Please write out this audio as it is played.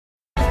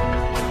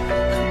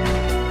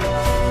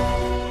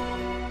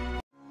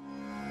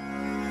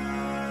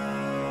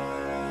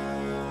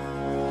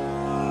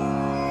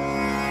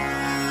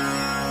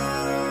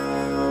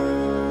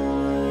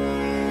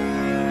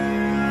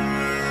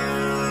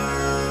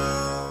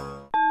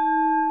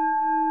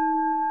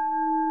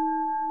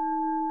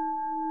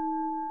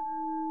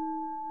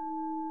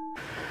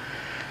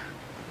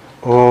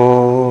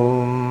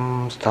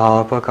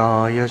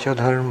संस्थापकाय च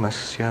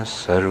धर्मस्य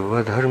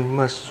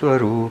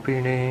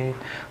सर्वधर्मस्वरूपिणे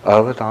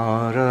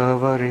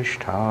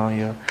अवतारवरिष्ठाय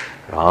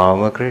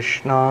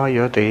रामकृष्णाय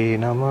ते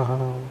नमः.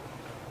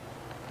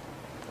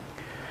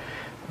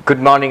 Good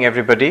morning,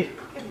 everybody.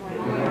 Good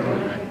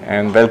morning.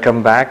 And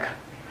welcome back.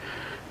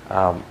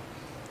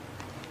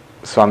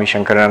 Swami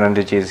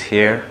Shankarananda ji is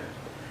here.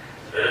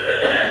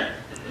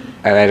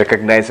 And I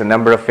recognize a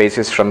number of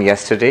faces from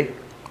yesterday.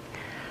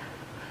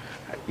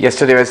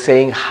 Yesterday I was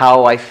saying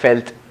how I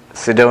felt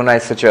Sedona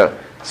is such a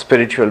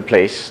spiritual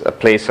place, a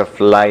place of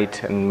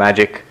light and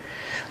magic.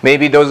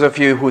 Maybe those of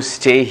you who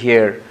stay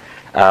here,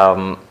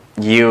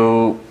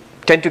 you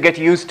tend to get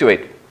used to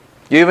it.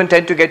 You even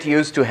tend to get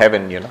used to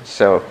heaven, you know.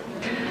 So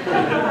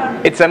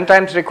it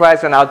sometimes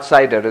requires an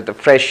outsider with a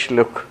fresh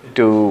look,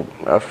 to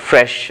a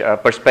fresh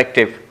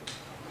perspective,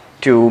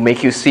 to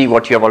make you see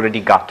what you have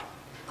already got.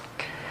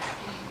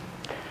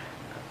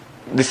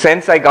 The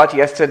sense I got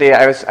yesterday,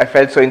 I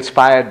felt so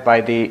inspired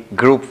by the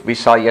group we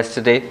saw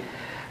yesterday,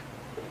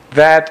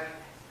 that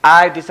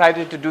I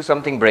decided to do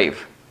something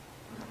brave.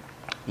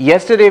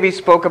 Yesterday we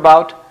spoke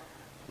about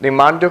the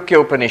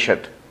Mandukya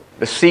Upanishad,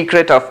 the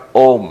secret of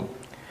Om.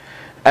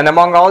 And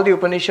among all the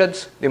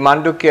Upanishads, the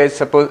Mandukya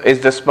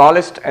is the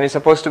smallest and is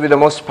supposed to be the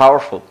most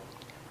powerful.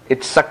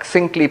 It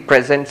succinctly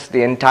presents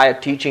the entire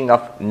teaching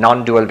of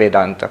non-dual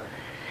Vedanta.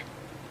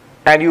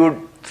 And you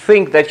would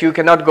think that you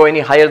cannot go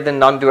any higher than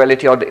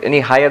non-duality or any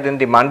higher than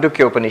the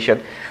Mandukya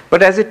Upanishad.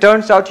 But as it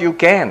turns out, you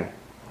can.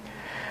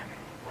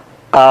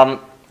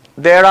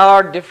 There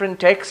are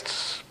different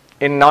texts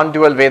in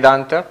non-dual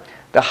Vedanta,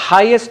 the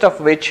highest of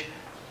which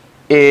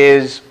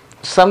is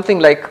something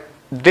like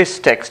this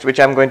text, which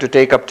I'm going to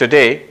take up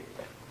today.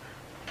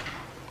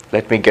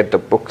 Let me get the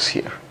books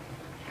here.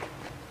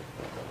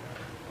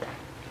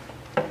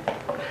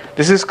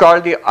 This is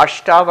called the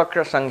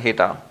Ashtavakra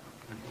Samhita,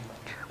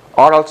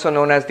 or also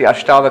known as the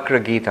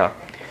Ashtavakra Gita.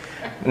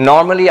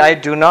 Normally I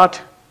do not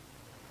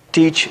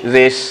teach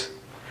this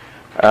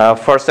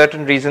for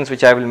certain reasons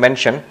which I will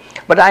mention,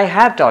 but I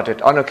have taught it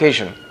on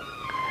occasion.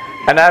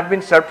 And I have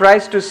been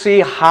surprised to see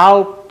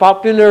how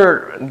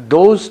popular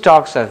those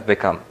talks have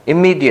become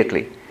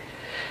immediately.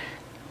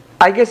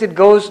 I guess it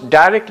goes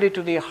directly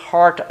to the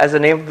heart, as the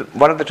name,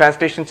 one of the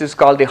translations is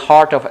called the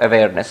heart of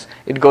awareness.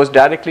 It goes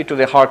directly to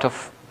the heart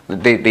of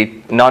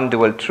the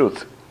non-dual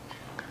truth.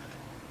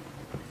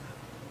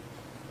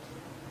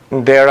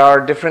 There are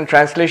different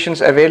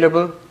translations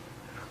available.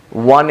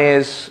 One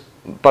is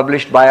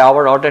published by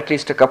our order, at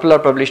least a couple are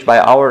published by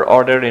our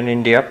order in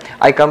India.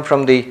 I come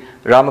from the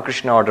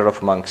Ramakrishna order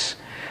of monks.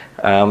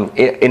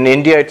 In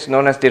India it's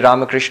known as the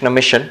Ramakrishna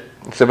Mission.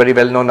 It's a very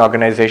well-known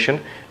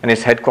organization and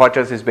its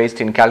headquarters is based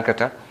in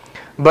Calcutta.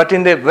 But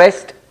in the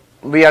West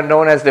we are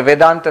known as the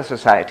Vedanta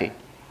Society,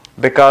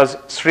 because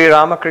Sri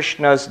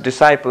Ramakrishna's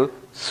disciple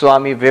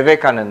Swami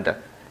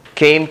Vivekananda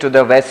came to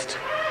the West,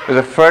 was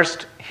the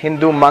first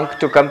Hindu monk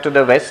to come to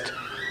the West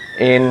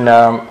in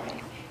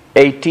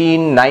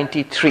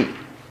 1893.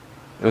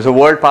 It was a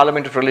World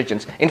Parliament of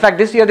Religions. In fact,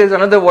 this year there is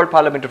another World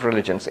Parliament of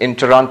Religions in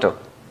Toronto.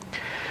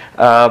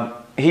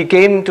 He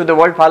came to the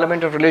World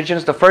Parliament of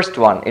Religions, the first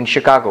one in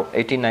Chicago,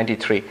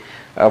 1893,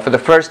 for the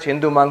first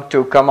Hindu monk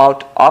to come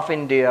out of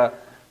India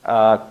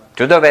to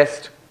the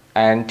West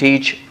and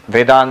teach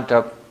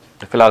Vedanta,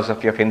 the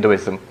philosophy of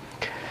Hinduism.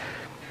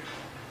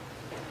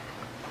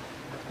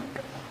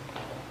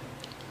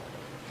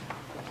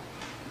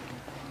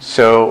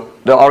 So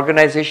the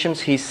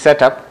organizations he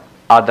set up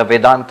are the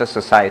Vedanta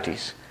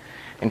societies.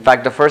 In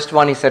fact, the first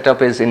one he set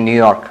up is in New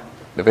York,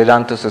 the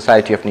Vedanta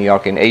Society of New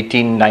York in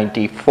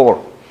 1894.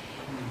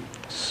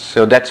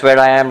 So that's where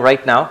I am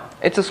right now.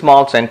 It's a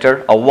small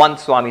center, a one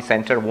Swami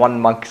center,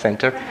 one monk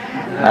center,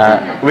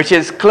 which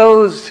is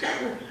closed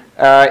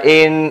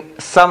in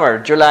summer,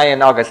 July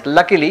and August.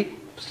 Luckily,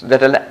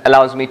 that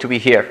allows me to be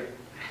here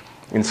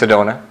in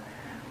Sedona.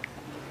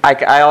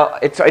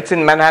 It's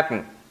in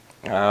Manhattan.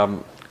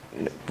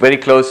 Very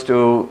close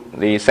to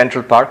the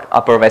Central Park,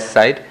 Upper West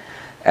Side,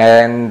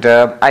 and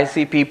I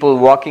see people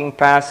walking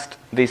past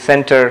the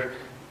center.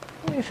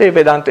 You say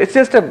Vedanta, it's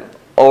just an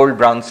old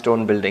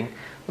brownstone building,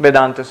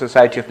 Vedanta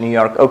Society of New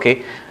York,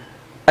 okay,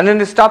 and then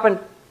they stop and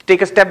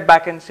take a step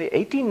back and say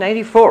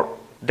 1894.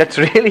 That's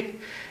really,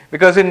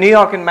 because in New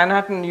York, in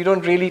Manhattan, you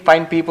don't really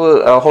find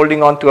people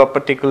holding on to a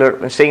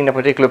particular, staying in a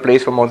particular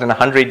place for more than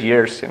 100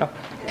 years, you know.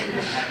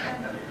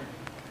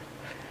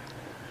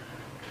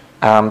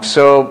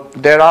 So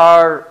there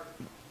are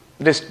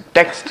this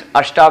text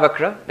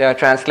Ashtavakra, there are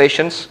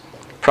translations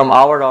from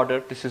our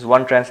order. This is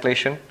one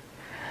translation.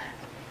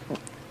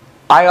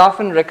 I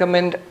often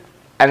recommend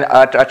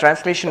a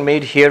translation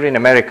made here in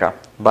America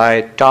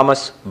by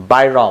Thomas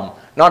Byrom,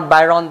 not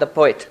Byron the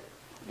poet.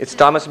 It's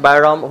Thomas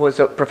Byrom, who is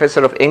a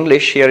professor of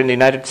English here in the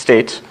United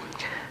States.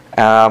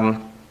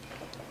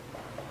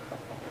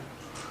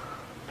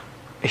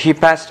 He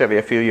passed away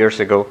a few years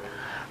ago,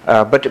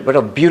 but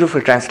a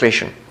beautiful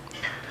translation.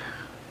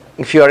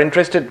 If you are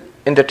interested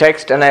in the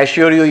text, and I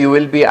assure you, you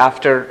will be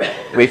after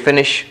we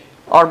finish,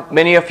 or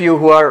many of you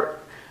who are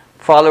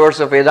followers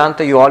of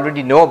Vedanta, you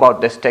already know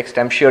about this text.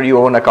 I'm sure you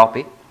own a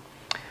copy.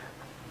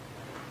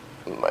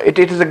 It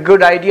is a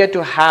good idea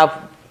to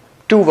have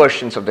two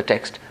versions of the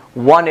text.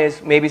 One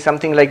is maybe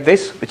something like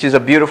this, which is a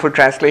beautiful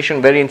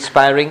translation, very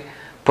inspiring,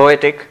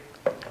 poetic,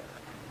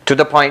 to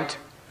the point.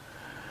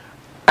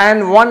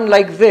 And one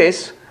like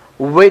this,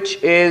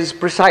 which is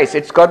precise.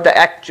 It's got the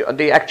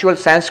actual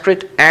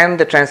Sanskrit and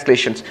the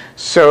translations.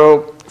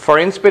 So for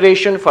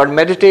inspiration, for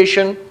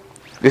meditation,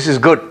 this is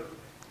good.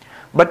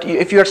 But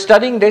if you're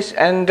studying this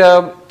and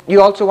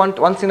you also want,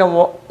 once in a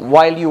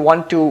while, you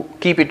want to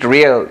keep it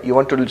real, you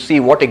want to see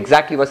what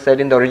exactly was said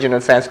in the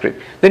original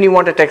Sanskrit, then you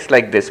want a text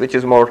like this, which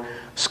is more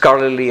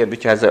scholarly and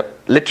which has a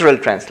literal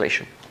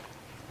translation.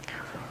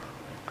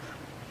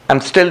 I'm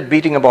still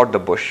beating about the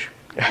bush.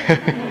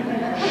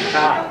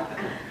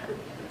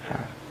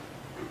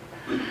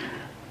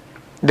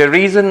 The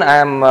reason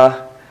I'm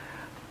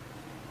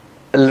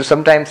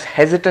sometimes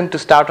hesitant to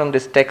start on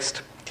this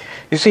text,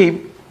 you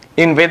see,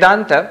 in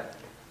Vedanta,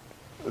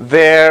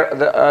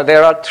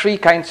 there are three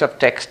kinds of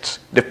texts.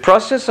 The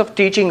process of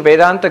teaching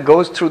Vedanta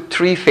goes through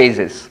three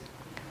phases: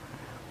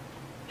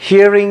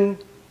 hearing,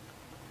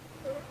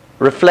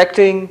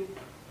 reflecting,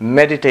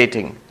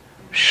 meditating.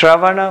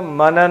 Shravana,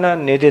 Manana,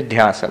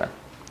 Nididhyasana.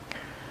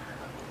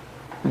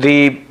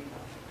 The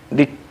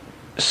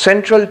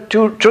central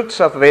two truths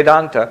of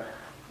Vedanta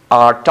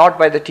are taught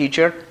by the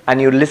teacher,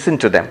 and you listen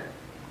to them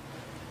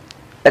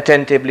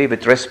attentively,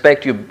 with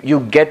respect. You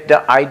get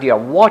the idea,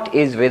 what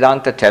is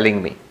Vedanta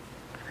telling me?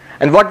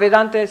 And what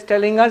Vedanta is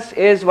telling us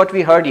is what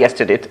we heard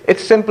yesterday.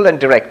 It's simple and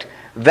direct.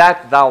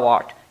 That thou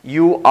art.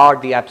 You are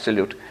the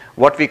absolute.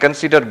 What we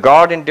consider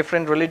God in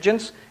different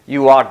religions,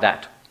 you are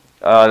that.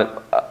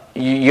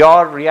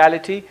 Your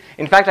reality.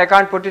 In fact, I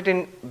can't put it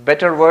in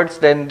better words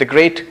than the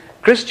great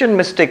Christian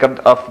mystic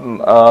of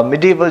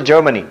medieval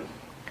Germany,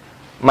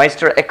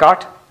 Meister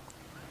Eckhart.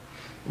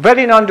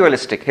 Very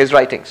non-dualistic, his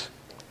writings.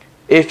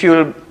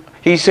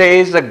 He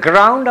says, the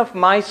ground of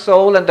my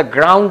soul and the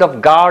ground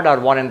of God are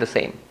one and the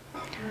same.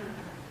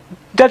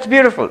 That's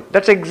beautiful.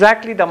 That's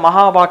exactly the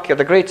Mahavakya,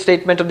 the great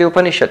statement of the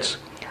Upanishads.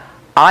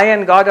 I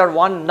and God are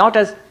one, not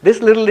as this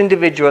little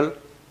individual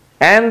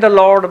and the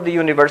Lord of the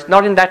universe,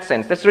 not in that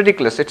sense. That's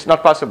ridiculous. It's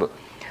not possible.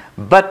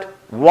 But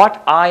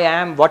what I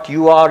am, what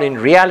you are in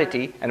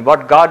reality, and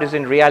what God is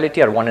in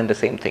reality are one and the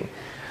same thing.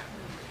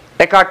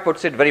 Eckhart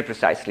puts it very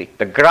precisely.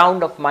 The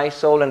ground of my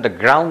soul and the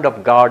ground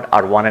of God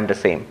are one and the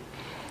same.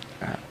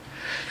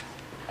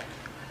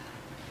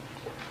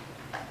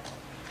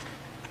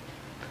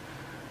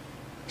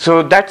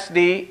 So that's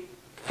the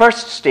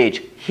first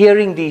stage,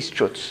 hearing these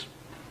truths.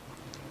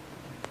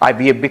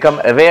 We have become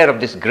aware of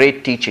this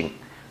great teaching,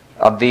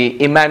 of the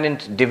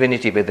immanent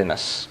divinity within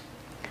us.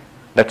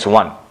 That's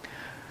one.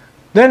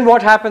 Then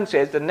what happens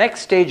is, the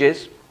next stage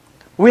is,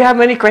 we have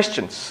many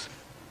questions.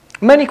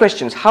 Many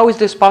questions. How is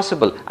this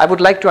possible? I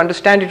would like to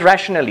understand it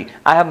rationally.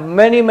 I have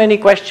many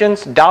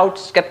questions,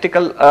 doubts,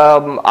 skeptical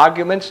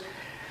arguments.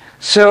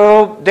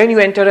 So then you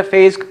enter a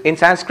phase. In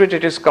Sanskrit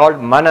it is called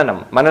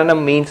mananam.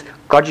 Mananam means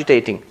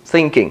cogitating,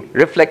 thinking,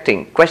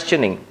 reflecting,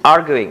 questioning,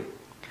 arguing.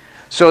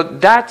 So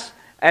that's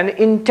an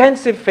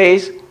intensive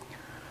phase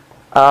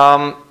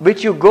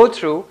which you go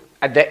through,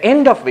 at the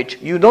end of which,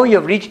 you know you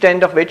have reached the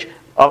end of which,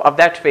 of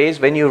that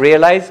phase, when you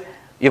realize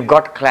you've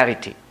got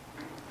clarity.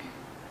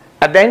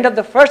 At the end of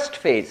the first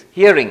phase,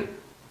 hearing,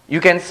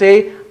 you can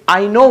say,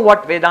 I know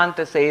what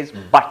Vedanta says,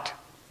 but.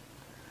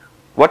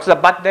 What's the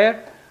but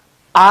there?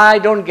 I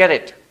don't get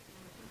it.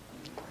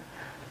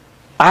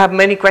 I have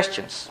many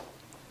questions.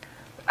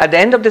 At the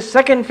end of the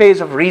second phase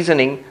of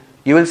reasoning,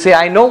 you will say,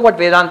 I know what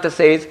Vedanta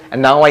says,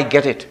 and now I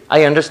get it.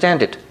 I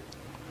understand it.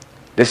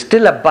 There's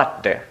still a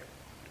but there.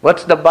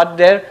 What's the but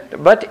there? The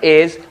but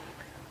is,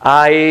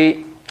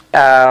 it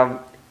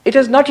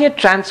has not yet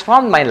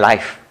transformed my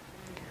life.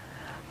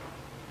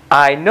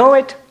 I know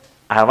it,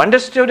 I have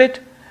understood it,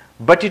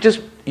 but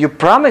you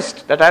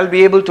promised that I'll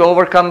be able to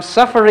overcome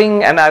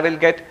suffering, and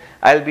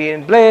I'll be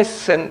in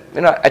bliss, and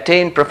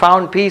attain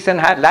profound peace and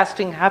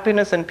lasting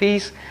happiness and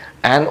peace,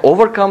 and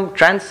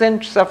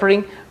transcend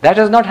suffering. That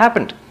has not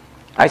happened.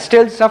 I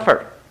still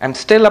suffer. I'm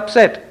still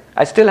upset.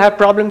 I still have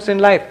problems in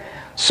life.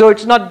 So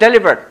it's not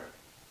delivered.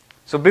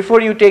 So before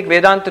you take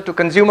Vedanta to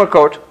consumer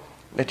court,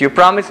 that you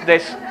promised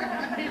this,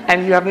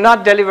 and you have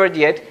not delivered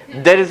yet,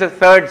 there is a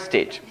third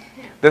stage.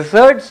 The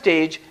third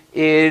stage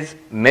is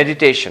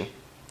meditation.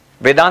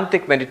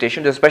 Vedantic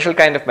meditation, a special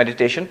kind of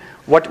meditation.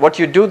 What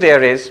you do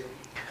there is,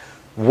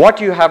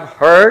 what you have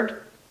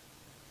heard,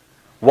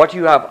 what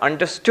you have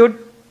understood,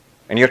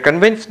 and you're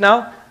convinced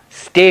now,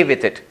 stay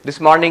with it. This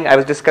morning I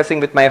was discussing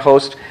with my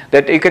host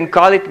that you can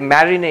call it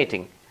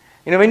marinating.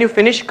 When you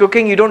finish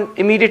cooking, you don't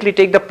immediately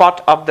take the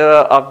pot of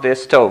the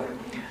stove.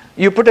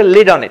 You put a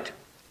lid on it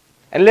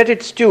and let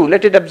it stew,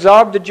 let it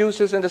absorb the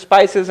juices and the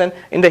spices and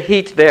in the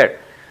heat there.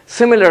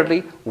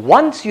 Similarly,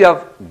 once you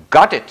have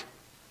got it,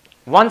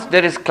 once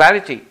there is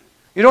clarity,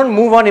 you don't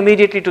move on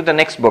immediately to the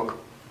next book.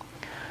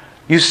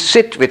 You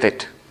sit with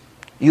it.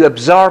 You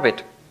absorb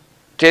it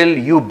till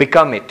you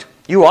become it.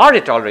 You are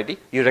it already.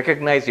 You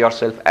recognize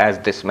yourself as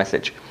this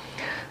message.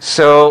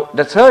 So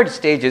the third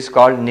stage is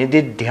called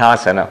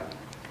nididhyasana.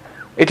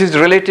 It is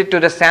related to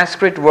the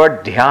Sanskrit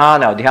word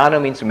dhyana.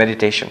 Dhyana means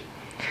meditation.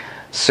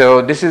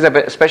 So this is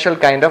a special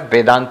kind of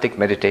Vedantic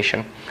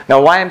meditation.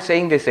 Now why I am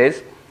saying this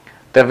is,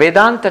 the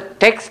Vedanta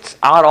texts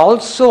are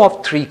also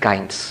of three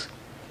kinds.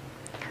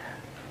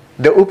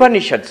 The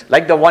Upanishads,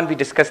 like the one we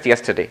discussed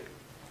yesterday,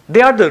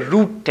 they are the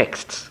root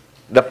texts,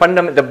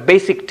 the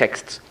basic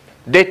texts.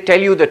 They tell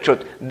you the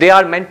truth. They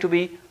are meant to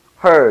be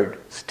heard,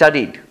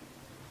 studied.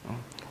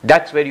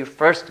 That's where you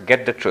first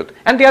get the truth.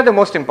 And they are the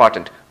most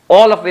important.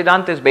 All of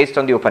Vedanta is based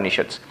on the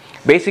Upanishads.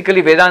 Basically,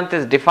 Vedanta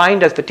is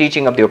defined as the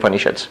teaching of the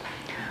Upanishads.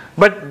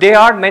 But they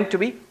are meant to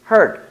be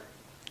heard,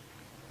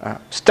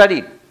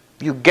 studied.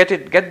 You get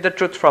the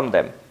truth from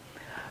them.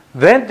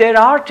 Then there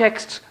are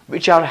texts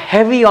which are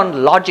heavy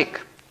on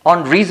logic,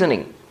 on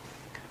reasoning.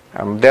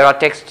 There are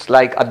texts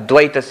like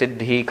Advaita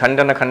Siddhi,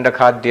 Khandana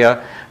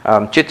Khandakadya,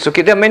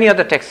 Chitsukhi. There are many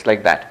other texts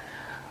like that,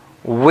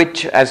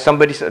 which, as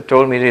somebody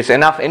told me, is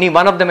enough. Any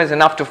one of them is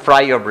enough to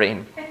fry your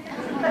brain.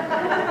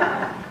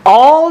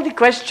 All the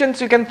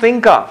questions you can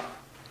think of,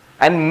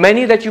 and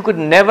many that you could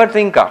never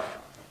think of,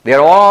 they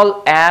are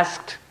all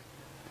asked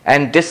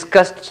and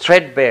discussed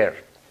threadbare.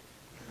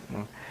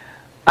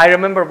 I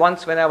remember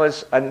once when I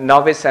was a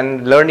novice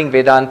and learning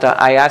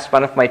Vedanta, I asked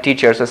one of my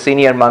teachers, a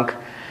senior monk,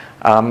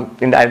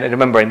 and I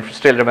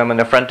still remember in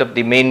the front of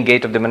the main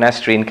gate of the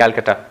monastery in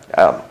Calcutta,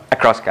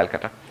 across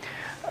Calcutta.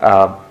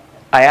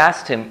 I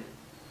asked him,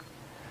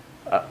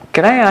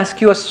 can I ask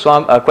you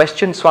a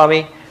question,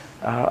 Swami?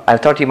 I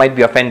thought he might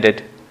be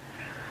offended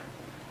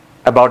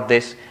about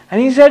this. And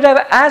he said,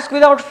 ask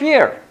without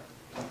fear.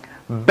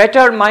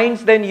 Better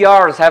minds than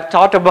yours have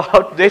thought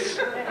about this,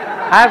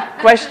 have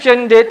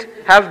questioned it,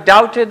 have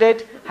doubted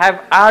it,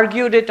 have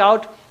argued it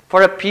out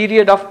for a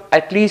period of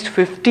at least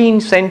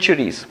 15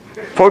 centuries.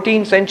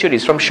 14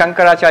 centuries, from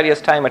Shankaracharya's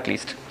time at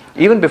least.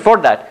 Even before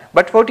that.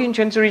 But 14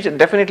 centuries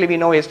definitely we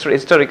know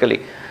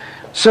historically.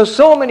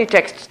 So many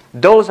texts.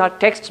 Those are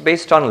texts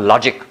based on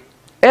logic.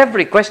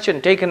 Every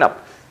question taken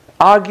up,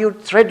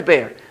 argued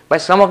threadbare by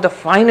some of the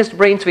finest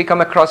brains we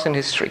come across in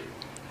history.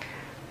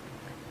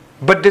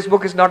 But this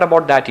book is not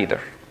about that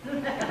either.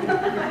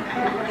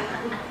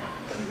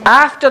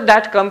 After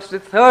that comes the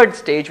third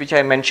stage, which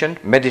I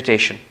mentioned,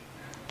 meditation.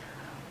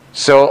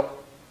 So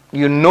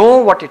you know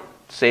what it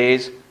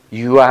says,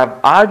 you have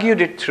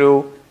argued it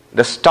through,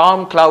 the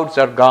storm clouds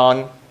are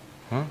gone,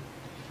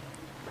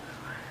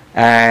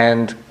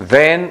 and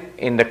then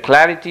in the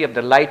clarity of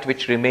the light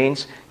which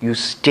remains, you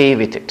stay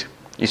with it.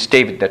 You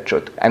stay with the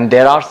truth. And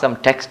there are some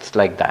texts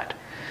like that.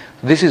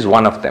 This is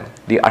one of them,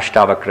 the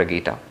Ashtavakra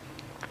Gita.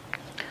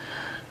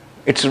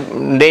 It's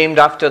named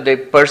after the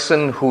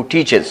person who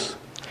teaches.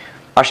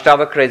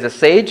 Ashtavakra is a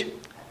sage,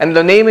 and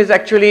the name is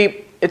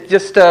actually, it's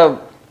just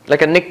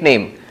like a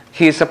nickname.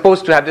 He is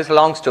supposed to have this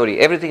long story.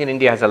 Everything in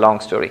India has a long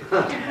story.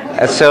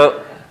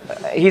 So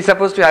he's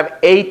supposed to have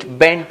 8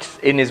 bends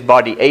in his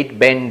body,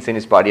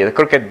 a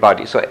crooked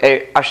body. So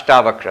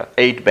Ashtavakra,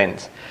 8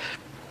 bends.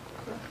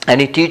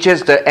 And he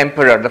teaches the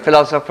emperor, the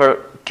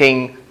philosopher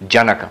king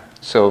Janaka.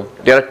 So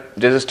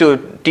there's a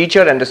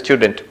teacher and a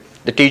student.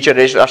 The teacher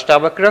is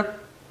Ashtavakra,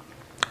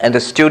 and the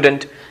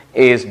student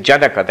is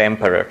Janaka, the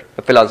emperor,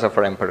 the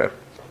philosopher emperor.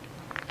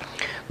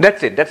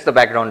 That's it. That's the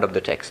background of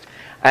the text.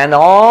 And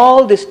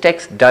all this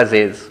text does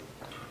is,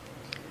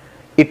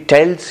 it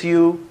tells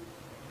you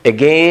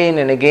again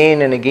and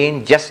again and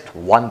again just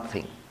one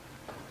thing,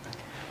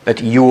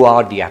 that you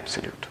are the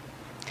Absolute.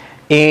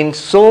 In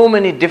so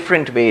many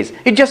different ways,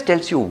 it just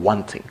tells you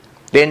one thing.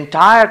 The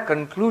entire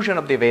conclusion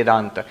of the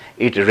Vedanta,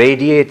 it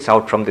radiates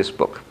out from this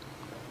book.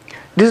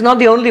 This is not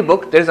the only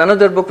book. There is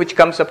another book which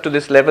comes up to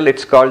this level.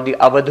 It's called the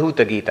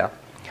Avadhuta Gita,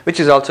 which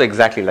is also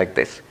exactly like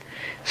this.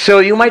 So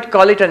you might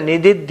call it a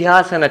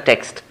nididhyasana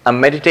text, a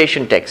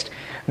meditation text.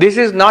 This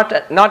is not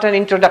an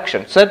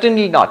introduction,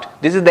 certainly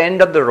not. This is the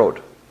end of the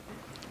road.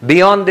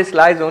 Beyond this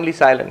lies only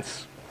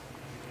silence.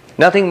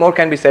 Nothing more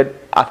can be said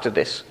after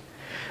this.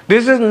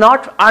 This is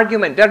not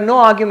argument. There are no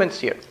arguments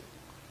here.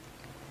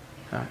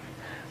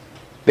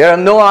 There are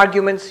no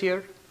arguments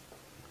here.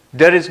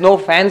 There is no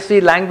fancy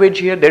language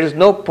here. There is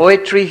no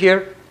poetry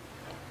here.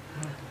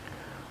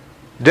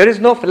 There is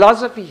no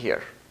philosophy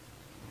here.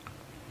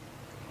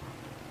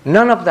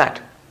 None of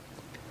that.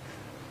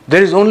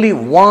 There is only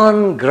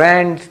one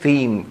grand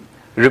theme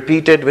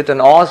repeated with an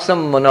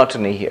awesome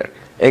monotony here,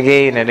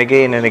 again and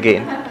again and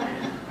again.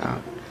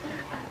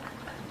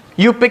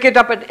 You pick it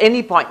up at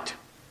any point,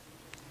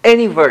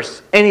 any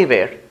verse,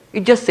 anywhere,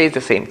 it just says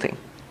the same thing.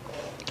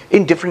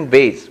 In different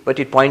ways, but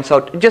it points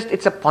out,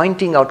 it's a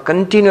pointing out,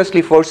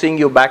 continuously forcing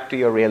you back to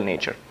your real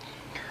nature.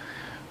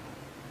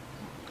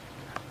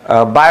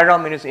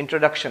 Bairam in his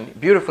introduction,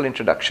 beautiful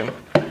introduction.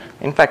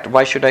 In fact,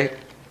 why should I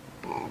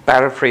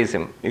paraphrase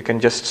him? You can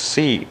just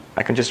see,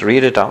 I can just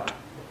read it out.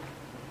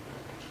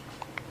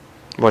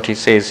 What he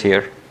says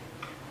here.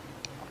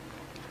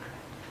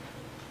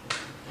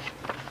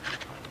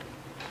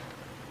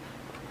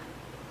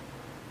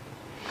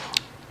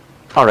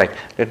 All right,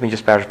 let me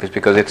just paraphrase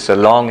because it's a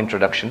long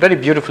introduction, very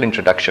beautiful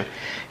introduction.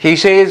 He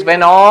says,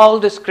 when all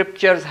the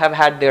scriptures have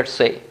had their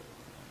say,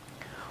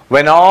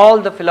 when all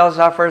the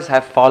philosophers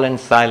have fallen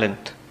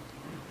silent,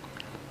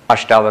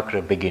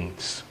 Ashtavakra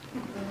begins.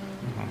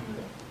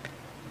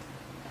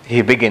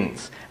 He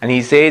begins, and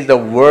he says the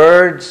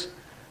words,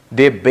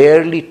 they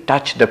barely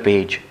touch the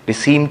page. They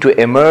seem to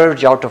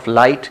emerge out of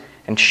light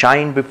and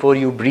shine before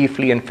you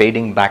briefly and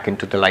fading back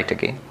into the light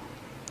again.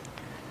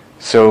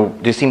 So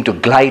they seem to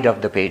glide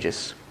off the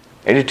pages.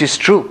 And it is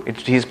true.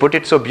 He's put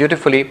it so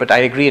beautifully, but I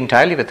agree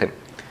entirely with him.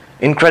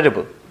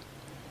 Incredible.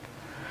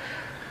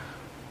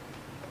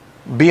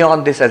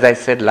 Beyond this, as I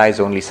said,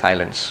 lies only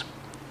silence.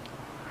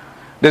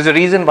 There's a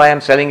reason why I'm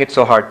selling it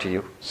so hard to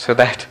you, so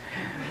that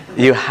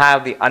you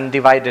have the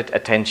undivided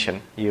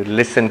attention. You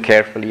listen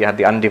carefully, you have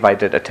the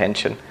undivided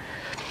attention.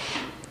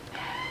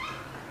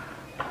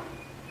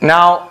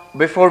 Now,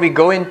 before we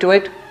go into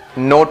it,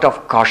 note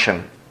of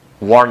caution,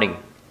 warning.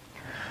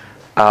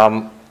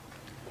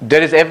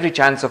 There is every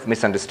chance of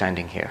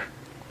misunderstanding here.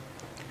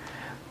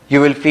 You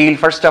will feel,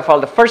 first of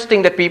all, the first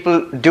thing that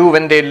people do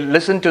when they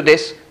listen to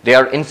this, they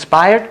are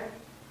inspired.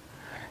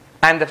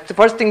 And the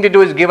first thing they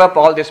do is give up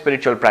all their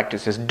spiritual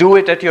practices. Do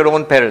it at your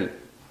own peril.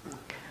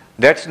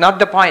 That's not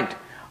the point.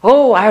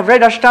 Oh, I have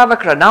read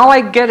Ashtavakra, now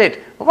I get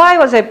it. Why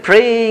was I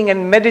praying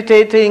and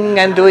meditating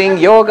and doing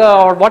yoga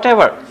or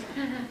whatever?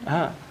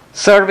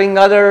 Serving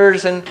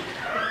others and...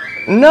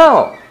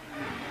 No.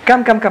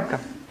 Come.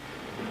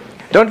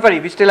 Don't worry,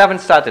 we still haven't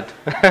started.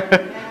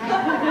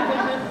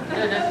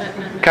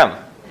 Come.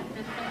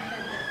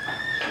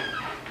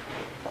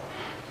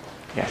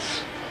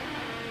 Yes.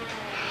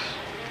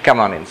 Come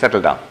on in,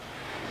 settle down.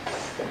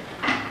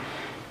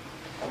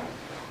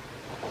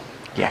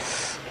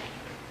 Yes.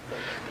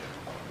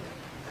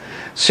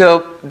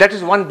 So that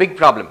is one big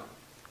problem,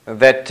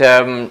 that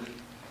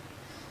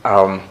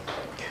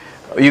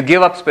you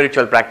give up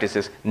spiritual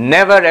practices.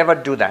 Never ever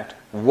do that.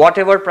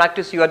 Whatever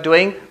practice you are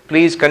doing,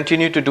 please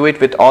continue to do it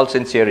with all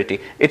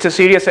sincerity. It's a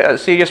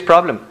serious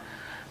problem.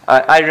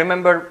 I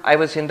remember I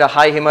was in the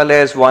high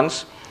Himalayas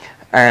once,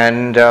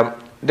 and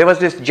there was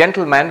this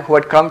gentleman who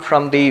had come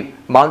from the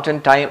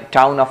mountain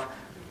town of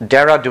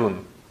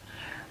Dehradun.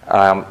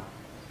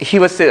 He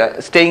was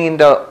staying in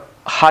the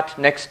hut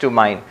next to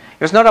mine.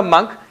 He was not a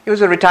monk, he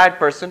was a retired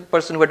person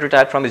who had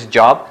retired from his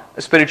job,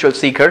 a spiritual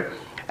seeker.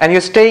 And he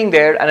was staying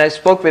there, and I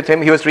spoke with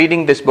him. He was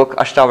reading this book,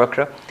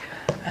 Ashtavakra.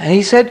 And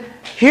he said,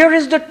 here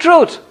is the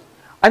truth.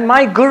 And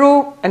my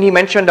guru, and he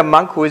mentioned a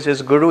monk who is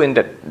his guru in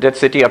that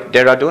city of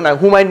Dehradun,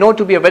 whom I know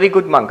to be a very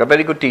good monk, a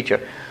very good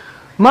teacher.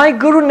 My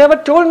guru never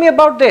told me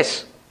about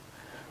this.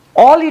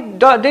 All he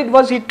did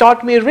was he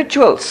taught me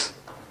rituals.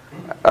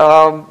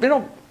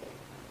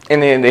 In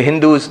the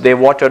Hindus, they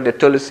water the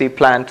tulsi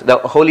plant, the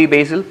holy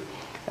basil,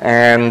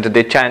 and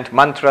they chant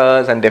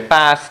mantras and they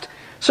fast.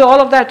 So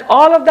all of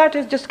that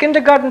is just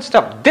kindergarten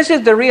stuff. This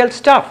is the real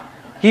stuff.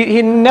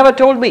 He never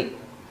told me.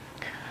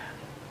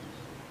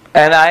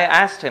 And I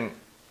asked him,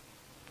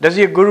 does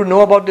your guru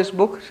know about this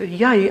book? He said,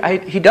 yeah,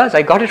 he does.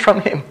 I got it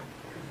from him.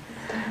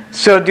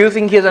 So do you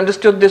think he has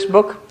understood this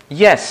book?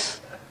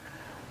 Yes.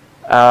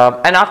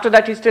 And after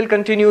that he still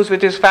continues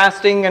with his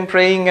fasting and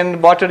praying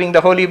and watering the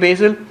holy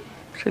basil?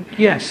 I said,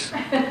 yes.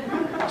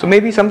 So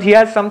maybe he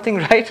has something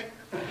right.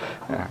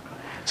 Yeah.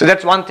 So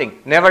that's one thing.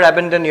 Never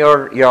abandon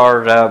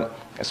your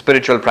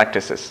spiritual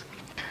practices.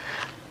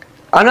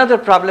 Another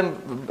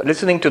problem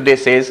listening to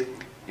this is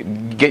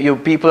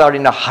people are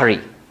in a hurry.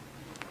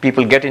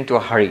 People get into a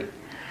hurry.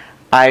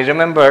 I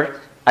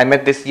remember I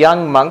met this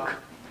young monk,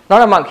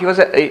 not a monk. He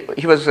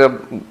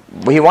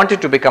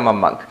wanted to become a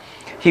monk.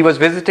 He was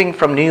visiting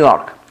from New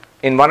York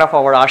in one of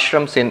our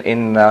ashrams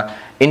in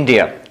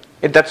India.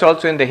 That's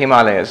also in the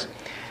Himalayas.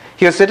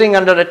 He was sitting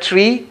under a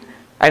tree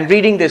and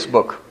reading this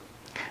book.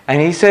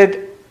 And he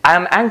said, I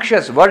am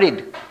anxious,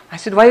 worried. I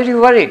said, why are you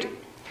worried? He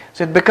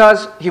said,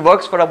 because he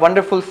works for a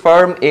wonderful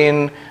firm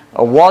in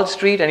Wall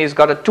Street and he's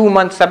got a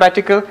 2-month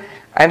sabbatical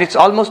and it's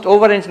almost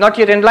over and he's not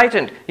yet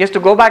enlightened. He has to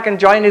go back and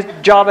join his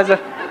job as a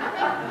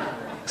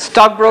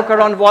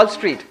stockbroker on Wall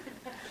Street.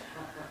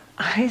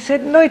 I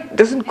said, no, it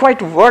doesn't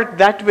quite work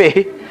that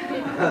way.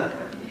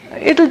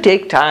 It'll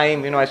take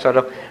time, I sort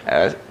of.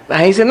 And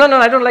he said, no,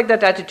 I don't like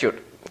that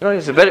attitude.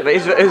 He's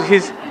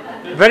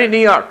very New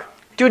York.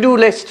 To-do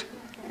list.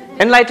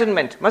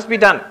 Enlightenment must be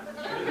done.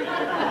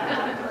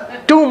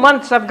 2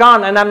 months have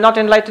gone and I'm not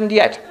enlightened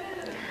yet.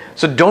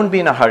 So don't be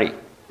in a hurry.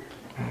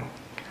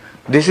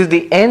 This is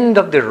the end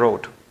of the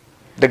road.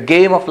 The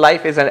game of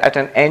life is at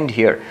an end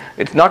here.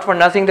 It's not for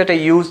nothing that I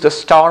use the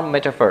storm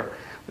metaphor.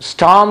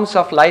 Storms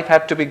of life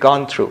have to be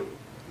gone through.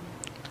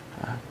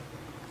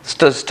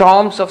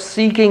 Storms of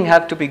seeking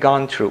have to be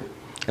gone through.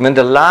 And when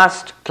the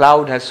last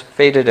cloud has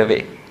faded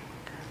away,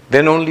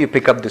 then only you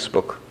pick up this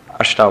book,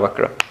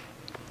 Ashtavakra.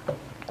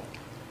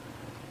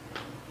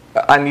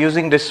 I'm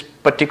using this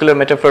particular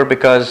metaphor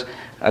because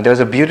there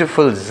was a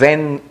beautiful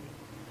Zen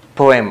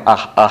poem,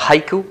 a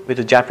haiku, with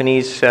a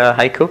Japanese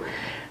haiku.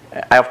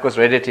 I of course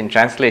read it in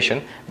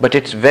translation, but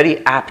it's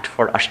very apt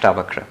for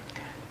Ashtavakra.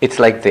 It's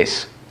like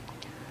this.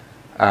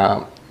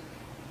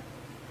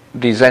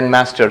 the Zen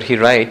master, he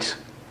writes,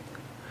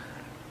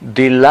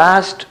 the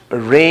last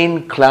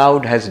rain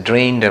cloud has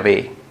drained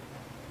away.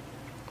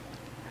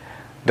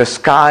 The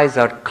skies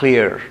are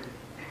clear.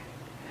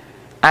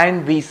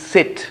 And we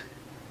sit,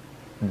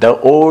 the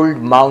old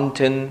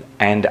mountain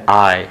and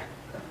I,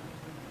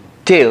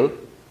 till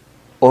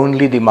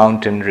only the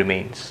mountain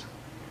remains.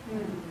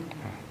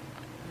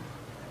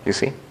 You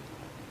see?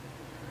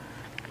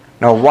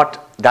 Now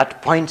what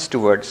that points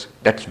towards,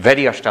 that's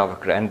very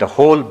Ashtavakra, and the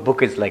whole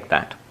book is like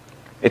that.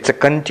 It's a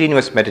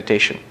continuous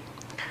meditation.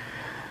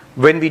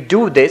 When we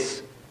do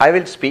this, I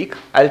will speak,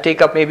 I'll take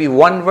up maybe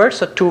one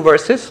verse or two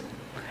verses.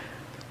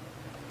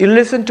 You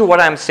listen to what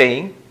I'm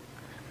saying,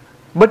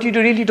 but you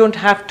really don't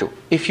have to.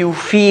 If you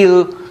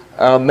feel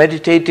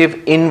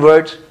meditative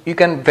inwards, you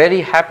can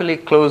very happily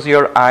close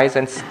your eyes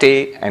and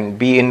stay and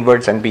be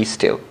inwards and be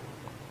still.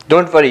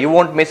 Don't worry, you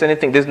won't miss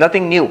anything. There's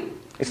nothing new.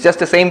 It's just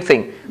the same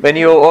thing. When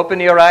you open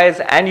your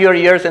eyes and your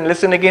ears and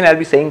listen again, I'll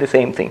be saying the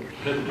same thing.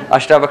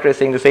 Ashtavakra is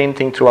saying the same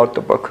thing throughout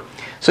the book.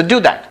 So do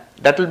that.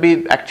 That will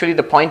be actually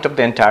the point of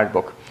the entire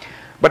book.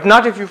 But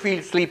not if you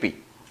feel sleepy.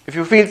 If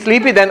you feel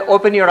sleepy, then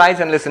open your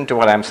eyes and listen to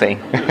what I'm saying.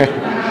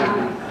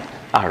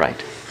 All right.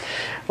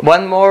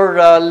 One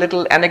more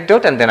little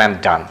anecdote and then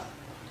I'm done.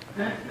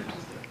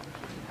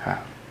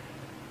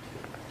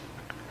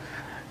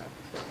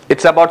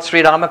 It's about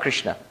Sri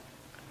Ramakrishna.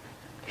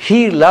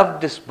 He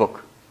loved this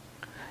book.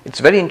 It's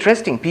very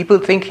interesting. People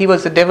think he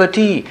was a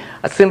devotee,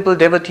 a simple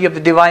devotee of the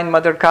Divine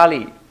Mother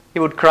Kali. He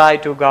would cry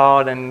to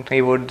God and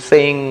he would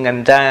sing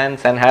and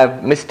dance and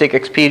have mystic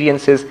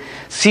experiences.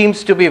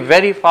 Seems to be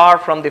very far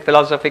from the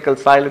philosophical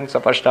silence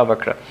of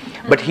Ashtavakra.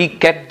 But he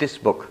kept this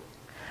book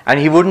and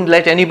he wouldn't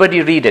let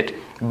anybody read it.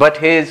 But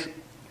his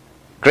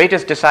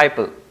greatest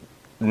disciple,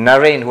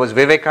 Narain, who was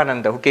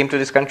Vivekananda, who came to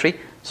this country,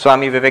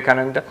 Swami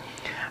Vivekananda.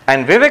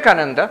 And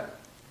Vivekananda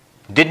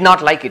did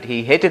not like it.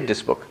 He hated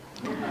this book.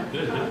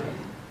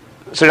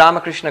 So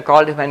Ramakrishna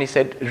called him and he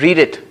said, read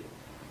it.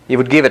 He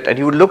would give it and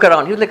he would look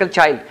around. He was like a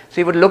child. So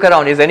he would look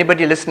around. Is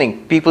anybody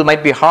listening? People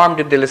might be harmed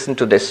if they listen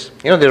to this.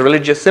 You know, the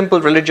religious, simple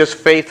religious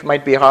faith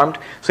might be harmed.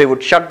 So he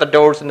would shut the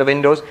doors and the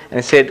windows and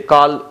he said,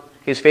 call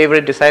his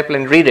favorite disciple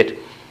and read it.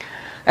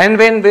 And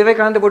when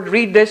Vivekananda would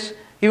read this,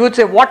 he would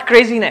say, what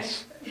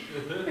craziness?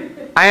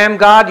 I am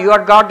God, you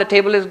are God, the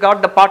table is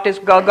God, the pot is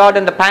God,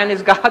 and the pan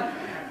is God.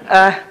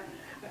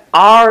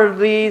 Are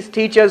these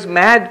teachers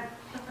mad?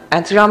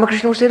 And Sri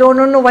Ramakrishna would say, oh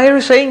no, why are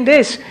you saying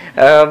this?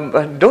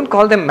 Don't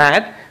call them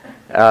mad.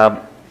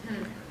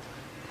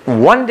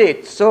 One day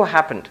it so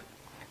happened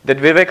that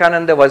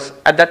Vivekananda was,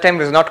 at that time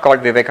he was not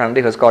called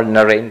Vivekananda, he was called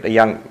Narain,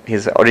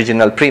 his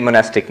original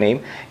pre-monastic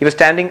name. He was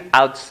standing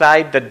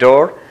outside the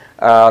door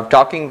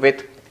talking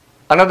with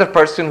another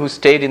person who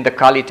stayed in the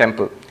Kali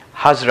temple,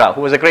 Hazra,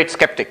 who was a great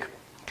skeptic.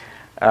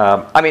 He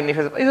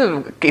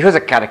was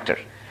a character.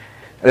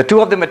 The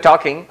two of them were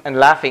talking and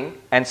laughing,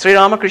 and Sri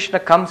Ramakrishna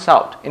comes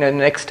out in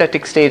an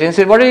ecstatic state and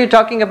says, what are you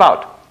talking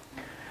about?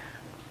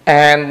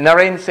 And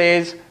Narain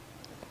says,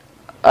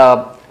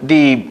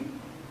 the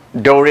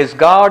door is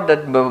God, the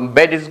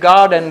bed is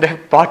God, and the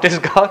pot is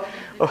God.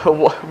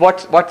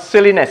 What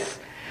silliness.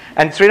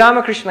 And Sri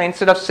Ramakrishna,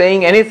 instead of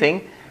saying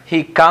anything,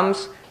 he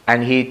comes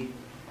and he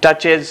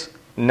touches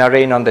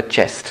Narain on the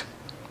chest.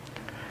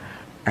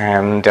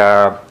 And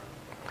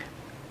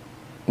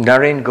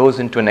Narain goes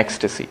into an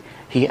ecstasy.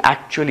 He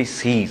actually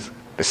sees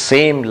the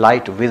same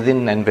light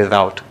within and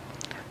without,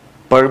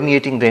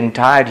 permeating the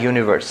entire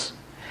universe.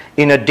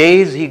 In a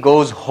daze, he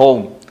goes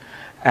home,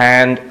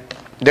 and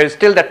there's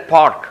still that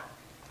park.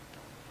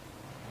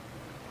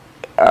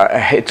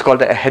 It's called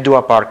the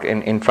Hedua Park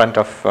in front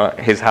of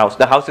his house.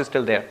 The house is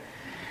still there.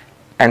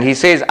 And he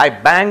says, I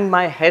banged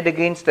my head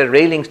against the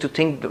railings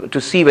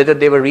to see whether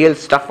they were real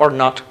stuff or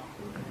not.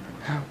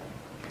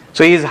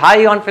 So he is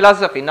high on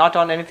philosophy, not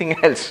on anything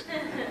else.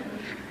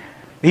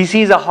 He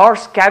sees a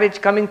horse carriage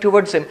coming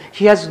towards him.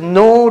 He has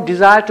no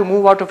desire to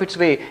move out of its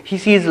way. He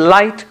sees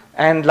light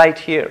and light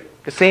here.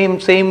 The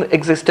same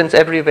existence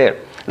everywhere.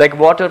 Like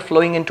water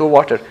flowing into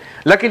water.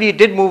 Luckily he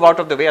did move out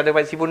of the way,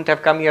 otherwise he wouldn't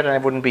have come here and I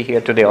wouldn't be here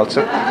today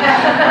also.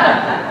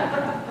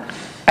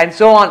 And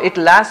so on. It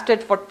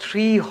lasted for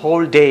 3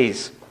 whole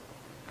days.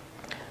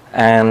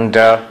 And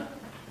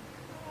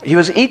he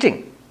was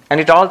eating. And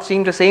it all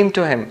seemed the same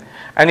to him.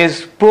 And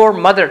his poor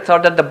mother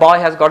thought that the boy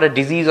has got a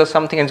disease or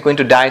something and is going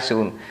to die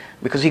soon,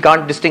 because he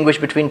can't distinguish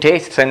between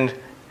tastes. And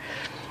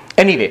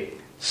anyway,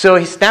 so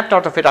he snapped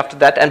out of it after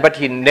that, but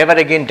he never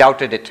again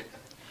doubted it.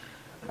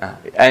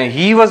 And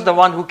he was the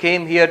one who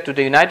came here to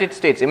the United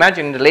States,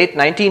 imagine, in the late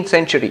 19th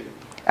century,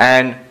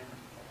 and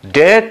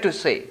dared to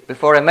say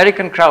before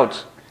American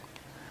crowds,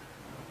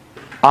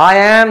 I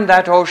am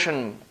that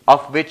ocean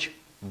of which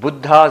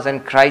Buddhas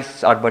and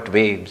Christs are but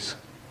waves.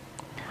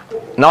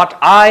 Not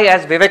I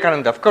as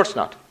Vivekananda, of course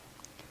not,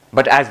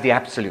 but as the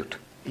Absolute.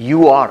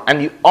 You are.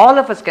 And all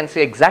of us can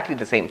say exactly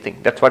the same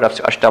thing. That's what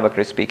Ashtavakra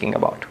is speaking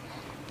about.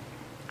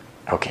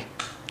 Okay.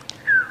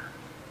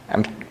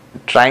 I'm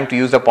trying to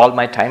use up all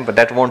my time, but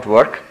that won't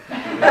work.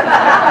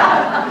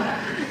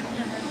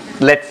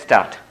 Let's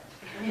start.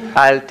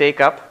 I'll take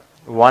up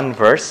one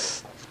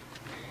verse.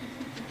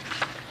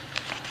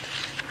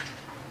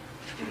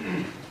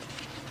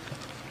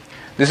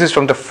 This is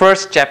from the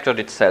first chapter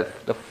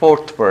itself, the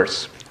 4th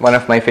verse, one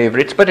of my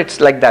favorites, but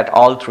it's like that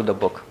all through the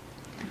book.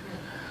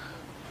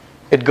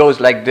 It goes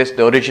like this,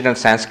 the original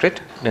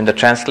Sanskrit, then the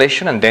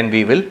translation, and then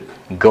we will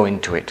go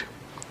into it.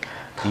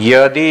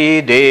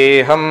 Yadi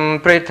deham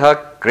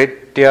prithak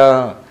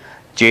kritya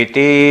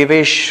cheti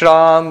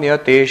vishramya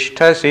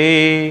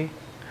tishtasi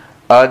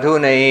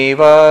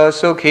adhunaiva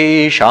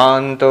sukhi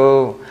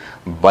shanto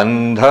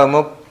bandha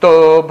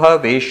mukto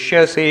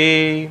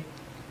bhavishyasi.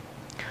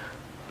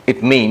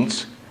 It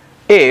means,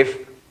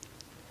 if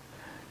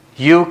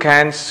you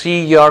can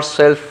see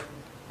yourself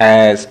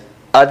as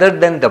other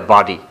than the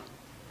body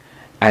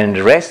and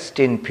rest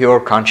in pure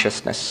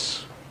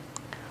consciousness,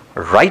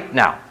 right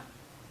now,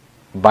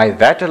 by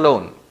that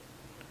alone,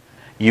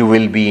 you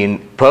will be in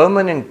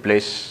permanent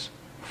bliss,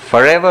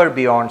 forever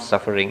beyond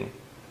suffering,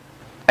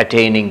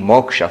 attaining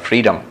moksha,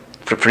 freedom,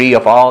 free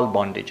of all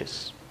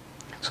bondages.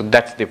 So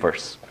that's the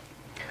verse.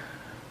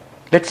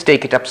 Let's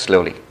take it up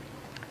slowly.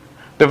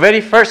 The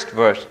very first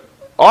verse,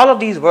 all of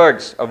these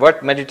words are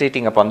worth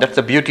meditating upon. That's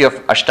the beauty of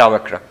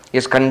Ashtavakra. He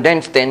has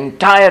condensed the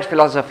entire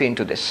philosophy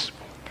into this.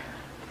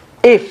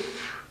 If,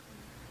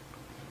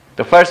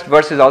 the first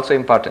verse is also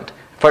important.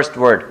 First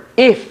word,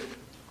 if.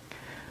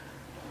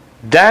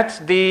 That's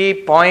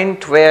the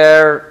point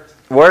where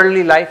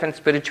worldly life and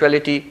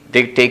spirituality,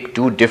 they take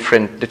two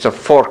different, it's a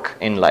fork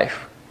in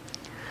life.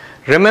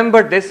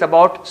 Remember this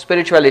about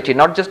spirituality,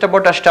 not just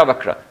about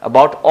Ashtavakra,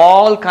 about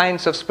all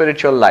kinds of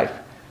spiritual life.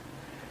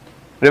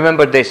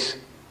 Remember this,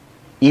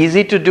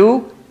 easy to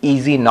do,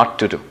 easy not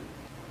to do.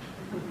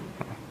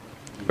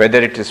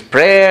 Whether it is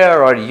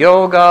prayer or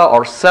yoga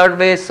or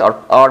service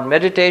or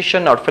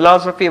meditation or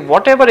philosophy,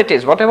 whatever it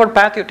is, whatever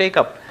path you take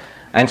up,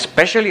 and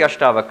especially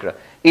Ashtavakra,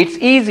 it's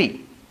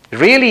easy,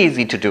 really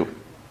easy to do,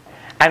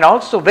 and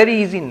also very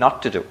easy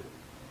not to do.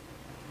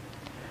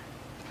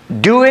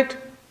 Do it,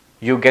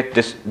 you get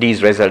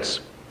these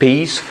results,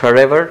 peace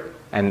forever,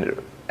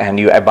 and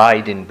you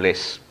abide in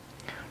bliss.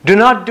 Do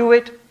not do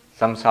it,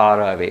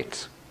 samsara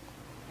awaits.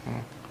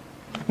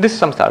 This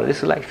samsara, this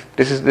is life,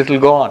 this will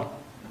go on.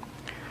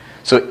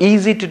 So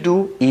easy to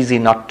do, easy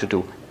not to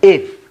do.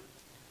 If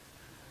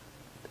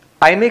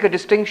I make a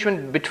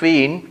distinction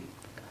between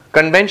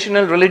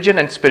conventional religion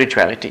and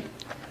spirituality,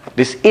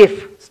 this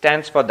if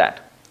stands for that.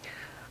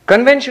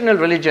 Conventional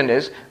religion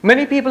is,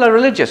 many people are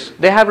religious,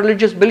 they have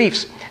religious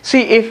beliefs.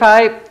 See, if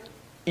I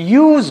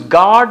use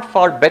God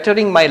for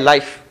bettering my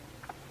life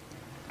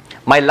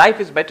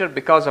is better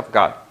because of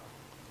God.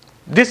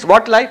 This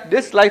what life?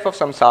 This life of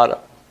samsara.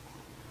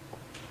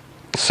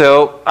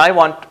 So I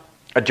want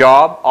a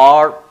job,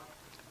 or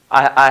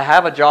I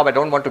have a job, I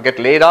don't want to get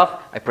laid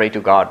off, I pray to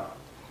God.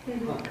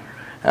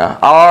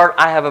 Or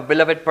I have a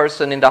beloved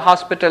person in the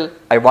hospital,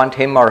 I want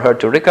him or her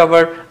to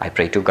recover, I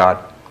pray to God.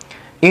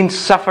 In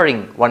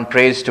suffering, one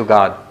prays to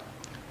God.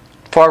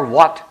 For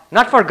what?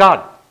 Not for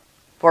God,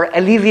 for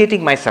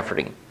alleviating my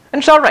suffering. And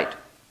it's all right.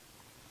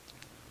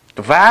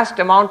 The vast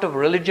amount of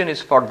religion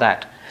is for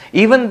that.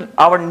 Even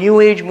our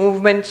New Age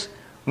movements,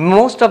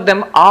 most of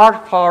them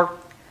are for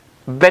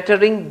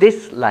bettering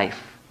this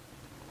life.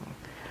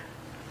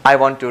 I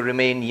want to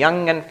remain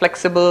young and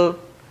flexible,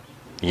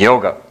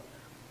 yoga.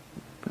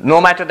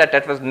 No matter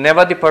that was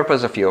never the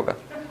purpose of yoga.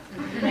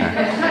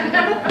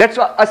 That's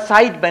a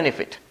side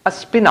benefit, a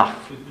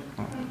spin-off.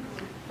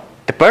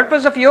 The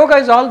purpose of yoga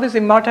is always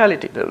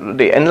immortality,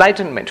 the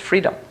enlightenment,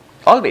 freedom.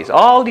 Always,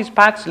 all these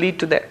paths lead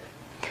to there.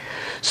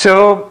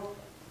 So,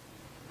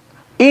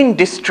 in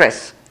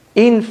distress,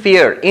 in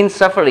fear, in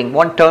suffering,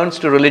 one turns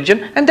to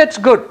religion, and that's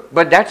good,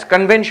 but that's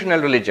conventional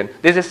religion.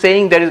 There's a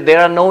saying, there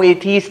are no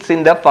atheists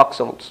in the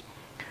foxholes.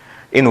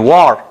 In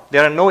war,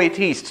 there are no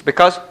atheists,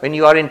 because when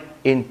you are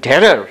in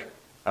terror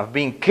of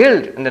being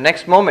killed in the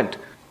next moment,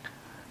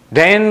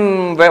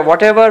 then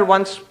whatever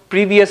one's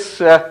previous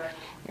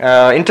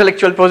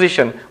intellectual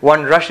position,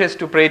 one rushes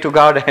to pray to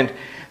God. And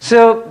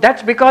so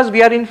that's because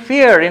we are in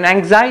fear, in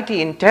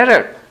anxiety, in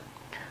terror.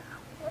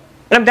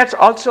 And that's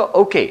also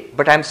okay,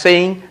 but I'm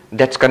saying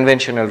that's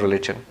conventional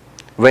religion.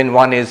 When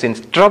one is in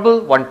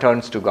trouble, one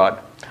turns to God.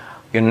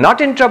 You're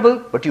not in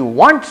trouble, but you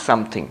want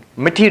something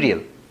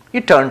material.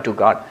 You turn to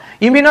God.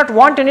 You may not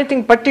want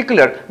anything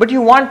particular, but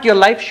you want your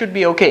life should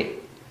be okay.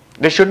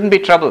 There shouldn't be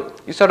trouble.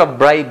 You sort of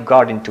bribe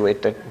God into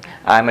it. That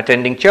I'm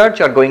attending church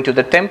or going to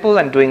the temple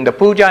and doing the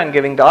puja and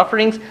giving the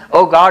offerings.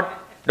 Oh God,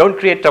 don't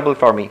create trouble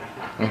for me.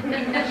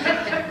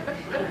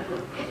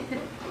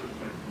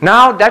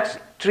 Now that's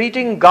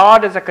treating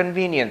God as a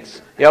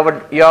convenience. You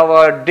have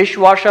a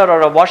dishwasher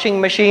or a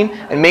washing machine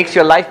and makes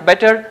your life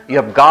better. You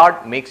have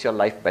God, makes your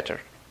life better.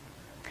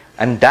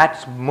 And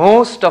that's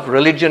most of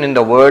religion in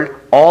the world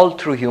all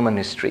through human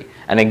history.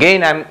 And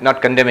again, I'm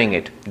not condemning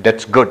it.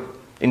 That's good.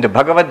 In the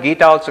Bhagavad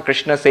Gita also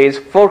Krishna says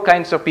 4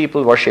 kinds of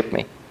people worship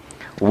me.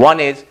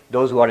 One is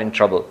those who are in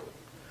trouble.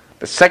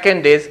 The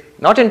second is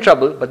not in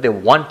trouble, but they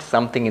want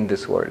something in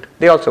this world.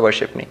 They also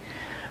worship me.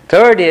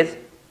 Third is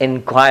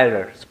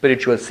inquirer,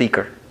 spiritual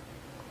seeker.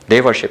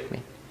 They worship me.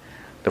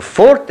 The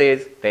fourth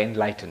is the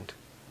enlightened.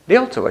 They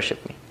also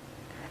worship me.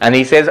 And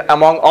he says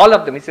among all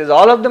of them, he says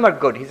all of them are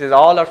good. He says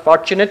all are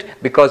fortunate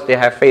because they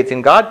have faith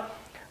in God.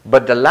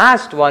 But the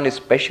last one is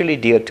specially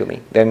dear to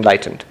me, the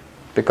enlightened,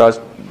 because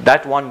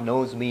that one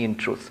knows me in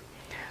truth.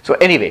 So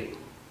anyway,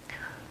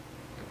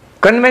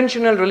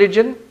 conventional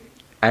religion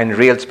and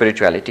real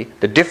spirituality.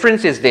 The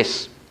difference is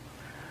this.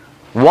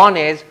 One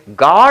is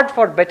God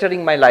for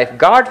bettering my life,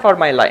 God for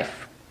my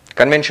life.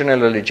 Conventional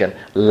religion.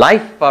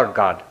 Life for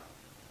God.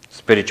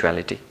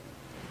 Spirituality.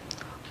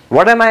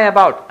 What am I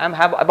about? I'm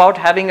about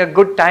having a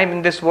good time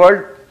in this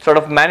world, sort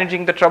of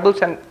managing the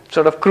troubles and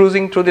sort of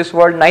cruising through this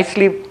world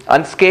nicely,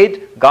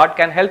 unscathed. God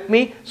can help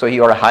me, so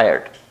you are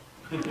hired.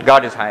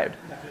 God is hired.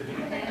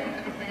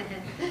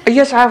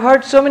 Yes, I've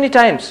heard so many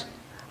times.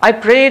 I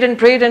prayed and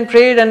prayed and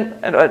prayed,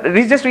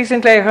 and just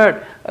recently I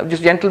heard of this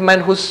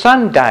gentleman whose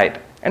son died,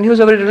 and he was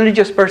a very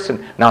religious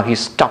person. Now he's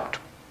stopped.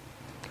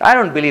 I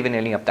don't believe in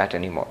any of that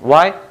anymore.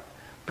 Why?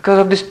 Because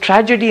of this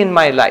tragedy in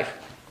my life.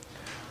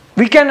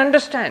 We can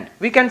understand,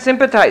 we can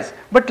sympathize,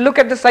 but look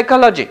at the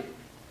psychology.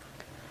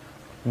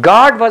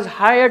 God was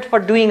hired for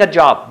doing a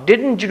job.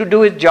 Didn't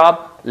do his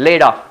job,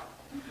 laid off.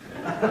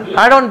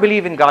 I don't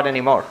believe in God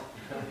anymore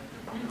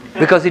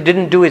because he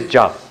didn't do his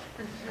job.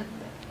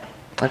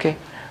 Okay?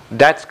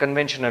 That's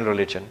conventional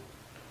religion.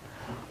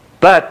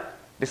 But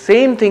the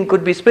same thing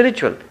could be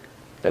spiritual.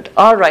 That,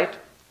 all right,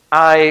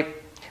 I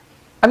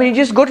mean, you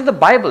just go to the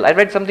Bible. I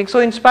read something so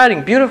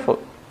inspiring,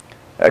 beautiful.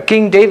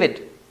 King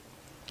David.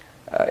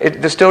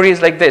 The story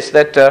is like this,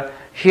 that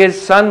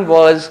his son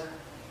was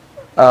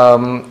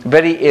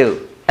very ill.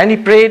 And he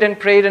prayed and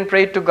prayed and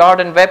prayed to God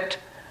and wept.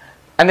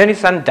 And then his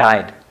son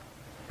died.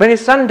 When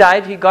his son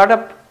died, he got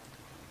up,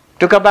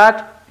 took a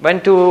bath,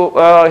 went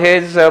to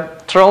his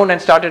throne and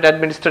started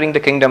administering the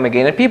kingdom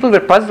again. And people were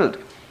puzzled.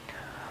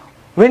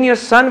 When your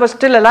son was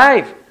still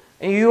alive,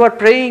 and you are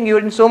praying, you're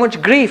in so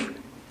much grief,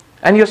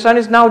 and your son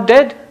is now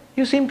dead,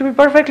 you seem to be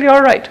perfectly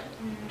all right.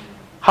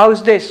 How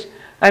is this?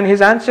 And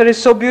his answer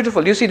is so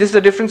beautiful. You see, this is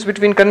the difference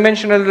between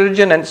conventional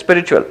religion and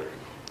spiritual.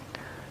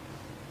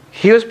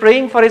 He was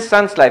praying for his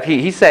son's life.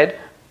 He said,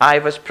 I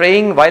was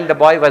praying while the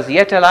boy was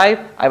yet alive.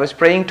 I was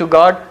praying to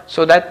God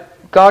so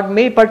that God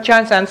may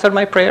perchance answer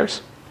my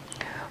prayers.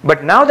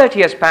 But now that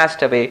he has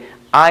passed away,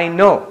 I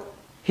know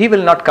he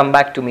will not come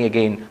back to me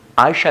again.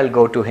 I shall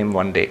go to him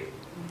one day.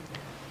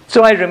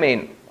 So I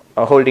remain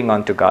holding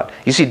on to God.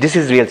 You see, this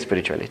is real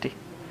spirituality.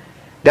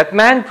 That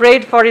man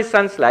prayed for his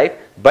son's life,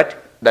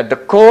 but at the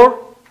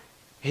core,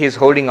 he is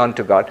holding on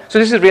to God. So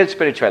this is real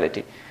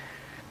spirituality.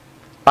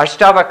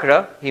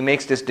 Ashtavakra, he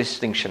makes this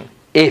distinction.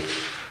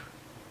 If.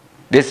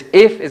 This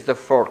if is the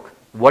fork.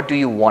 What do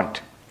you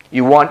want?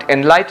 You want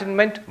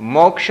enlightenment,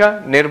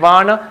 moksha,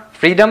 nirvana,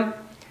 freedom.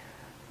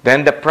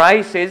 Then the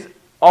price is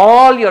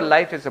all your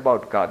life is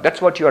about God.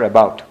 That's what you're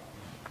about.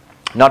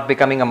 Not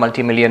becoming a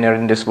multimillionaire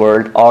in this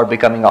world or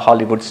becoming a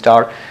Hollywood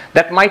star.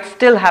 That might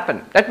still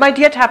happen. That might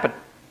yet happen.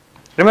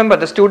 Remember,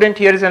 the student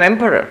here is an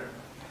emperor.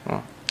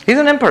 He's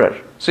an emperor.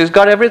 So he's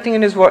got everything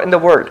in the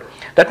world.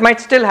 That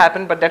might still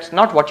happen, but that's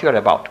not what you're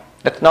about.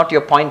 That's not your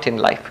point in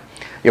life.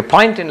 Your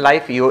point in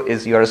life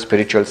is you're a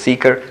spiritual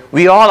seeker.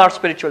 We all are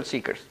spiritual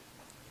seekers.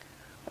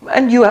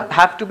 And you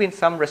have to be in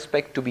some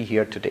respect to be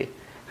here today.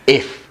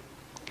 If.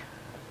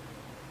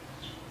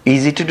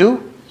 Easy to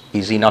do,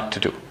 easy not to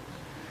do.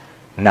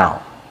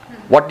 Now,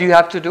 what do you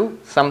have to do?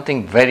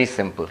 Something very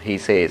simple. He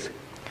says,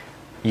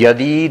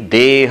 Yadi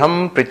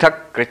deham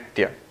prithak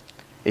kritya.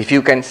 If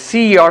you can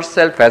see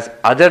yourself as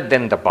other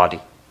than the body.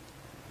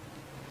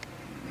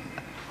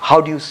 How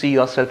do you see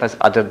yourself as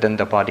other than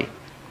the body?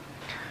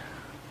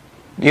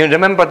 You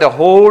remember the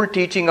whole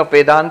teaching of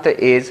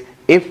Vedanta is,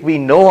 if we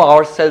know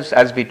ourselves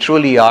as we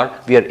truly are,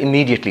 we are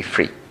immediately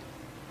free.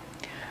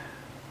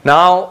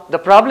 Now, the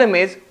problem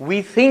is,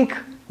 we think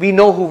we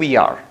know who we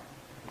are.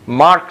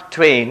 Mark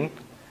Twain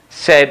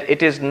said,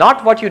 it is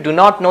not what you do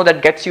not know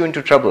that gets you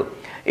into trouble.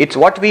 It's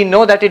what we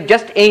know that it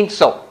just ain't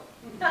so.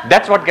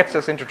 That's what gets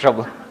us into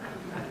trouble.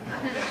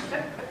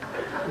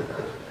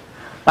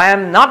 I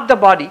am not the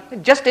body.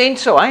 It just ain't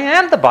so. I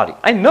am the body.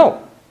 I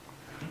know.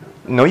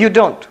 No, you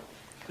don't.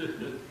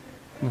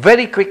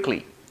 Very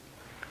quickly,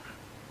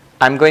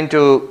 I'm going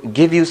to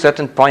give you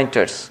certain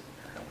pointers.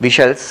 We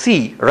shall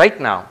see right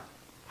now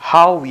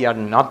how we are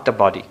not the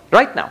body.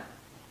 Right now.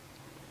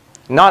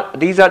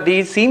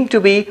 These seem to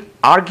be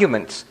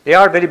arguments. They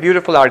are very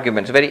beautiful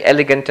arguments, very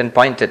elegant and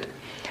pointed.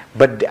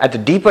 But at a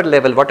deeper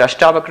level, what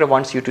Ashtavakra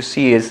wants you to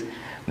see is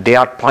they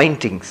are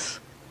pointings.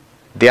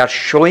 They are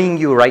showing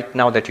you right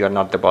now that you are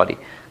not the body.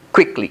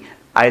 Quickly,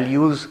 I'll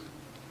use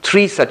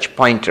 3 such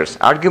pointers.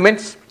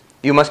 Arguments,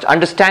 you must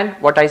understand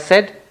what I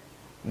said,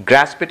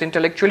 grasp it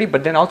intellectually,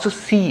 but then also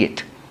see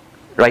it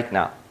right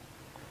now.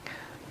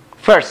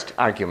 First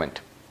argument.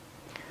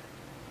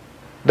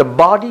 The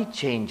body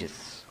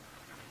changes.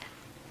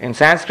 In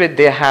Sanskrit,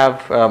 they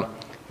have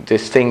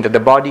this thing that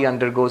the body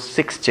undergoes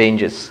 6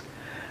 changes.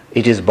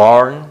 It is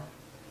born,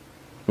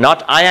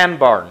 not I am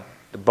born,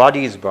 the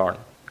body is born.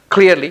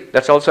 Clearly,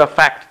 that's also a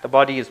fact, the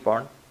body is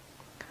born.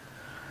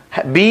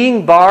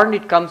 Being born,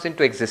 it comes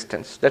into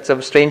existence. That's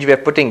a strange way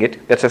of putting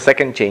it. That's a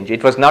second change.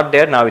 It was not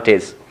there, now it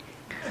is.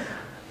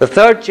 The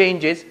third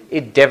change is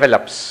it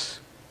develops.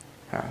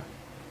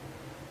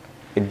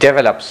 It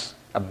develops.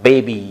 A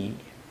baby,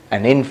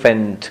 an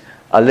infant,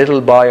 a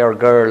little boy or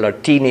girl, a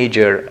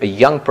teenager, a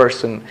young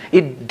person.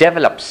 It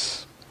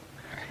develops.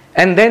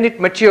 And then it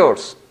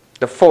matures.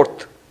 The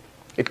fourth.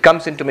 It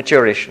comes into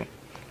maturation.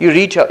 You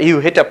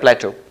hit a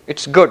plateau.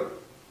 It's good.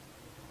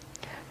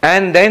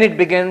 And then it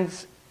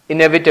begins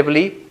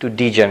inevitably to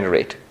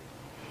degenerate.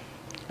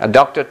 A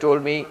doctor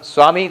told me,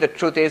 Swami, the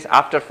truth is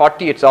after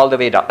 40 it's all the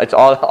way down. It's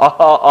all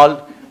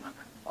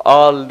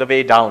the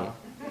way down.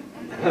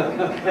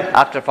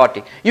 After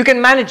 40. You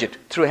can manage it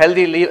through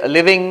healthy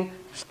living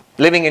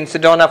in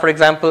Sedona, for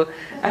example,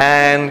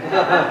 and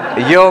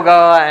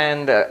yoga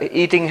and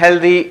eating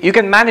healthy. You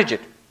can manage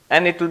it.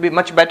 And it will be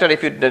much better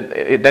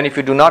than if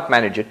you do not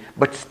manage it.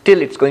 But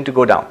still it's going to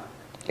go down.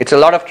 It's a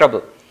lot of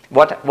trouble.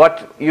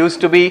 What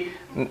used to be,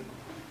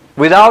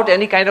 without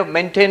any kind of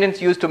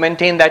maintenance, used to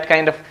maintain that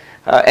kind of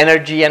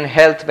energy and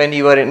health when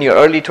you were in your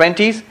early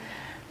 20s.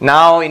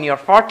 Now in your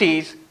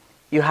 40s,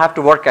 you have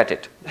to work at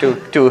it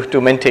to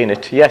maintain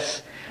it.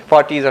 Yes,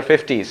 40s or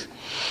 50s.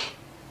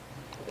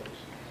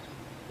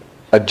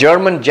 A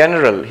German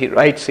general, he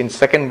writes in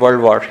Second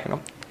World War,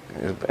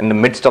 in the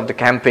midst of the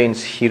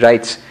campaigns, he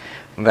writes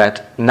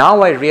that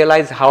now I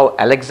realize how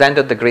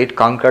Alexander the Great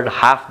conquered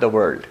half the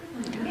world.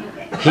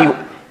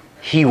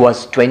 He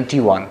was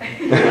 21.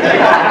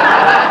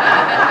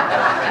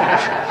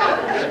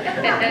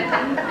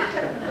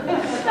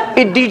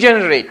 It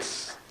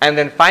degenerates. And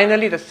then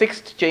finally the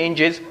sixth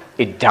change is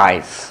it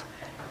dies.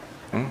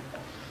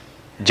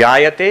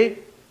 Jayate,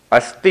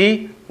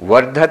 asti,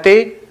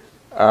 vardhate,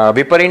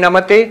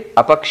 viparinamate,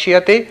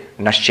 apakshyate,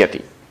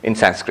 nashyati in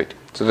Sanskrit.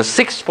 So the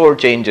sixfold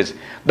changes.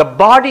 The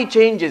body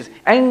changes.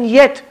 And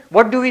yet,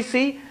 what do we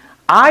see?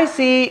 I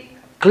see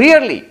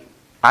clearly.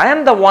 I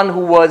am the one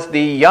who was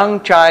the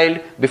young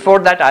child. Before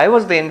that, I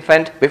was the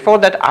infant. Before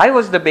that, I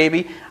was the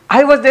baby.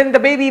 I was there in the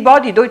baby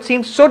body, though it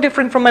seems so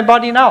different from my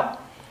body now.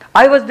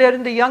 I was there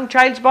in the young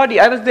child's body.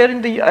 I was there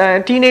in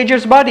the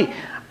teenager's body.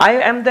 I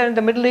am there in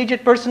the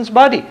middle-aged person's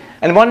body.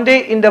 And one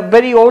day in the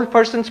very old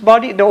person's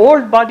body, the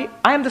old body,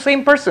 I am the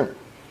same person.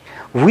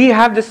 We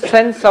have this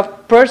sense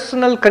of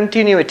personal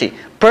continuity,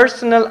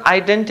 personal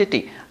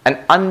identity,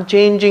 an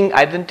unchanging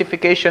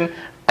identification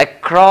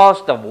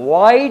across the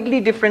widely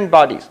different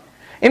bodies.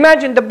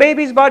 Imagine the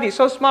baby's body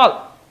so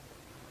small,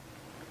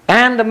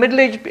 and the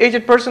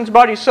middle-aged person's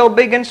body so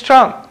big and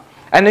strong.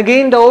 And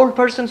again the old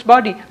person's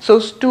body, so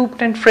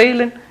stooped and frail,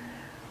 and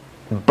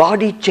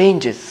body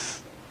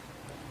changes.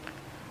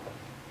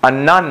 A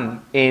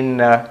nun in,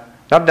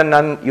 not the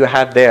nun you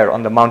have there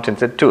on the mountains,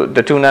 the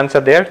two nuns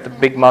are there, the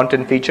big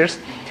mountain features.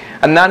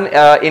 A nun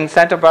in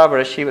Santa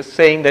Barbara, she was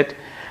saying that,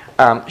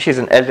 she's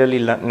an elderly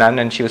nun,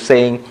 and she was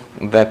saying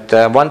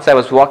that once I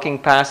was walking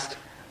past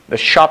the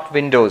shop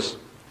windows,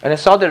 and I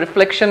saw the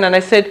reflection, and I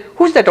said,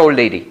 who's that old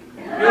lady?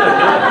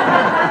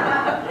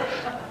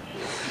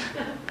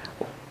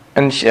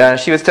 And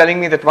she was telling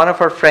me that one of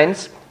her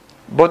friends,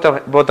 both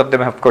of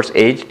them of course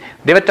aged,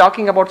 they were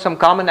talking about some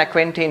common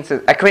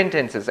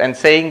acquaintances and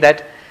saying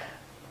that,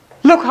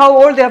 look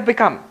how old they have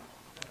become.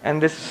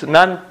 And this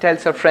nun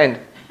tells her friend,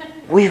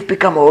 we've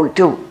become old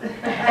too.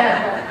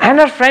 And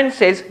her friend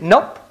says,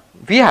 nope,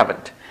 we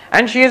haven't.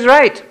 And she is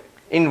right.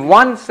 In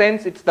one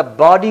sense, it's the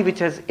body which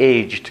has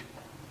aged.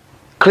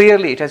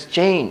 Clearly, it has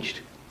changed.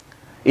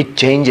 It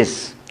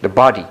changes the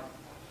body.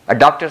 A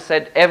doctor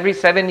said every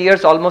 7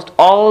 years almost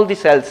all the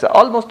cells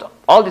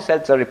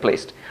are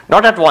replaced.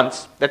 Not at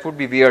once, that would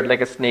be weird,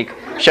 like a snake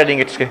shedding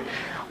its skin.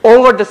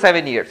 Over the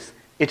 7 years,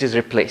 it is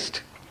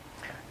replaced.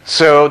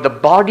 So the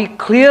body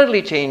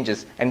clearly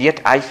changes, and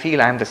yet I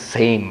feel I am the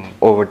same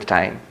over the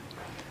time.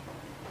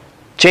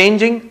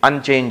 Changing,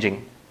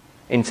 unchanging.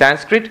 In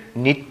Sanskrit,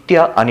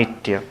 nitya,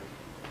 anitya.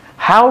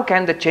 How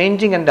can the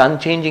changing and the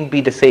unchanging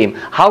be the same?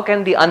 How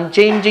can the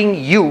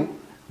unchanging you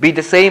be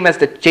the same as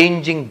the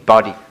changing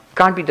body?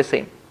 Can't be the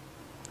same.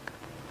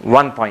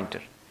 One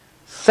pointer.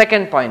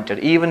 Second pointer,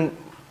 even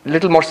a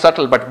little more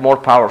subtle but more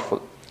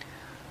powerful.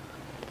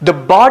 The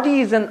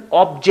body is an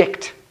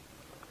object.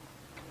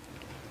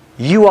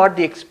 You are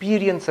the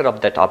experiencer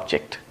of that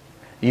object.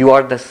 You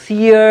are the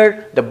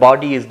seer, the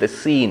body is the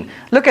seen.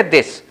 Look at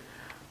this.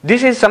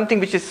 This is something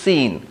which is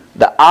seen.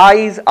 The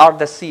eyes are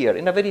the seer,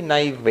 in a very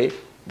naive way.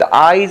 The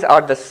eyes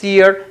are the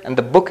seer and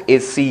the book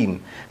is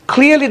seen.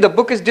 Clearly the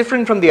book is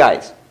different from the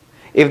eyes.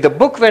 If the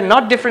book were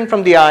not different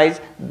from the eyes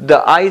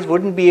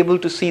wouldn't be able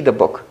to see the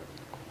book.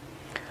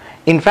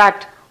 In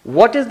fact,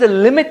 what is the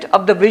limit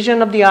of the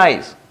vision of the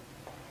eyes?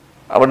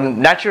 Our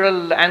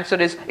natural answer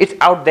is, it's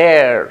out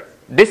there,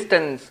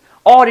 distance,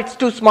 or it's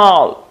too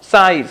small,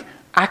 size.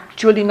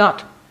 Actually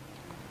not.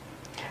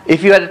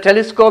 If you had a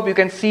telescope, you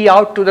can see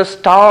out to the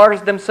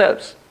stars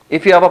themselves.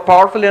 If you have a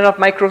powerful enough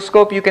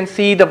microscope, you can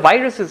see the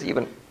viruses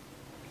even.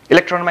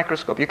 Electron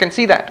microscope, you can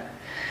see that.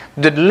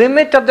 The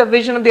limit of the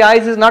vision of the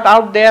eyes is not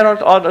out there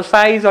or the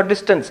size or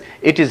distance.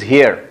 It is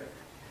here.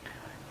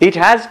 It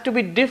has to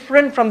be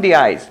different from the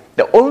eyes.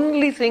 The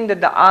only thing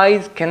that the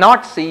eyes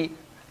cannot see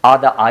are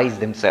the eyes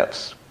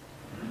themselves.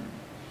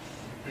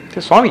 So,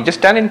 Swami, just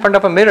stand in front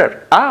of a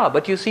mirror.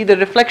 But you see the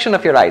reflection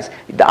of your eyes.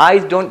 The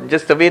eyes don't,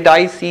 just the way the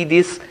eyes see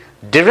this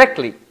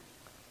directly,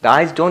 the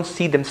eyes don't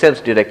see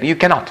themselves directly. You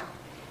cannot.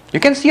 You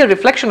can see a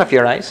reflection of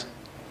your eyes.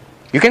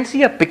 You can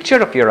see a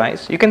picture of your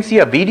eyes. You can see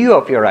a video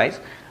of your eyes.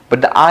 But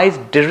the eyes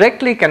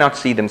directly cannot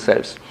see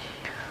themselves.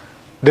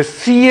 The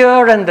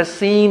seer and the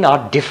seen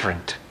are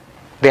different.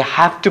 They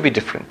have to be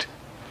different.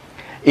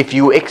 If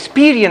you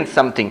experience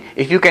something,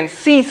 if you can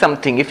see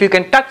something, if you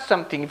can touch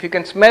something, if you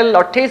can smell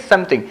or taste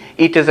something,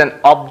 it is an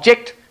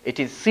object, it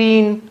is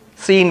seen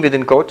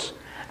within quotes,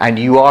 and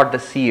you are the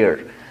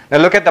seer. Now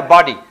look at the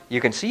body.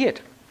 You can see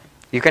it.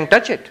 You can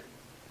touch it.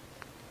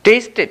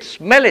 Taste it.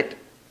 Smell it.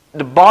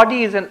 The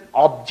body is an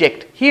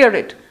object. Hear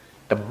it.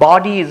 The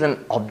body is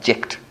an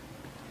object.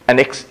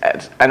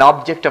 An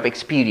object of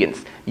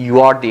experience.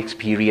 You are the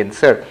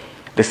experiencer.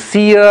 The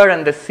seer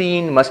and the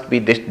seen must be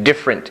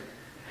different.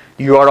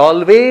 You are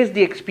always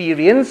the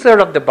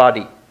experiencer of the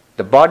body.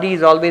 The body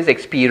is always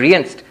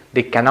experienced.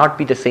 They cannot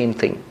be the same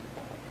thing.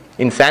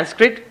 In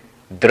Sanskrit,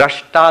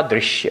 drashta,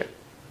 drishya.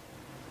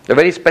 The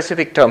very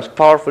specific terms,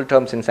 powerful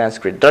terms in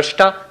Sanskrit.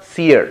 Drashta,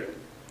 seer.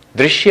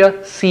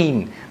 Drishya,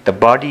 seen. The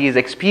body is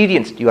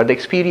experienced. You are the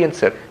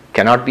experiencer.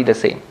 Cannot be the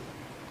same.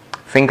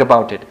 Think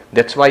about it.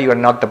 That's why you are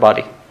not the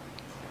body.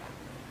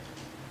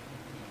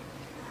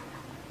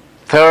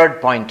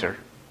 Third pointer.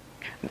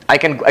 I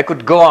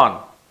could go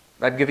on.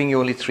 I'm giving you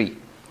only 3.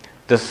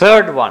 The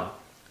third one.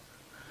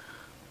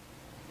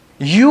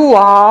 You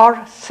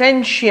are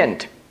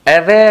sentient,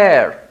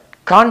 aware,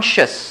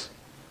 conscious.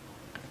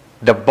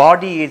 The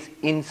body is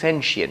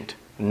insentient,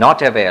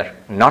 not aware,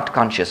 not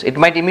conscious. It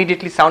might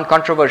immediately sound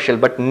controversial,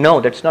 but no,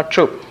 that's not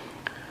true.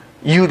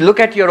 You look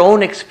at your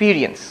own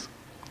experience.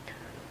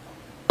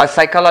 A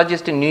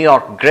psychologist in New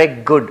York,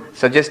 Greg Good,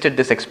 suggested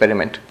this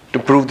experiment to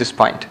prove this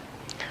point.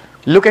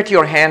 Look at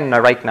your hand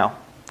right now.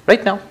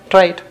 Right now,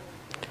 try it.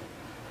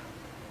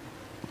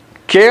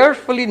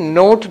 Carefully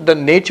note the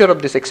nature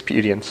of this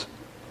experience.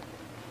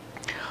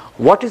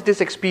 What is this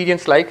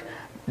experience like?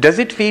 Does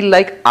it feel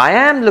like I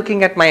am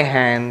looking at my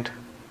hand?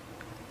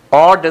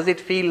 Or does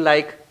it feel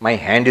like my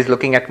hand is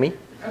looking at me?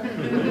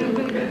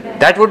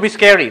 That would be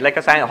scary, like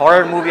a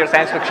horror movie or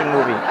science fiction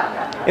movie.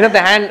 You know,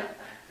 the hand,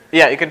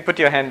 yeah, you can put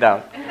your hand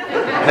down.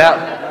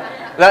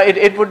 Now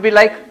it would be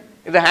like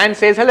the hand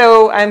says,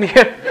 hello, I'm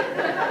here.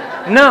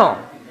 No.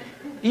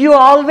 You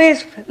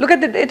always, look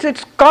at it,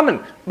 it's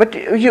common, but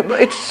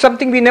it's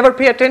something we never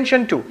pay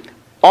attention to.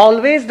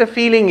 Always the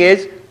feeling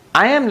is,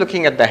 I am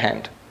looking at the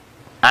hand.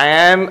 I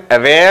am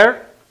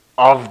aware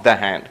of the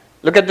hand.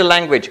 Look at the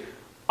language.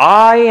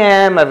 I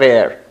am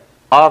aware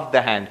of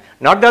the hand,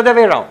 not the other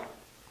way around.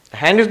 The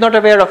hand is not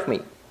aware of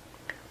me.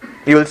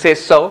 You will say,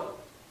 so,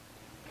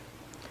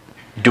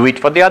 do it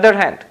for the other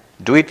hand.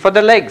 Do it for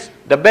the legs,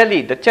 the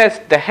belly, the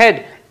chest, the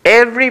head.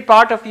 Every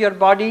part of your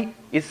body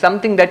is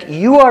something that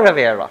you are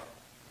aware of.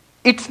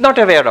 It's not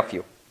aware of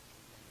you.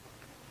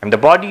 And the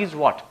body is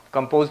what?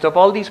 Composed of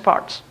all these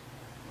parts.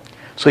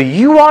 So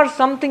you are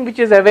something which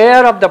is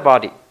aware of the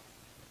body.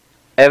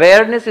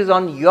 Awareness is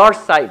on your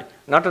side,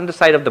 not on the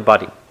side of the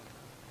body.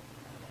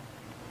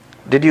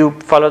 Did you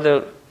follow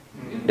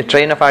the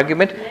train of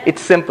argument?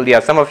 It's simple.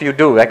 Yeah, some of you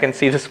do. I can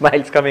see the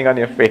smiles coming on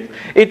your face.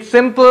 It's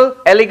simple,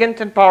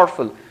 elegant, and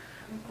powerful.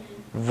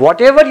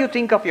 Whatever you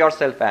think of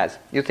yourself as,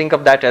 you think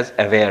of that as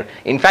aware.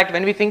 In fact,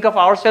 when we think of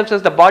ourselves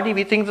as the body,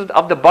 we think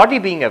of the body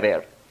being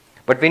aware.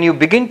 But when you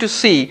begin to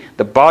see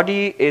the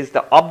body is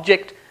the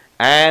object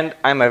and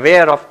I'm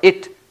aware of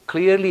it,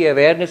 clearly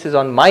awareness is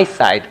on my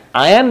side.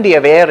 I am the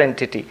aware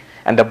entity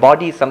and the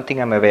body is something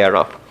I'm aware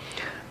of.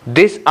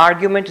 This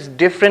argument is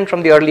different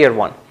from the earlier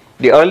one.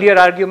 The earlier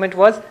argument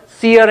was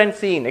seer and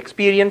seen,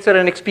 experiencer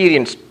and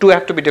experienced. Two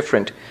have to be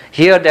different.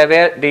 Here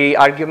the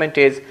argument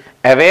is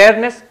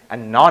awareness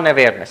and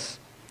non-awareness.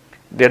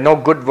 There are no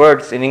good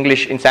words in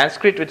English. In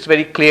Sanskrit, it's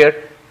very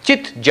clear.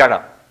 Chit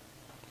jara.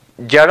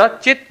 Jara,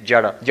 chit,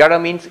 jara. Jara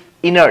means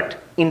inert,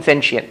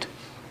 insentient.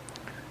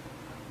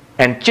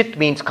 And chit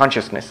means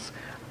consciousness.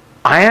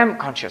 I am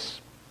conscious.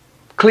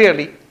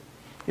 Clearly,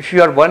 if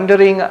you are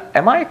wondering,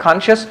 am I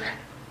conscious?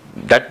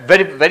 That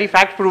very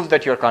fact proves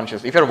that you are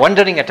conscious. If you are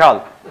wondering at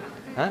all.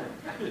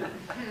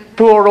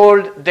 Poor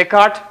old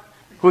Descartes,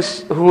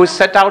 who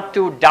set out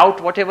to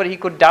doubt whatever he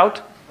could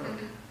doubt.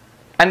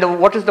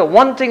 And what is the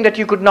one thing that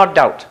you could not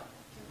doubt?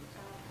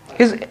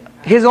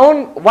 His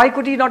own, why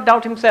could he not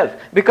doubt himself?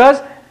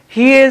 Because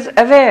he is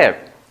aware.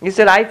 He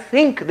said, I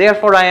think,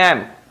 therefore I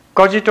am.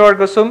 Cogito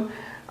ergo sum,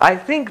 I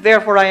think,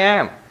 therefore I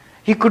am.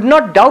 He could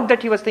not doubt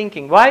that he was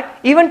thinking. Why?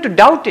 Even to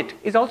doubt it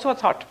is also a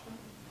thought.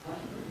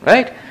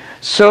 Right?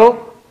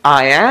 So,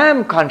 I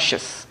am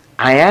conscious.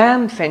 I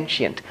am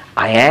sentient.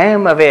 I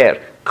am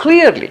aware.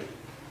 Clearly.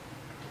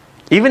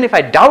 Even if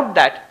I doubt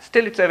that,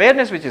 still it's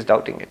awareness which is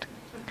doubting it.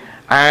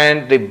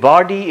 And the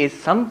body is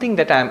something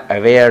that I am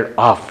aware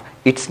of.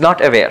 It's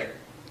not aware.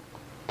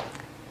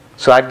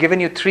 So I've given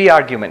you 3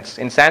 arguments.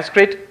 In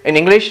Sanskrit, in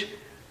English,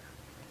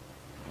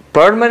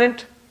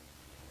 Permanent,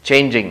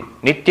 changing,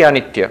 nitya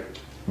nitya.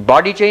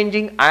 Body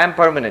changing, I am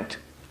permanent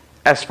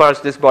as far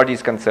as this body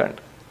is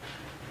concerned.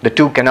 The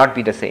two cannot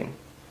be the same.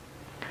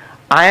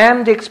 I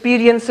am the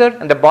experiencer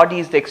and the body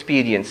is the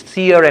experienced,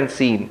 seer and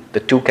seen. The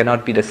two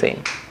cannot be the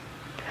same.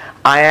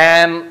 I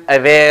am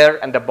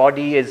aware and the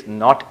body is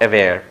not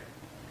aware.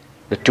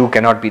 The two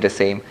cannot be the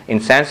same. In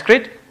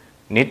Sanskrit,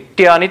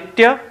 nitya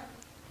nitya,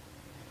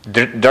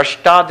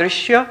 drashta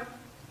drishya,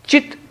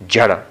 chit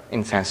jara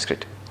in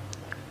Sanskrit.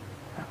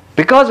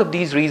 Because of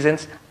these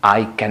reasons,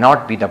 I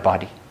cannot be the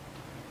body.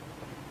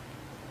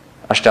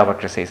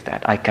 Ashtavakra says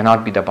that. I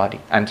cannot be the body.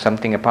 I am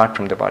something apart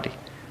from the body.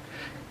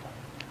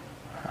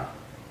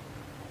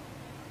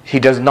 He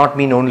does not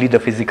mean only the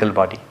physical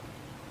body.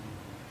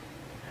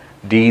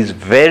 These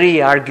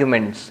very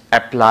arguments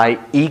apply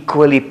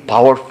equally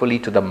powerfully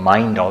to the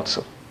mind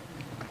also.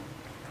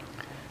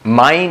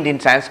 Mind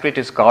in Sanskrit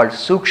is called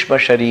Sukshma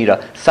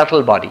Sharira,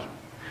 subtle body.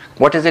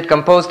 What is it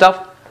composed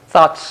of?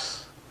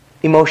 Thoughts,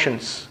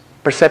 emotions,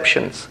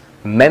 perceptions,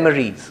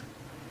 memories,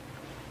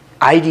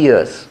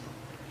 ideas,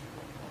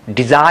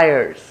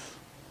 desires,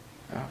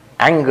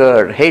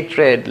 anger,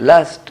 hatred,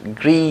 lust,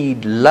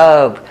 greed,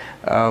 love,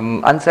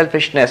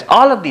 unselfishness,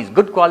 all of these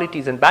good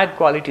qualities and bad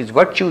qualities,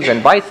 virtues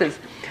and vices.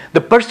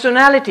 The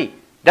personality,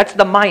 that's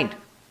the mind.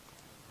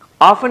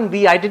 Often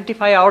we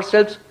identify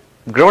ourselves,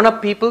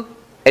 grown-up people,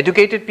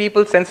 educated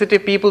people,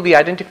 sensitive people, we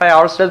identify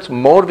ourselves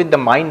more with the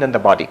mind than the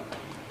body.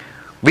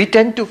 We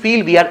tend to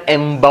feel we are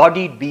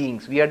embodied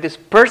beings. We are this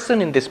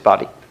person in this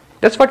body.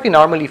 That's what we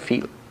normally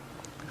feel.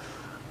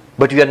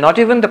 But we are not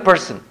even the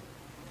person.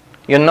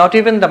 You are not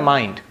even the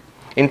mind.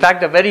 In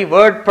fact, the very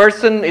word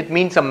person, it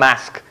means a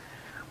mask.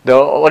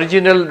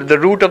 The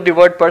root of the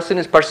word person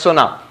is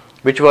persona,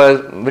 which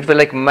were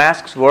like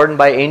masks worn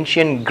by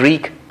ancient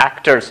Greek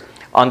actors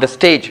on the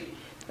stage.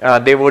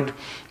 They would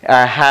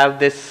have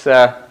this,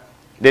 they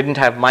didn't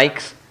have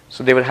mics,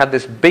 so they would have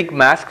this big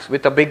masks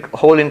with a big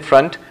hole in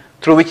front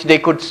through which they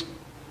could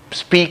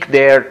speak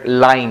their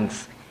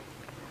lines.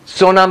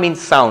 Sona means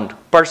sound,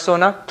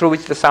 persona through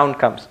which the sound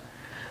comes.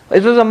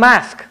 It was a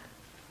mask.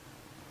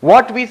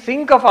 What we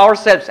think of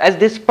ourselves as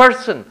this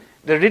person,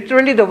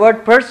 literally the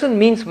word person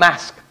means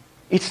mask.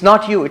 It's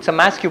not you, it's a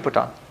mask you put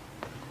on.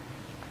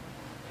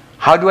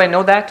 How do I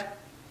know that?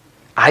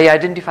 I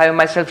identify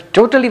myself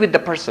totally with the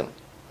person.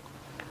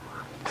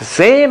 The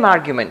same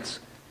arguments,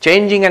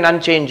 changing and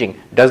unchanging.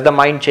 Does the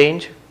mind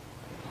change?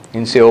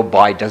 You say, oh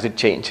boy, does it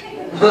change?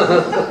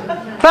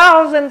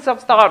 Thousands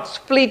of thoughts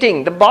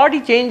fleeting. The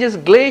body changes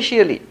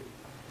glacially.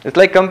 It's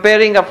like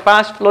comparing a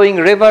fast-flowing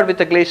river with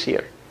a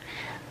glacier.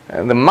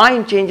 And the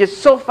mind changes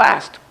so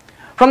fast.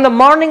 From the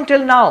morning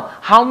till now,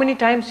 how many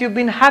times you've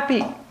been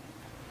happy,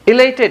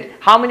 elated,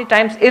 how many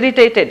times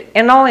irritated,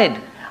 annoyed,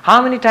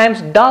 how many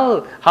times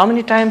dull, how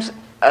many times,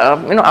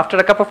 after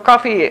a cup of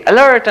coffee,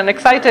 alert and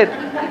excited,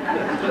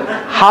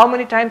 how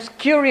many times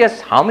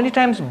curious, how many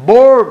times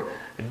bored,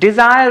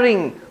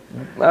 desiring,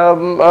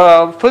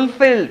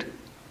 fulfilled,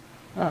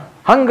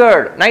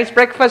 hungered, nice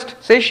breakfast,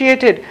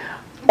 satiated.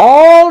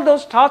 All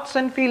those thoughts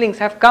and feelings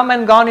have come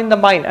and gone in the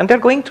mind, and they're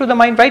going through the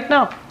mind right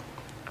now.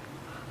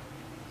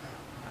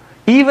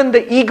 Even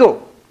the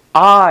ego,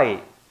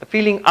 I, the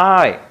feeling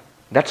I,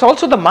 that's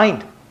also the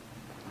mind.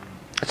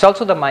 It's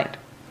also the mind.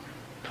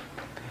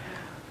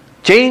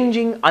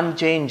 Changing,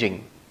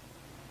 unchanging.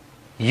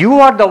 You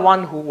are the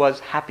one who was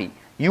happy.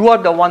 You are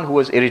the one who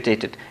was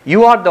irritated.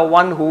 You are the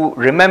one who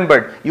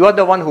remembered. You are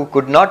the one who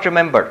could not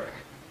remember.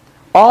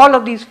 All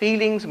of these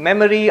feelings,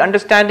 memory,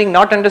 understanding,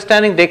 not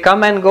understanding, they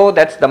come and go.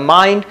 That's the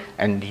mind.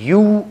 And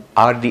you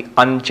are the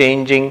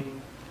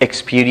unchanging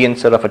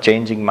experiencer of a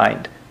changing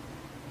mind.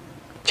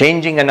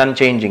 Changing and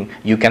unchanging.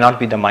 You cannot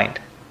be the mind.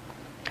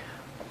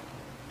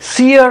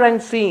 Seer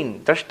and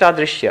seen, drashta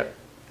drishya,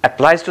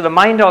 applies to the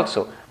mind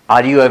also.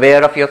 Are you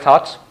aware of your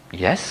thoughts?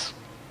 Yes.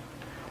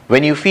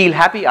 When you feel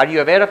happy, are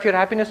you aware of your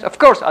happiness? Of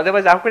course.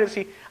 Otherwise, how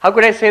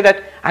could I say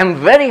that I'm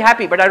very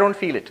happy but I don't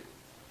feel it?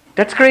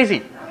 That's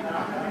crazy.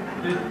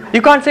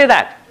 You can't say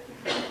that.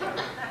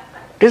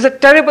 There's a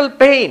terrible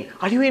pain.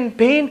 Are you in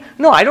pain?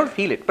 No, I don't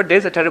feel it, but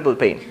there's a terrible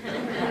pain.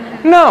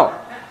 No.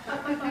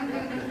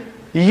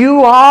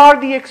 You are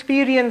the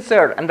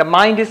experiencer, and the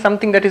mind is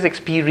something that is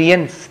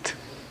experienced.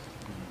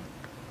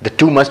 The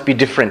two must be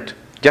different.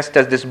 Just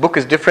as this book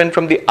is different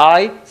from the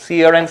I,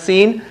 seer and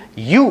seen,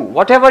 you,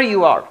 whatever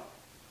you are,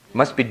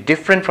 must be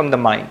different from the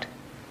mind.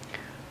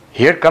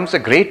 Here comes a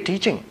great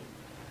teaching.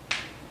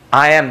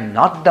 I am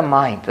not the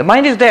mind. The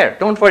mind is there.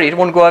 Don't worry, it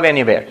won't go away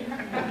anywhere.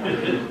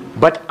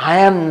 But I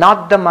am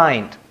not the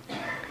mind.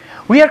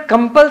 We are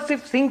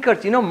compulsive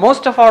thinkers.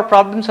 Most of our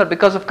problems are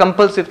because of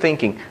compulsive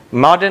thinking.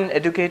 Modern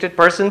educated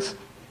persons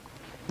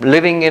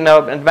living in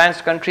an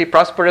advanced country,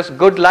 prosperous,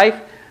 good life,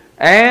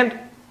 and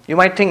you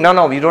might think,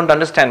 no, you don't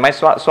understand. My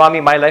Swami,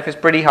 my life is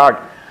pretty hard.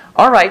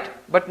 All right,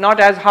 but not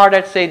as hard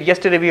as, say,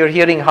 yesterday we were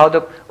hearing how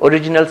the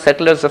original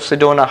settlers of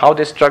Sedona, how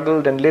they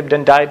struggled and lived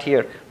and died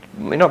here,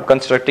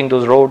 constructing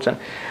those roads. And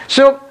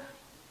so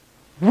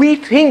we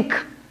think,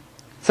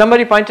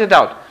 somebody pointed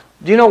out,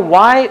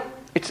 why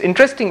It's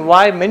interesting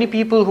why many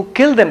people who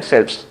kill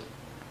themselves,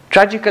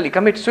 tragically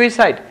commit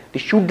suicide, they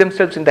shoot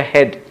themselves in the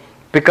head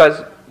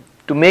because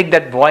to make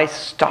that voice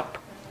stop.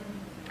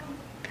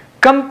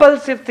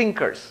 Compulsive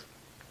thinkers.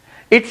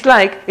 It's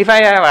like, if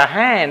I have a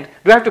hand,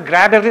 do I have to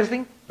grab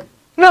everything?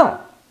 No.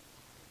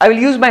 I will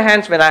use my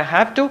hands when I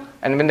have to,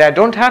 and when I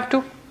don't have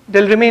to,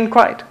 they'll remain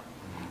quiet.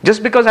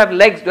 Just because I have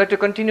legs, do I have to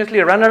continuously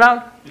run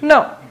around?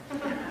 No.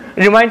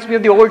 It reminds me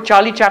of the old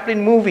Charlie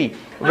Chaplin movie,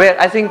 where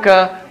I think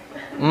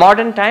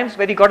Modern Times,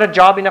 where he got a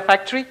job in a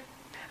factory,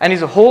 and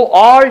his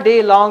all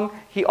day long,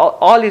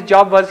 all his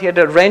job was he had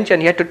a wrench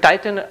and he had to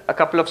tighten a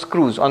couple of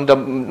screws on the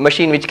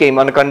machine which came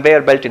on a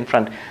conveyor belt in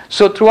front.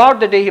 So throughout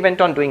the day he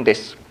went on doing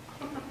this.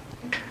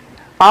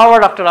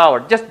 Hour after hour,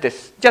 just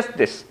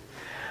this.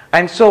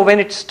 And so when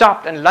it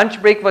stopped and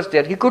lunch break was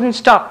there, he couldn't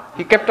stop.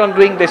 He kept on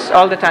doing this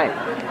all the time.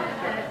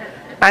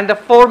 And the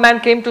foreman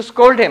came to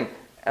scold him.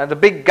 The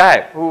big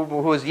guy who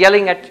was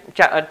yelling at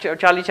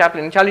Charlie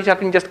Chaplin. Charlie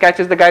Chaplin just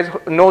catches the guy's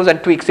nose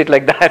and tweaks it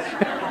like that.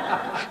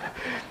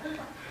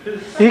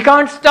 He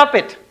can't stop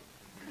it.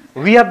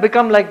 We have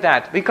become like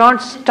that. We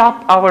can't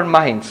stop our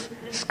minds.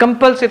 It's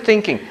compulsive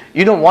thinking.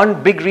 You know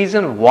one big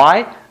reason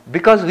why?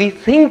 Because we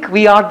think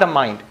we are the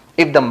mind.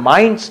 If the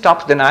mind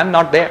stops, then I'm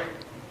not there.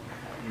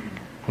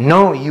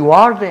 No, you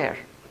are there.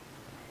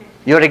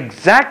 You're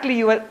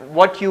exactly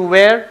what you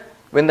were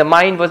when the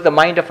mind was the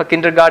mind of a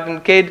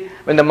kindergarten kid,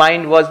 when the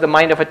mind was the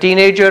mind of a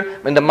teenager,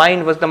 when the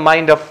mind was the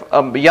mind of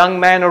a young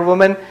man or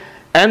woman,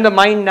 and the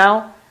mind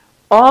now.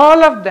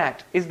 All of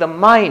that is the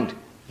mind.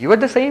 You are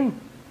the same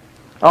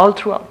all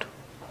throughout.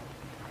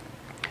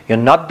 You're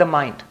not the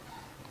mind.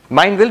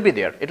 Mind will be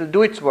there. It will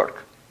do its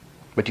work.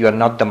 But you are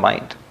not the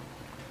mind.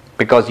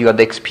 Because you are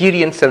the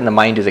experiencer and the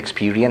mind is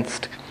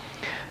experienced.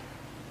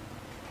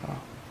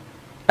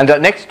 And the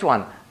next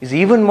one is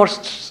even more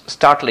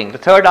startling. The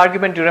third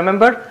argument, do you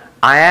remember?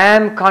 I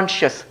am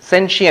conscious,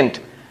 sentient,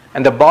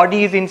 and the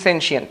body is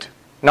insentient,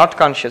 not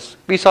conscious.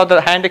 We saw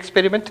the hand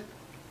experiment.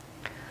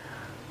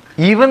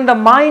 Even the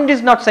mind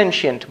is not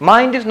sentient.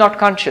 Mind is not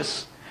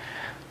conscious.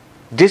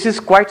 This is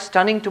quite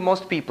stunning to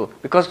most people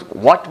because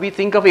what we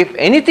think of, if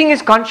anything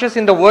is conscious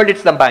in the world,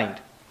 it's the mind.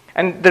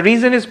 And the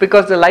reason is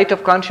because the light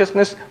of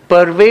consciousness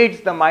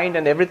pervades the mind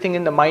and everything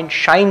in the mind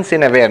shines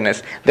in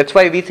awareness. That's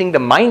why we think the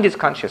mind is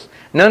conscious.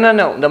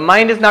 No. The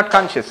mind is not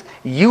conscious.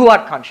 You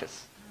are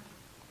conscious.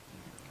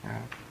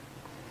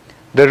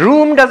 The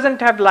room doesn't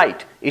have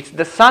light. It's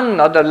the sun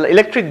or the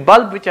electric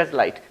bulb which has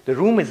light. The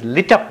room is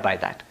lit up by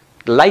that.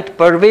 The light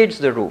pervades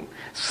the room.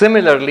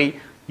 Similarly,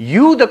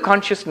 you, the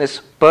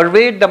consciousness,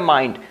 pervade the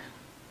mind,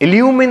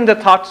 illumine the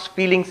thoughts,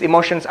 feelings,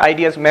 emotions,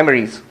 ideas,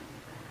 memories,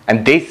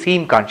 and they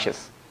seem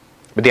conscious,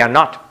 but they are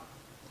not.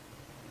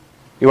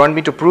 You want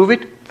me to prove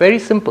it? Very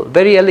simple,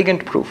 very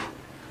elegant proof.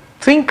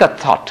 Think a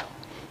thought.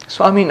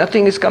 Swami,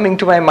 nothing is coming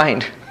to my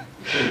mind.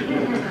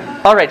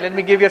 All right, let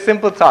me give you a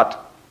simple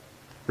thought.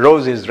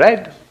 Rose is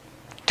red,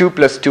 2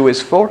 plus 2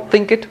 is 4,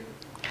 think it.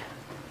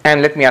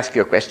 And let me ask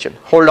you a question.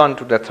 Hold on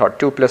to that thought,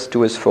 2 plus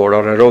 2 is 4,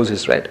 or a rose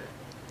is red.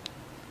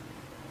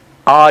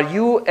 Are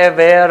you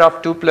aware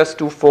of 2 plus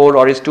 2, 4,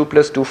 or is 2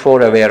 plus 2,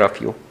 4 aware of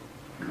you?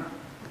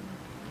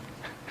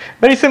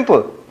 Very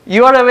simple.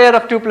 You are aware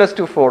of 2 plus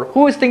 2, 4.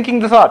 Who is thinking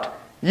the thought?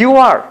 You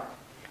are.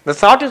 The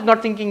thought is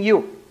not thinking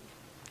you.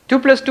 2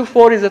 plus 2,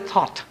 4 is a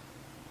thought.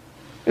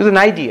 It's an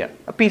idea,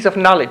 a piece of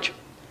knowledge.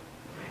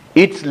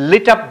 It's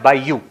lit up by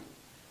you.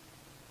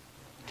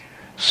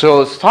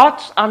 So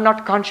thoughts are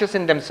not conscious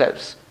in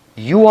themselves.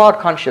 You are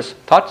conscious.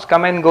 Thoughts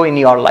come and go in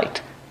your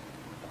light.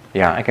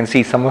 Yeah, I can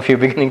see some of you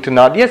beginning to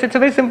nod. Yes, it's a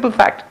very simple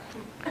fact.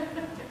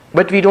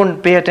 But we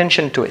don't pay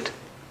attention to it.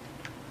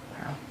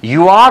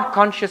 You are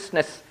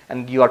consciousness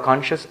and you are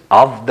conscious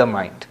of the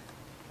mind.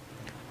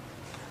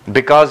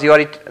 Because you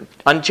are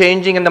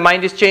unchanging and the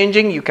mind is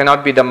changing, you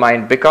cannot be the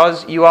mind.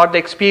 Because you are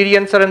the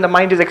experiencer and the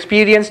mind is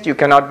experienced, you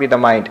cannot be the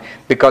mind.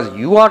 Because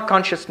you are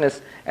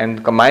consciousness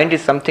and the mind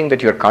is something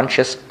that you are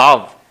conscious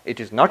of. It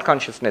is not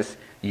consciousness,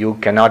 you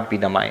cannot be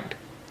the mind.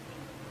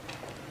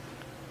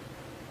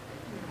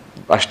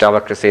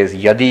 Ashtavakra says,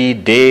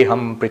 Yadi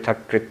deham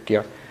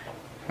prithakritya.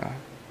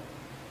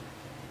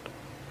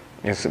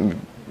 Yes,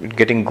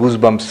 getting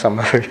goosebumps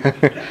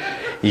somewhere.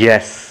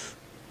 Yes.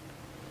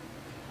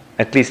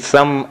 At least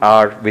some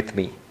are with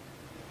me.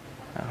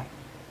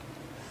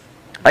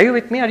 Are you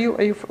with me? Are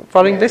you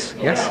following this?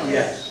 Yes?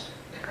 Yes.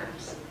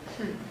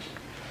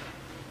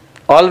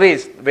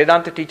 Always,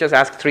 Vedanta teachers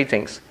ask 3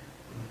 things.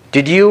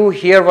 Did you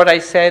hear what I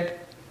said?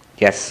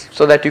 Yes.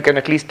 So that you can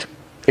at least,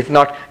 if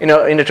not, in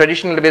the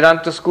traditional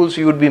Vedanta schools,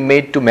 you would be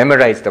made to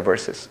memorize the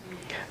verses.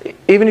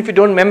 Even if you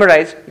don't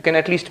memorize, you can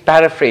at least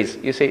paraphrase.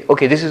 You say,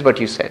 okay, this is what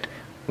you said.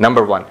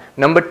 Number 1.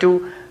 Number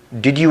 2,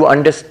 did you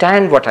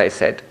understand what I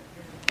said?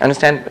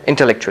 Understand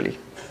intellectually?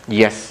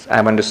 Yes, I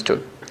have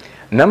understood.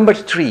 Number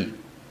 3,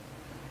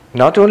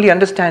 not only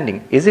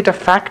understanding, is it a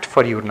fact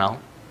for you now?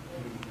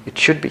 It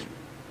should be.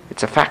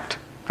 It's a fact.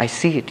 I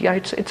see it. Yeah,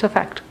 it's a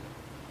fact.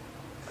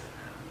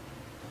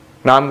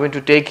 Now I'm going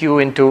to take you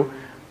into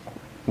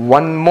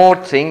one more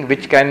thing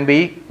which can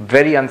be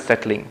very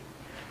unsettling.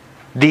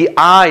 The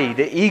I,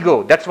 the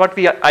ego, that's what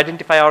we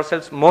identify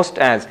ourselves most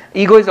as.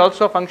 Ego is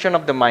also a function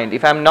of the mind.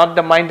 If I'm not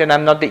the mind, then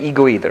I'm not the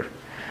ego either.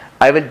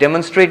 I will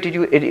demonstrate to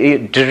you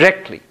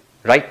directly,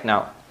 right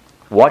now.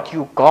 What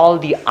you call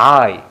the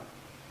I,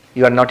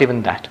 you are not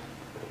even that.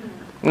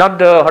 Not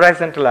the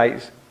horizontal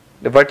eyes,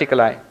 the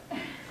vertical eye.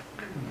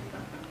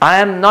 I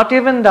am not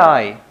even the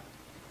I.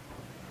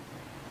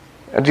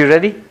 Are you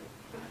ready?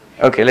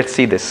 Okay, let's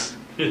see this.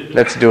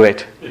 Let's do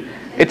it.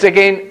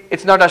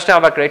 It's not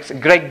Ashtavakra, it's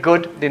Greg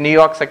Good, the New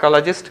York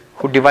psychologist,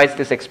 who devised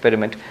this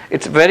experiment.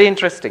 It's very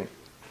interesting.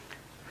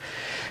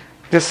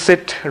 Just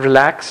sit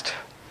relaxed,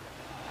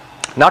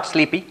 not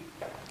sleepy,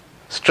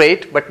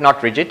 straight but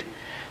not rigid.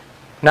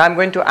 Now I'm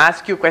going to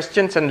ask you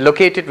questions and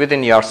locate it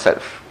within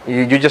yourself.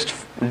 You just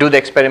do the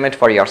experiment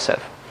for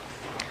yourself.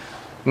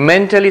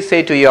 Mentally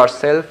say to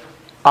yourself,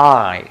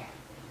 I.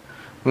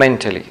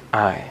 Mentally,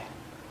 I.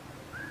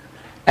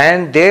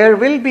 And there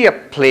will be a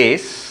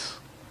place,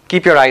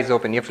 keep your eyes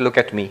open, you have to look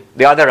at me,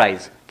 the other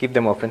eyes, keep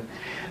them open.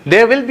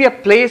 There will be a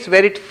place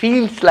where it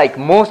feels like,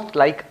 most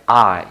like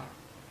I.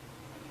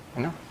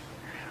 You know?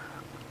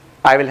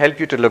 I will help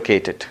you to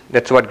locate it.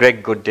 That's what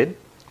Greg Good did.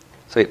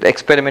 So the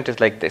experiment is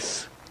like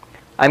this.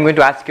 I'm going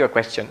to ask you a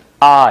question.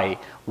 I.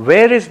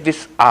 Where is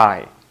this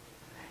I?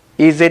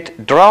 Is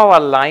it, draw a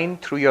line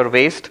through your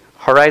waist,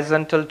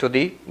 horizontal to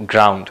the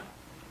ground.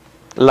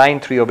 Line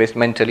through your waist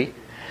mentally.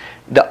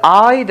 The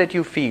I that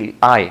you feel,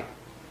 I,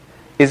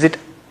 is it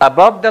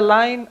above the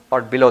line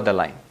or below the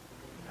line?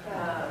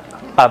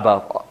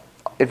 Above.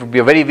 It would be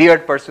a very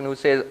weird person who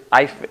says,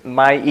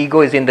 my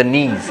ego is in the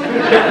knees.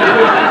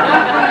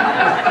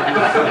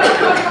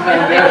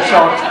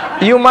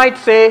 You might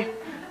say,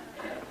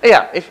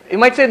 you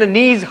might say the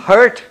knees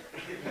hurt,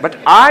 but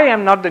I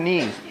am not the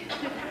knees.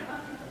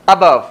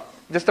 Above.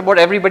 Just about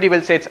everybody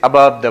will say it's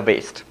above the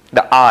waist.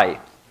 The I.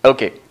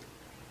 Okay.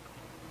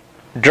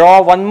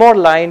 Draw one more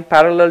line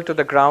parallel to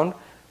the ground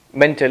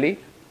mentally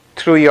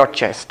through your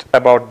chest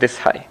about this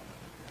high.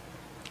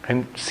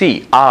 And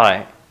see,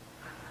 I.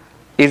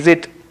 Is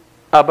it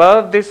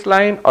above this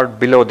line or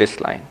below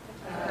this line?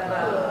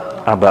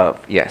 Above.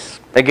 Above, yes.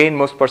 Again,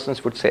 most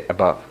persons would say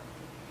above.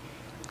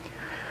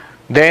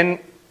 Then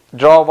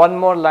draw one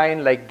more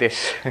line like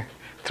this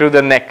through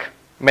the neck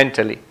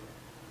mentally.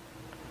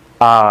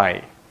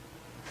 I.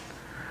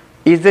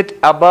 Is it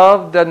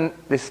above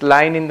this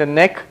line in the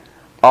neck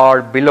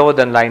or below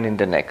the line in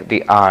the neck,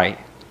 the I?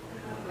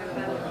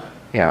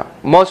 Yeah,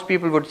 most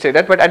people would say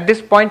that, but at this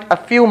point a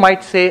few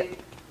might say,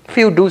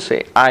 few do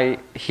say, I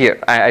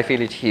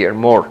feel it here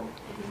more.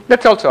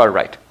 That's also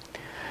alright.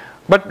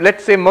 But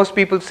let's say most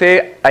people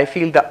say, I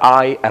feel the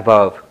I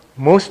above,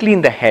 mostly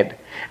in the head.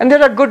 And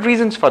there are good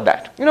reasons for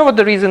that. You know what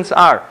the reasons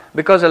are?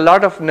 Because a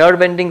lot of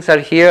nerve endings are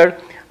here,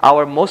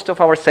 most of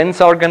our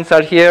sense organs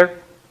are here,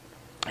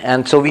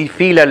 and so we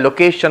feel a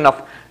location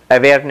of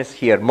awareness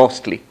here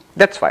mostly.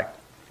 That's fine.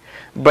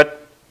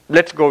 But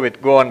let's go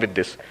on with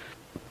this.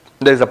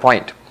 There's a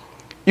point.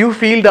 You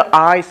feel the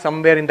I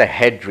somewhere in the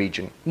head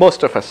region,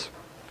 most of us.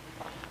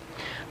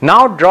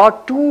 Now draw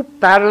two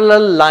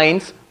parallel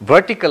lines,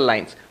 vertical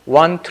lines,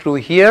 one through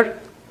here,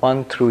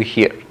 one through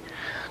here.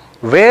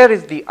 Where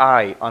is the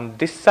I? On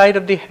this side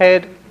of the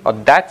head, or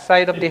that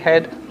side of the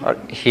head, or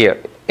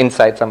here,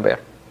 inside somewhere?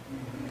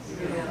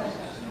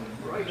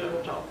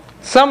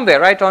 Somewhere,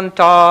 right on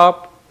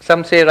top.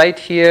 Some say right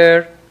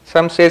here.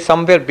 Some say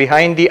somewhere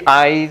behind the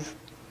eyes.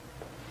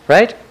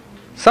 Right?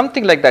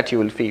 Something like that you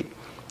will feel.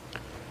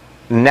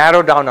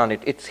 Narrow down on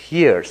it. It's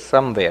here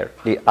somewhere,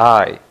 the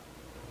I.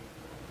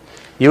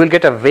 You will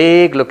get a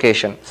vague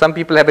location. Some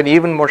people have an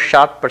even more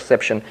sharp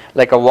perception,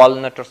 like a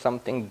walnut or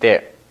something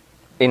there,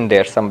 in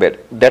there somewhere.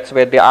 That's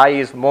where the I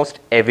is most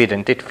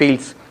evident. It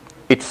feels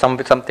it's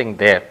something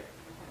there.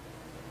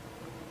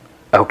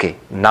 Okay,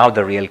 now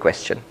the real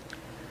question.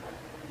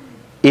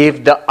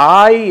 If the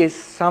I is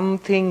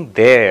something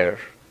there,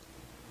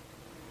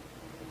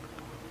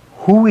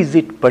 who is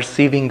it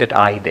perceiving that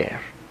I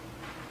there?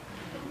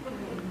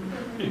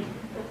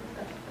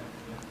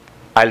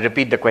 I'll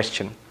repeat the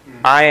question.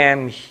 I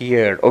am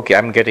here. Okay,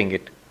 I'm getting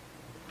it.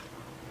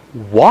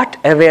 What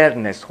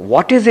awareness,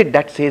 what is it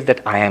that says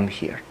that I am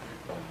here?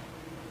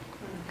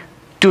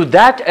 To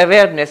that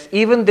awareness,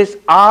 even this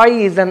I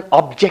is an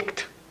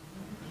object.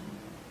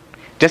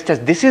 Just as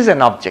this is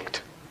an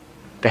object,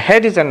 the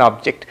head is an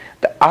object,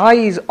 the I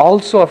is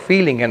also a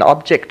feeling, an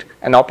object,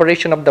 an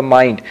operation of the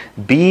mind,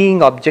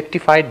 being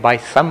objectified by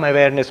some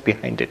awareness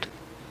behind it.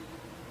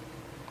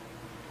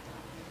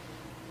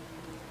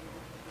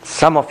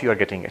 Some of you are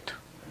getting it.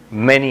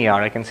 Many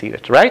are, I can see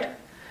that, right?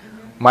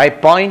 My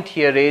point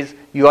here is,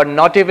 you are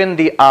not even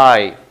the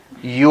I.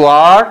 You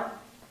are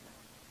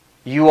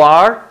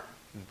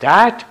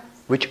that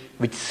which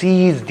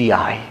sees the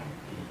I.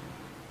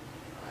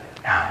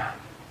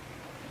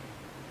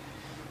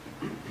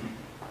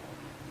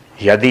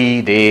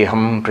 Yadi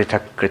deham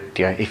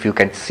prithakritya. If you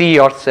can see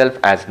yourself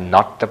as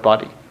not the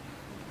body,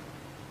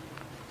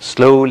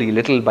 slowly,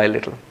 little by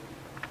little.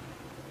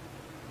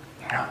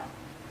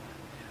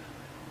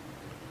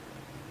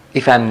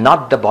 If I am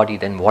not the body,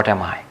 then what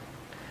am I?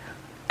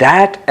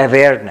 That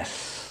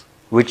awareness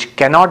which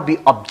cannot be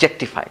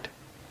objectified,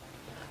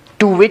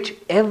 to which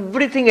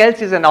everything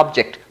else is an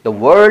object. The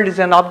world is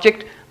an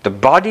object, the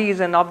body is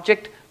an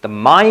object, the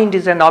mind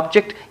is an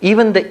object,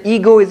 even the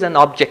ego is an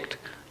object.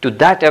 To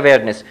that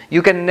awareness,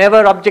 you can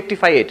never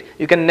objectify it,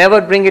 you can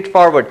never bring it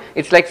forward.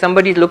 It's like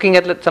somebody looking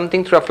at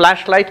something through a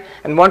flashlight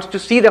and wants to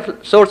see the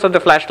source of the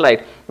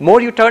flashlight. The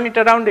more you turn it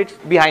around, it's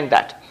behind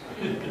that.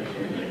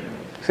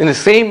 So in the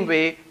same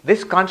way,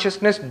 this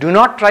consciousness, do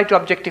not try to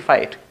objectify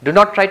it, do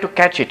not try to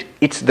catch it.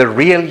 It's the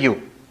real you.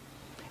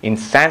 In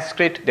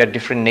Sanskrit, there are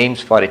different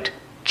names for it.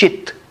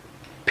 Chit,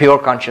 pure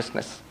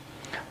consciousness.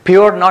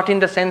 Pure not in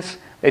the sense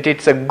that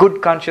it's a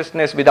good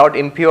consciousness without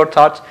impure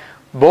thoughts.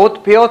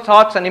 Both pure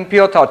thoughts and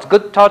impure thoughts,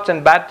 good thoughts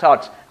and bad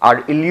thoughts,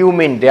 are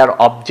illumined. They are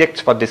objects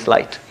for this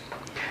light.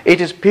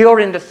 It is pure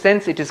in the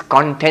sense it is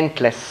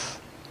contentless.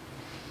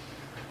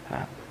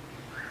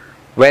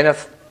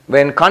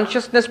 When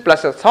consciousness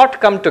plus a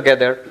thought come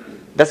together,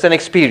 that's an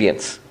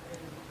experience.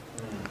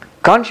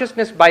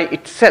 Consciousness by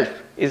itself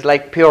is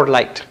like pure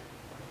light,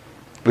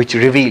 which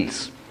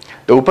reveals.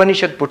 The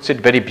Upanishad puts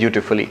it very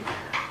beautifully.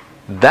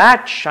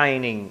 That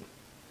shining,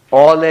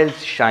 all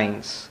else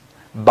shines.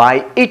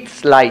 By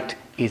its light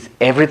is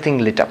everything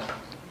lit up.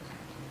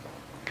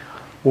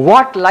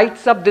 What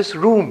lights up this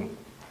room?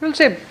 You'll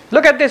say,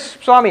 look at this,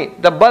 Swami,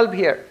 the bulb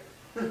here,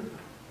 the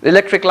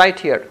electric light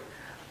here.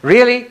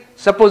 Really?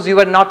 Suppose you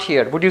were not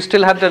here, would you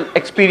still have the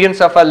experience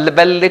of a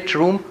well-lit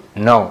room?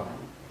 No.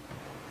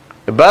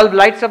 The bulb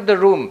lights up the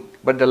room,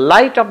 but the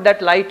light of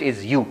that light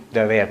is you,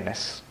 the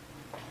awareness.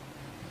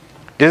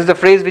 This is the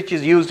phrase which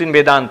is used in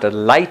Vedanta,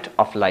 light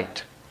of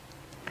light.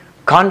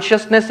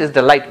 Consciousness is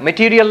the light,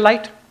 material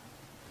light,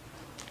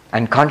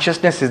 and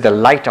consciousness is the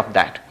light of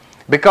that.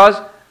 Because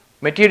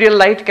material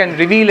light can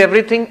reveal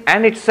everything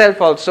and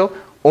itself also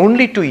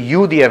only to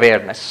you, the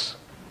awareness.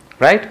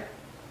 Right?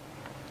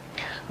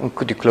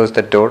 Could you close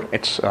that door?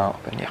 It's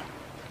open, yeah.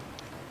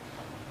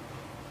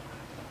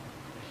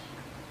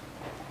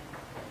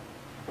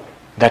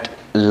 That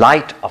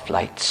light of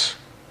lights,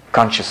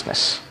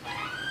 consciousness.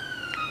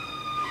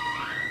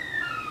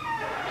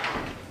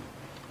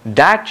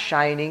 That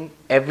shining,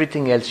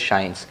 everything else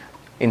shines.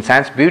 In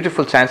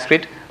beautiful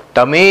Sanskrit,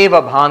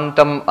 Tameva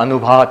bhantam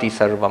anubhati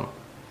sarvam.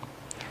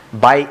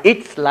 By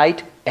its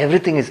light,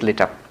 everything is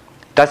lit up.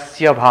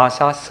 Tasya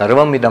bhasa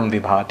sarvam idam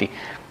vibhati.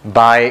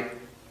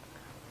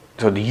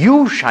 So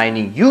you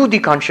shining, you the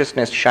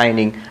consciousness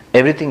shining,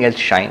 everything else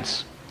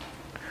shines.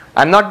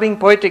 I'm not being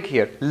poetic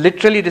here.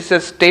 Literally, this is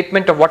a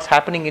statement of what's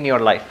happening in your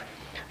life.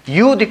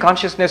 You the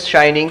consciousness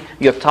shining,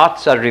 your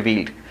thoughts are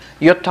revealed.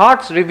 Your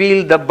thoughts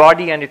reveal the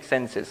body and its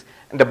senses.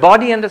 And the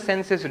body and the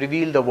senses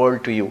reveal the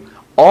world to you.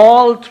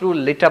 All through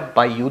lit up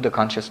by you, the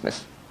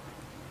consciousness.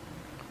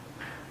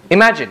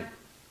 Imagine,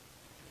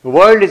 the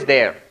world is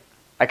there.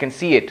 I can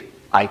see it.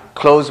 I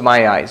close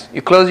my eyes.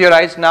 You close your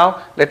eyes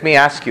now, let me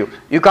ask you.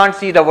 You can't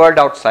see the world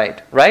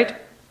outside, right?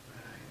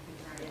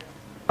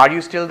 Are you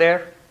still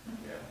there?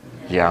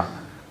 Yeah.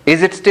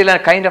 Is it still a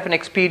kind of an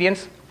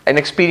experience? An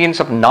experience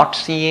of not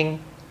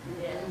seeing?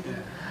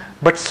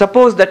 But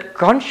suppose that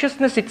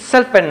consciousness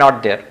itself were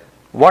not there.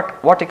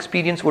 What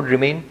experience would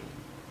remain?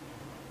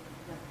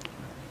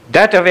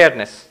 That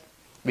awareness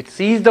which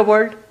sees the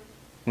world,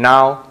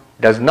 now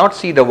does not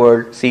see the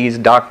world, sees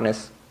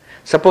darkness.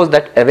 Suppose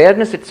that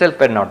awareness itself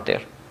were not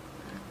there.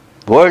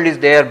 World is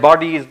there,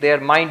 body is there,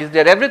 mind is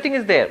there, everything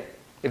is there.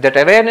 If that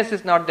awareness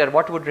is not there,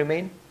 what would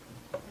remain?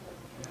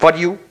 For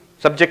you,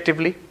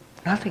 subjectively,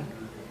 nothing.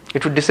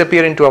 It would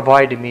disappear into a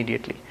void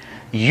immediately.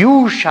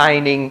 You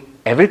shining,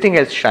 everything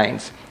else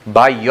shines.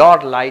 By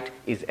your light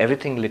is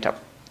everything lit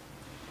up.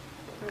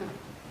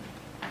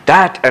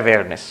 That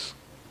awareness.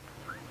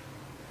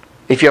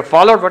 If you have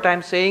followed what I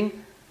am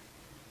saying,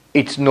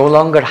 it's no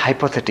longer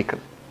hypothetical.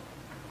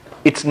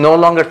 It's no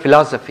longer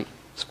philosophy,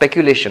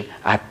 speculation.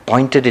 I have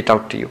pointed it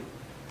out to you.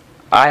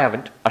 I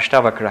haven't,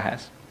 Ashtavakra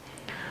has.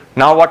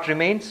 Now what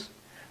remains?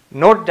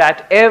 Note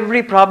that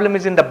every problem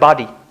is in the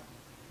body.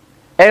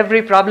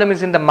 Every problem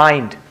is in the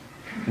mind.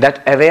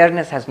 That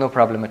awareness has no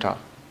problem at all.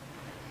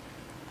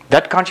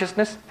 That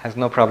consciousness has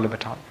no problem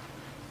at all.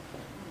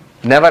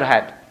 Never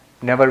had,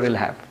 never will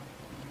have.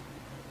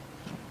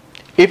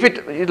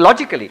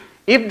 Logically,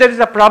 if there is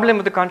a problem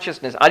with the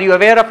consciousness, are you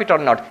aware of it or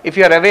not? If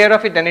you are aware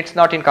of it, then it's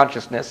not in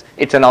consciousness,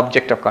 it's an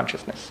object of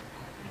consciousness.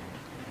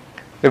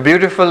 A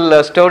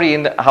beautiful story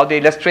in how they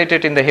illustrate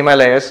it in the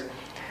Himalayas,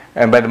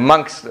 by the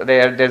monks.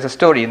 There's a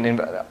story.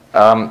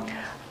 A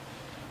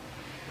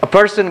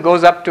person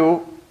goes up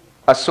to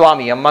a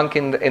Swami, a monk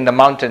in the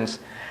mountains,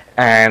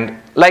 and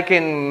like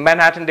in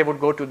Manhattan, they would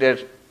go to their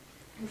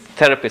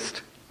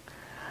therapist.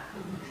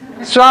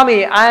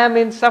 Swami, I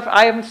am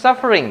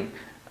suffering.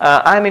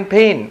 I am in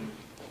pain.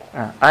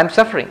 I am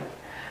suffering.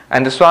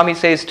 And the Swami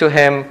says to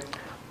him,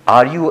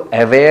 are you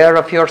aware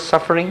of your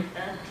suffering?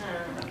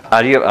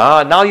 Are you?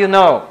 Now you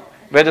know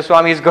where the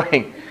Swami is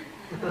going.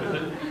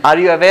 Are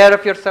you aware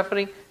of your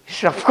suffering? He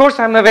said, of course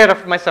I am aware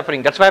of my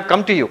suffering. That's why I have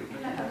come to you.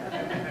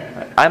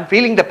 I'm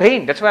feeling the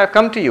pain. That's why I've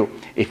come to you.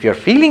 If you're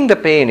feeling the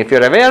pain, if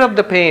you're aware of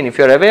the pain, if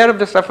you're aware of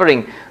the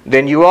suffering,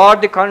 then you are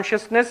the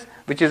consciousness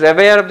which is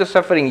aware of the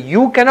suffering.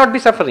 You cannot be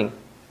suffering.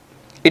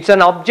 It's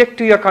an object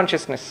to your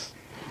consciousness.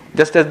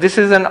 Just as this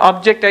is an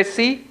object I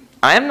see,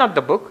 I am not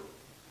the book.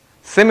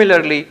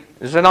 Similarly,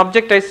 this is an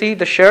object I see,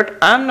 the shirt,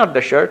 I am not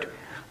the shirt.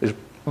 This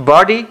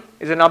body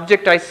is an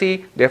object I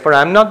see, therefore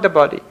I am not the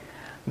body.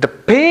 The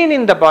pain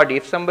in the body,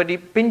 if somebody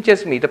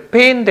pinches me, the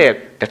pain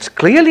there, that's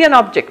clearly an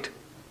object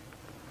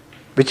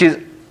which is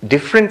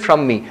different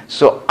from me.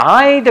 So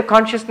I, the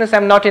consciousness,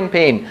 am not in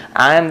pain.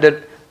 I am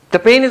the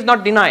pain is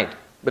not denied,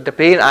 but the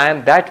pain, I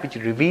am that which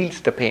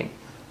reveals the pain.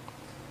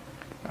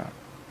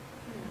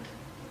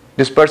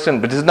 This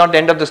person, but this is not the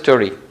end of the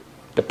story.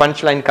 The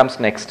punchline comes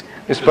next.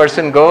 This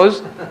person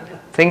goes,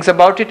 thinks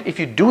about it. If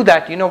you do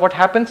that, you know what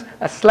happens?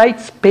 A slight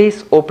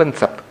space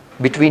opens up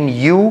between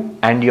you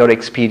and your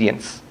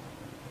experience.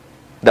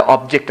 The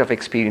object of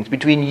experience,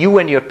 between you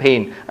and your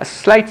pain. A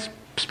slight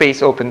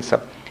space opens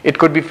up. It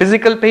could be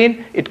physical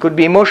pain, it could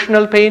be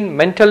emotional pain,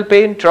 mental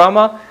pain,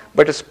 trauma,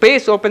 but a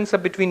space opens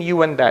up between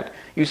you and that.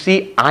 You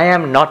see, I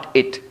am not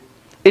it.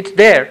 It's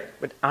there,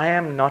 but I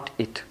am not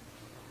it.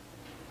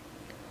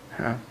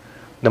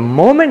 The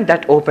moment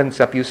that opens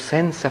up, you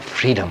sense a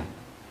freedom,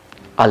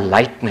 a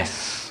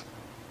lightness,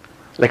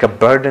 like a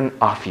burden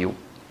off you.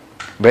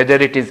 Whether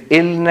it is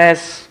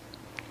illness,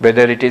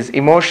 whether it is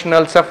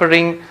emotional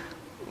suffering,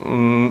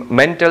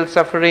 mental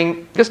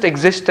suffering, just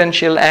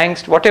existential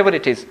angst, whatever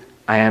it is,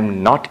 I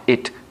am not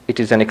it. It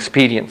is an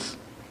experience.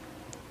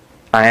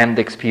 I am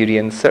the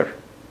experiencer.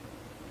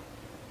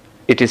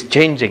 It is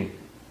changing.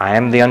 I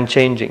am the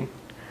unchanging.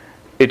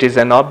 It is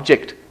an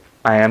object.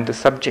 I am the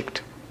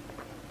subject.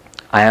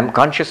 I am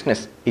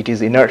consciousness. It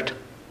is inert.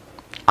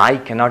 I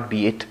cannot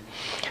be it.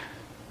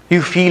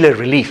 You feel a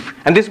relief.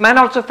 And this man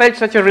also felt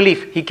such a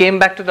relief. He came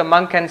back to the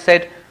monk and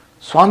said,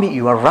 Swami,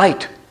 you are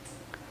right.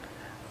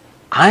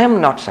 I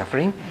am not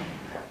suffering.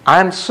 I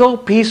am so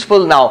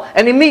peaceful now.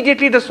 And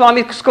immediately the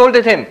Swami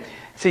scolded him. He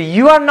said,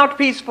 you are not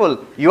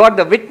peaceful. You are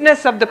the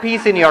witness of the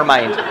peace in your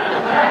mind.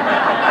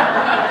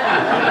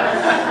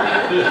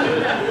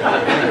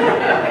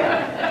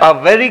 A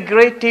very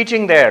great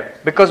teaching there.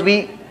 Because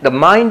the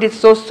mind is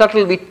so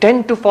subtle, we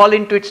tend to fall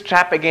into its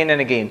trap again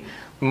and again.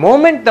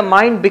 Moment the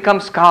mind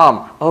becomes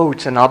calm, oh,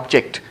 it's an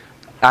object.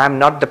 I am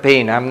not the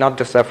pain. I am not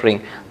the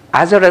suffering.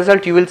 As a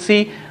result, you will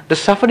see the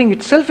suffering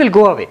itself will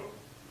go away.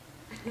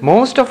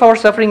 Most of our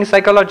suffering is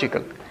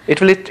psychological.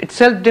 It will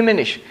itself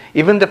diminish.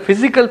 Even the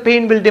physical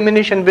pain will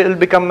diminish and will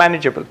become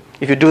manageable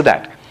if you do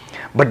that.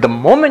 But the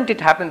moment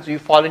it happens, you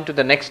fall into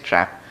the next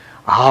trap.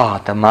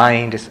 The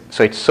mind is,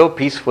 so it's so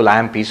peaceful, I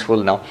am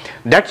peaceful now.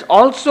 That's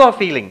also a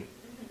feeling.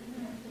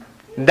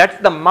 That's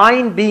the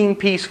mind being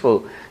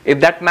peaceful. If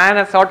that man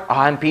has thought,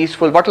 I am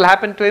peaceful, what will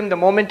happen to him the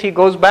moment he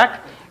goes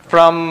back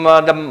from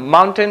the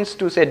mountains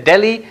to say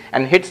Delhi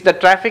and hits the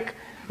traffic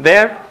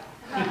there?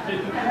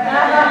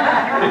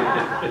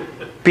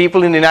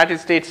 People in the United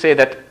States say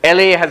that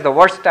LA has the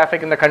worst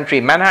traffic in the country,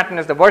 Manhattan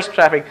has the worst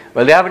traffic.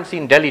 Well, they haven't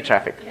seen Delhi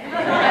traffic.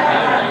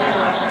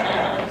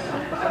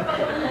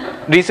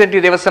 Recently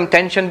there was some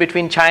tension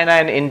between China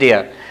and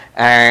India,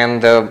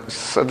 and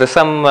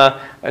some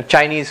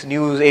Chinese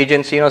news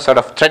agency sort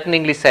of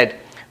threateningly said,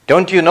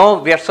 don't you know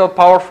we are so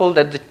powerful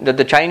that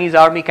the Chinese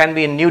army can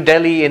be in New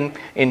Delhi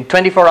in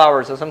 24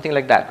 hours or something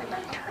like that.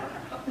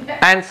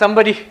 And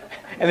somebody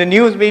in the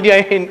news media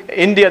in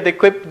India, they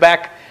quipped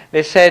back,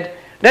 they said,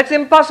 that's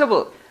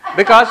impossible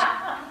because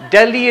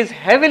Delhi is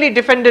heavily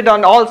defended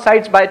on all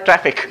sides by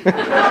traffic.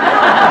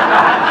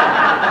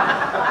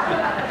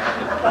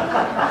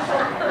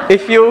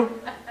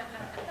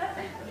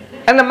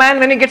 And the man,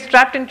 when he gets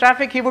trapped in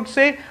traffic, he would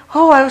say,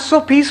 oh, I was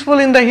so peaceful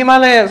in the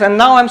Himalayas and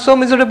now I'm so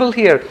miserable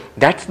here.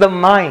 That's the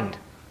mind.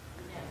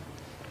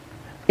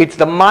 It's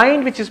the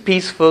mind which is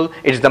peaceful.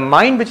 It's the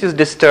mind which is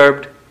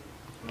disturbed.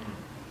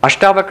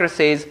 Ashtavakra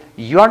says,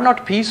 you are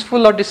not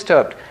peaceful or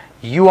disturbed.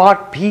 You are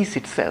peace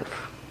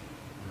itself.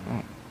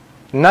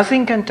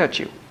 Nothing can touch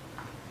you.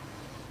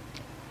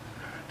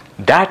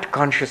 That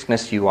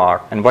consciousness you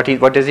are. And what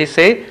does he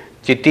say?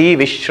 Chiti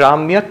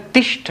vishramya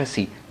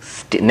tishtasi.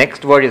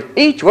 Next word is,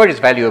 each word is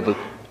valuable.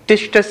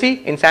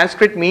 Tishtasi in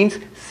Sanskrit means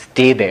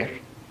stay there.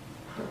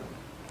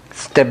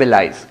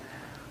 Stabilize.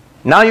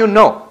 Now you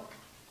know,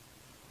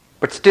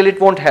 but still it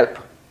won't help.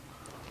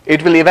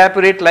 It will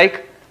evaporate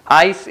like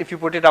ice if you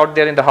put it out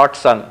there in the hot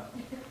sun.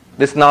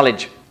 This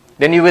knowledge.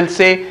 Then you will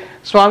say,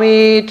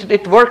 Swami,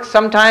 it works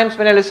sometimes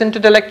when I listen to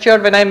the lecture,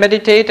 when I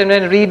meditate and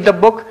when I read the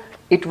book.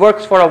 It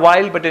works for a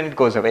while, but then it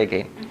goes away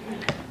again.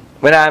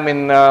 When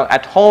I'm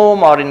at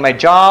home or in my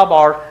job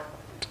or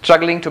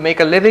struggling to make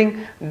a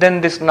living, then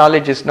this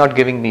knowledge is not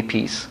giving me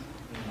peace.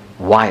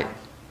 Why?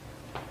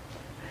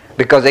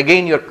 Because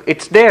again,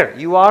 it's there.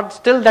 You are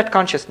still that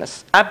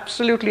consciousness,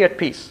 absolutely at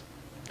peace,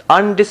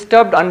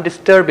 undisturbed,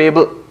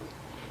 undisturbable.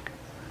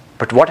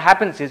 But what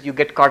happens is you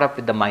get caught up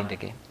with the mind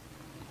again.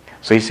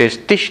 So he says,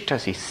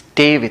 tishtasi,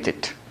 stay with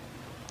it,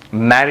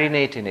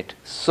 marinate in it,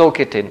 soak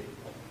it in.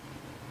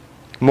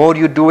 More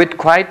you do it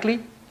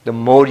quietly, the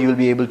more you'll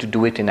be able to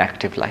do it in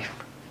active life.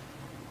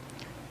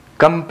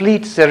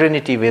 Complete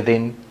serenity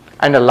within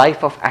and a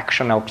life of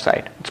action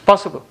outside. It's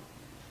possible.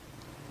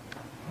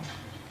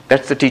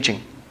 That's the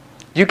teaching.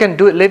 You can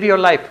do it, live your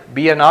life.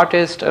 Be an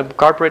artist, a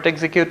corporate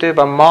executive,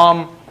 a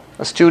mom,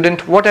 a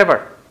student,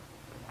 whatever.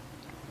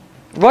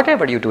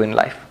 Whatever you do in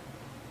life.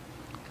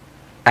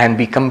 And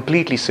be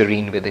completely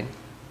serene within.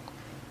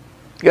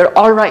 You're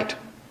all right.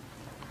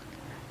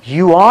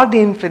 You are the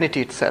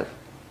infinity itself.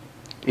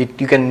 You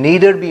can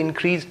neither be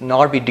increased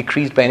nor be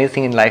decreased by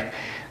anything in life.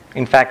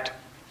 In fact,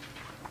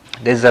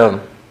 I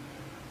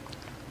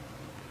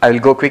will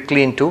go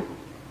quickly into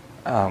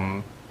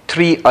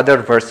 3 other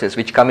verses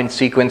which come in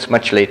sequence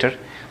much later.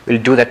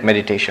 We'll do that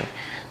meditation.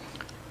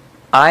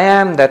 I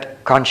am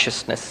that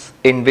consciousness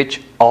in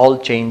which all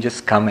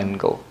changes come and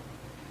go.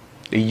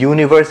 The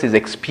universe is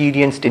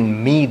experienced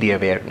in me, the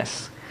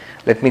awareness.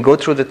 Let me go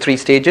through the 3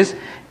 stages.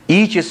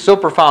 Each is so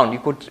profound,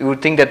 you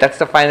would think that that's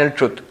the final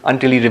truth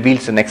until he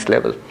reveals the next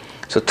level.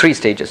 So 3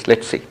 stages,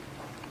 let's see.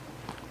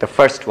 The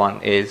first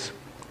one is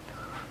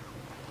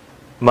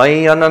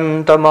Mai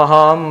ananta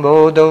maham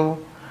bodho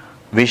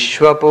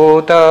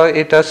vishwapota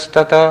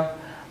itastata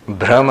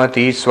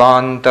Brahmati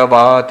swanta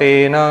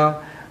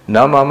vatena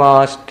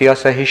namamastya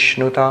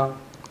sahishnuta.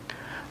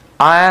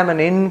 I am an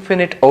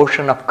infinite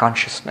ocean of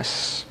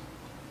consciousness.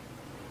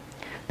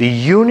 The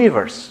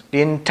universe,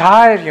 the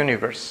entire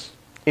universe,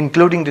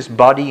 including this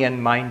body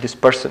and mind, this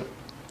person,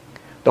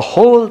 the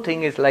whole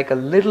thing is like a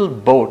little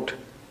boat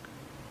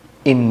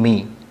in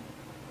me,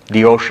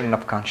 the ocean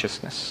of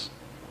consciousness.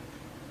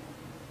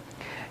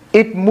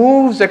 It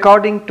moves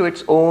according to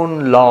its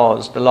own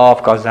laws, the law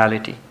of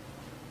causality.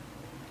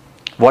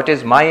 What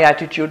is my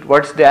attitude?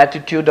 What's the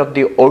attitude of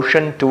the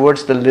ocean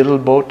towards the little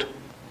boat?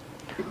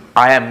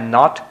 I am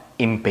not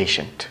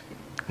impatient.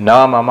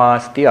 Na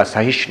mamasti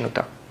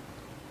asahishnuta.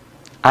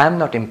 I am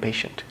not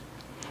impatient.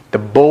 The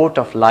boat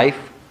of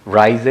life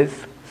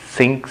rises,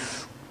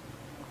 sinks.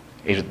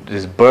 There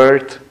is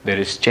birth, there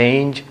is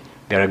change,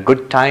 there are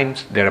good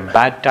times, there are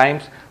bad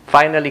times,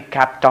 finally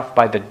capped off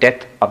by the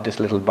death of this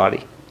little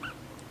body.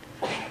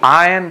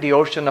 I am the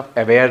ocean of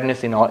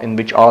awareness in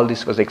which all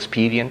this was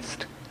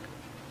experienced.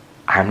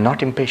 I am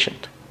not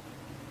impatient.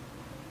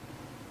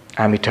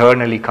 I am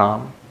eternally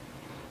calm.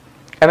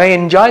 And I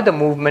enjoy the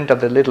movement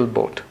of the little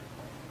boat,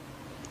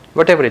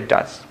 whatever it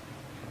does.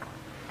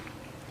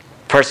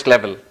 First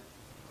level,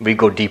 we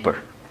go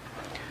deeper.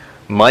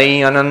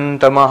 Mai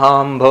ananta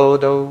maham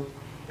bodho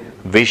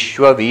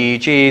vishwa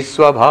vichi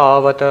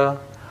swabhavata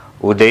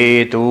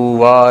udetu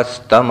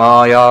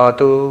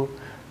vastamayatu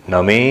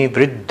name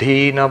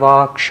vriddhi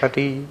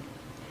navakshati.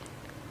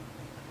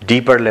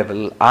 Deeper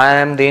level, I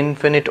am the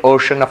infinite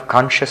ocean of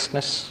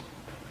consciousness.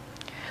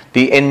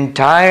 The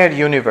entire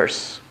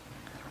universe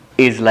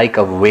is like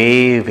a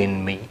wave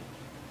in me.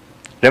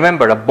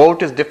 Remember, a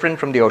boat is different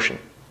from the ocean,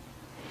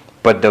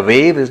 but the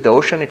wave is the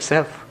ocean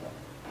itself.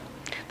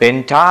 The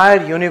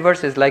entire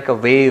universe is like a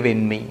wave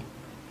in me.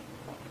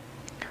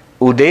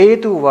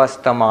 Udetu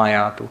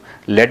vastamayatu.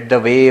 Let the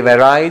wave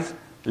arise,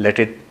 let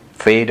it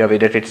fade away,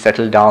 let it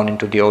settle down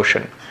into the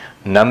ocean.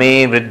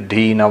 Name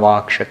vriddhi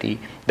navakshati.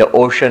 The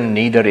ocean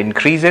neither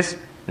increases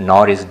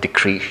nor is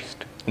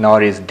decreased,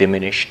 nor is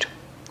diminished.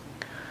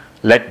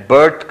 Let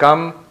birth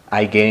come,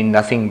 I gain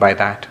nothing by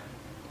that.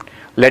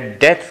 Let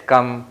death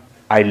come,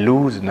 I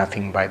lose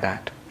nothing by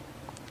that.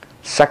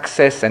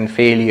 Success and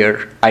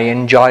failure, I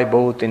enjoy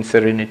both in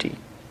serenity.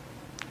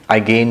 I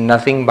gain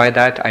nothing by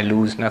that, I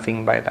lose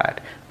nothing by that.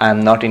 I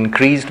am not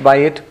increased by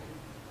it,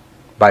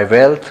 by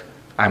wealth,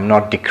 I am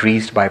not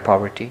decreased by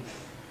poverty.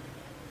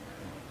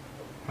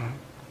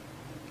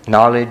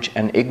 Knowledge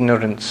and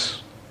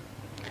ignorance,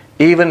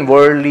 even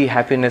worldly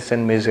happiness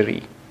and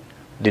misery,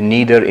 they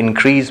neither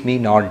increase me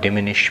nor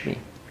diminish me.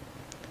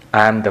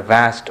 I am the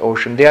vast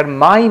ocean. They are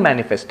my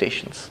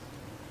manifestations.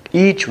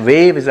 Each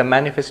wave is a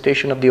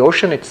manifestation of the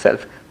ocean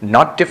itself,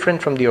 not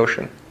different from the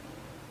ocean.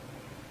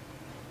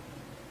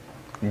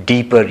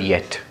 Deeper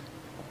yet.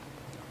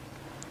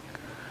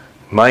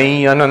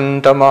 Mai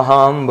ananta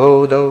maham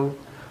bodho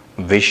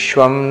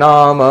vishwam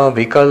nama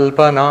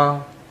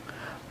vikalpana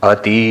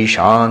ati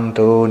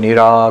shanto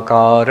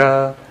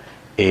nirakara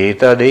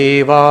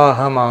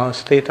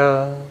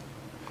etadevahamastita.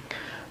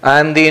 I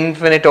am the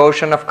infinite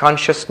ocean of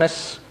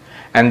consciousness,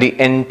 and the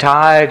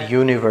entire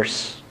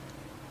universe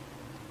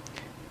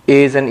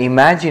is an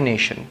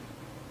imagination.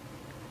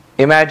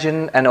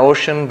 Imagine an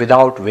ocean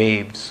without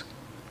waves,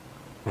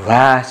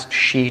 vast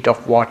sheet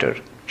of water,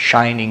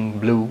 shining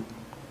blue,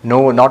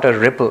 no, not a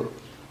ripple,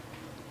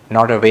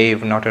 not a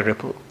wave, not a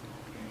ripple.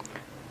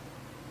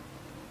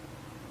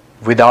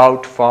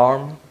 Without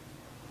form,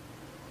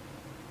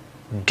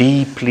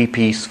 deeply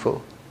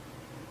peaceful.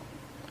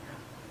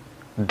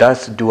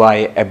 Thus do I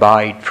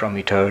abide from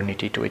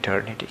eternity to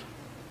eternity.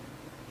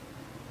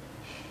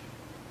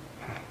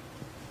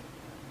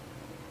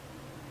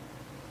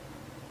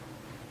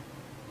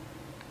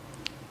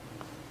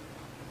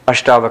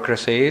 Ashtavakra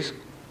says,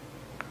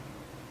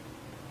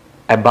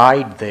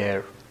 abide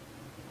there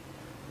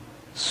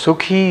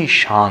Sukhi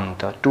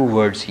Shanta, two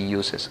words he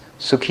uses.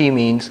 Sukhi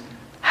means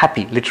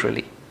happy,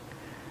 literally.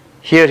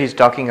 Here he's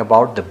talking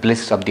about the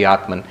bliss of the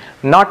Atman,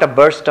 not a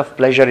burst of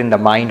pleasure in the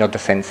mind or the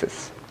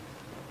senses.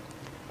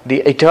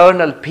 The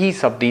eternal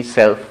peace of the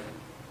self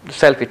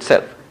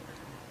itself.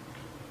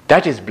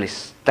 That is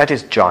bliss, that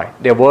is joy.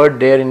 The word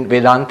there in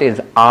Vedanta is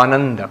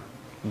Ananda,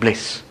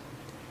 bliss.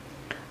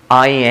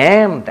 I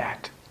am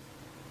that.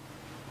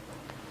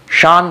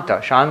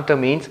 Shanta. Shanta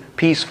means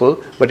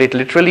peaceful, but it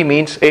literally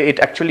means, it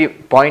actually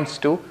points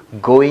to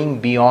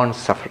going beyond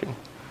suffering.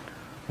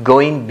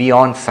 Going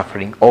beyond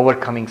suffering,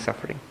 overcoming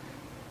suffering.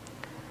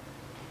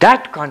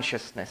 That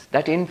consciousness,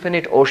 that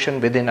infinite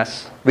ocean within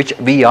us, which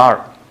we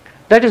are,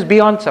 that is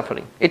beyond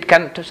suffering.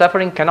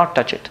 Suffering cannot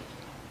touch it.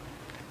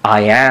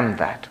 I am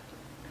that.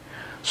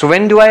 So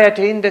when do I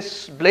attain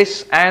this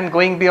bliss and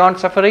going beyond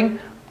suffering?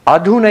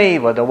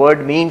 Adhunaiva, the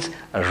word means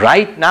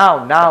right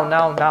now,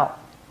 now.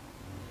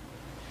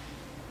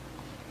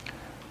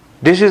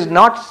 This is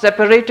not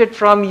separated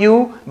from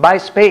you by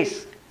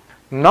space.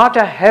 Not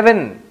a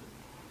heaven,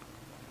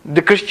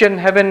 the Christian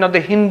heaven or the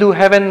Hindu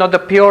heaven or the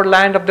pure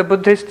land of the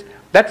Buddhist.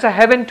 That's a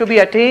heaven to be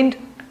attained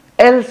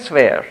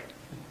elsewhere.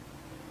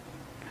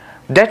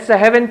 That's a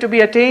heaven to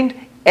be attained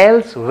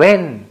else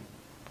when.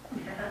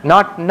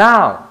 Not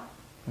now,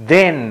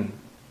 then.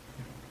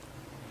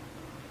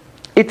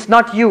 It's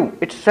not you,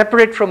 it's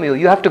separate from you.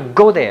 You have to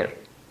go there.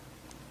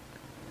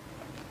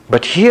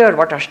 But here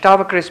what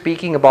Ashtavakra is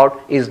speaking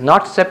about is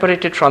not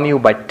separated from you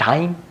by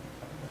time.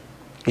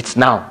 It's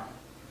now.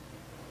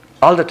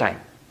 All the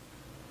time.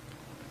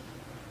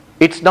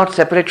 It's not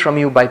separate from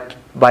you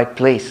by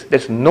place.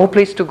 There's no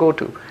place to go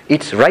to.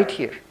 It's right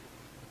here.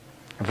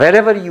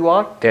 Wherever you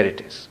are, there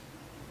it is.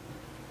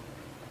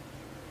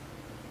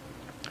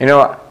 You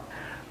know,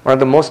 one of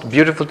the most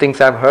beautiful things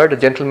I've heard, a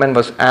gentleman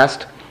was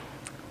asked,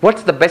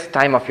 what's the best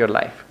time of your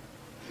life?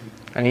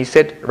 And he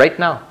said, right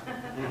now.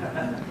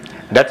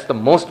 That's the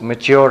most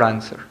mature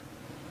answer.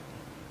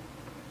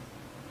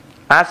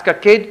 Ask a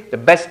kid, the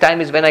best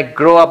time is when I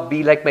grow up,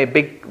 be like my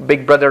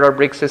big brother or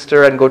big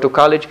sister and go to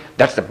college.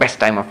 That's the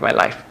best time of my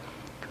life.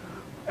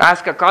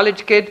 Ask a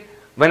college kid,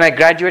 when I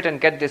graduate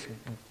and get this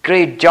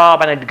great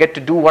job and I get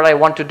to do what I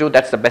want to do,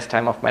 that's the best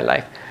time of my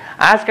life.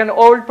 Ask an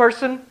old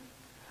person,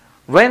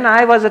 when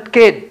I was a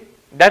kid,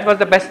 that was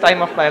the best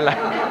time of my life.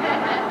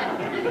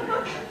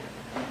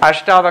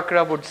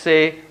 Ashtavakra would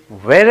say,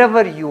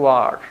 wherever you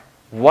are,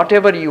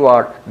 whatever you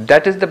are,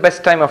 that is the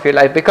best time of your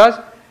life, because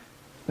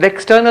the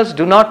externals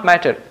do not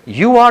matter.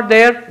 You are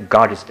there,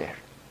 God is there.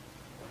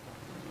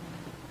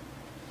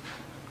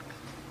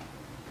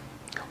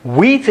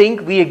 We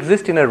think we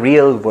exist in a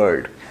real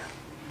world.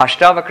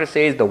 Ashtavakra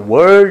says the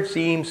world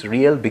seems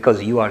real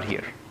because you are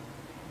here.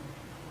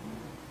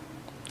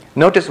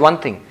 Notice one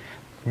thing.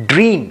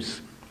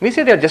 Dreams. We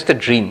say they are just a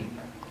dream.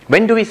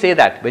 When do we say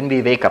that? When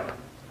we wake up.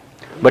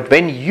 But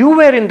when you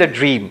were in the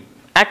dream,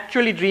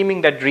 actually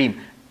dreaming that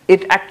dream,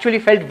 it actually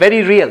felt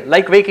very real,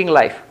 like waking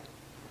life.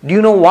 Do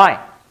you know why?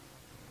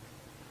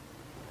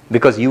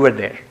 Because you were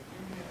there.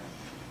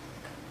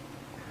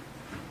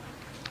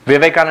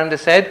 Vivekananda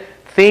said,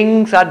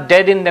 things are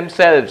dead in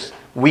themselves.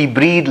 We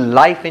breathe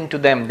life into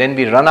them, then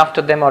we run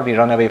after them or we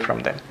run away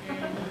from them.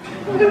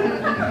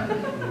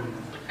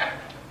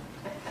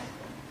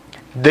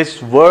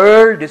 This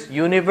world, this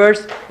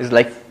universe is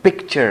like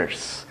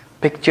pictures.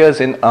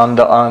 Pictures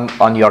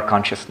on your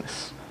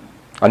consciousness.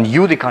 On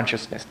you, the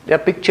consciousness. There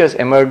are pictures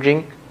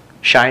emerging,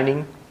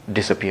 shining,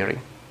 disappearing.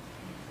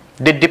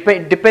 It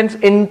depends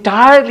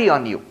entirely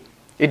on you.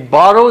 It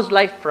borrows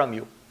life from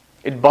you.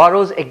 It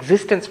borrows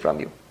existence from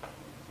you.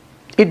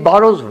 It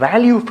borrows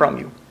value from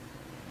you.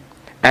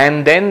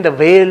 And then the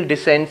veil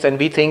descends and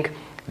we think,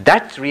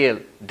 that's real,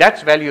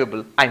 that's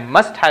valuable, I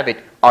must have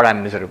it or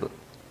I'm miserable.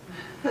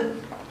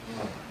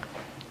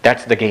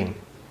 That's the game.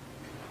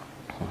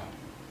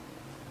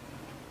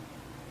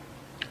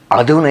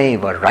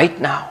 Adhunaiva, right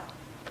now,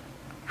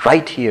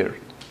 right here,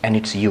 and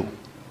it's you.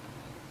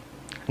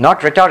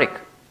 Not rhetoric,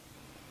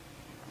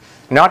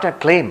 not a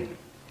claim.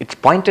 It's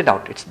pointed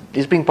out,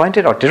 it's being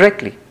pointed out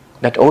directly.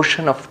 That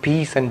ocean of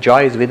peace and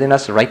joy is within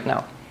us right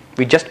now.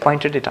 We just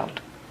pointed it out.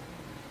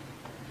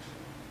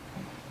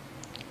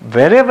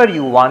 Wherever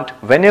you want,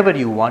 whenever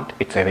you want,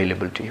 it's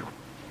available to you.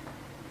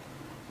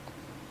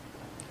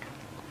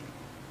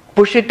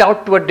 Push it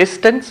out to a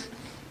distance,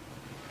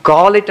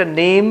 call it a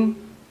name,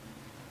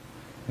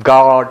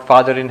 God,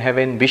 Father in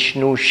heaven,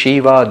 Vishnu,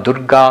 Shiva,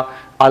 Durga,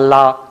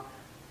 Allah,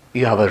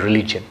 you have a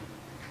religion.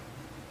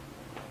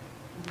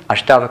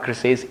 Ashtavakra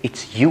says,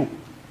 it's you.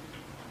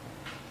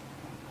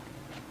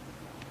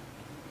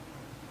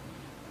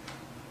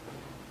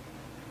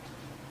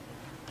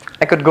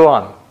 I could go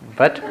on,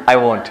 but I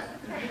won't.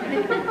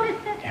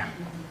 Yeah.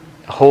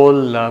 The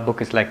whole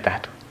book is like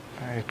that.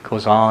 It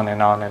goes on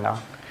and on and on.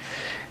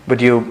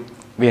 But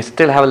we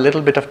still have a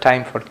little bit of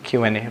time for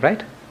Q&A,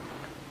 right?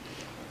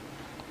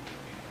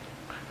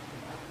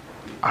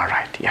 All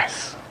right,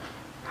 yes.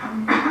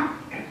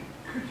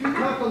 Could you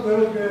talk a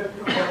little bit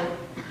about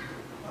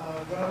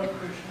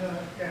Ramakrishna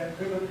and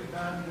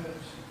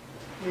Vivekananda's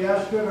We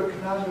asked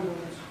Vivekananda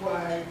once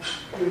why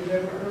we had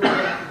never heard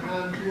about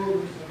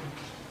non-dualism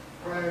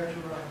prior to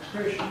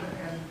Ramakrishna,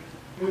 and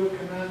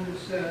Vivekananda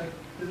said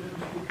that it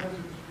was because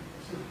it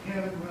was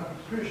him and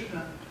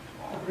Ramakrishna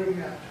to bring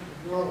that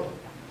to the world.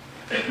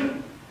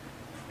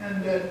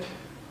 And that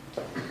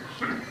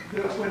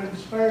what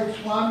inspired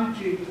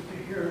Swamiji was to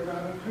hear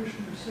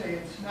Ramakrishna say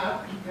it's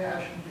not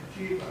compassion to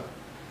Jiva,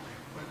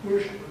 but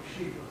worship of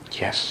Shiva.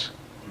 Yes.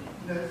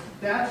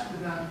 That's the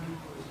non-dualism.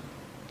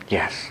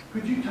 Yes.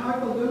 Could you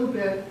talk a little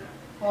bit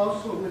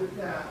also with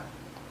that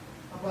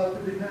about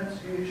the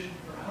renunciation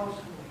for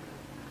household,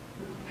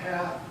 the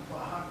path of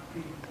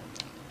Bhakti?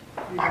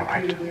 All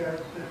right. There,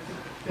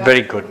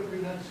 Very good.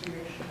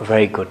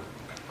 Very good.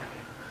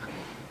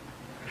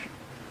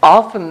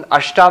 Often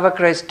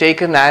Ashtavakra is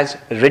taken as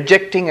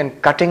rejecting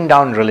and cutting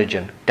down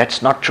religion.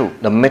 That's not true.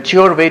 The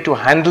mature way to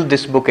handle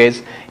this book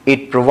is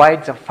it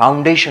provides a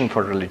foundation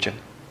for religion.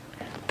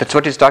 That's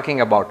what he's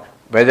talking about.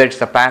 Whether it's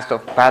the path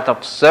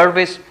of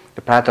service,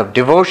 the path of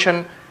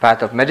devotion,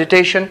 path of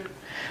meditation.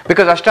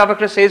 Because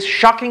Ashtavakra says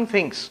shocking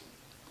things.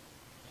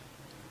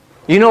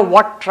 You know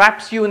what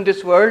traps you in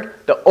this world?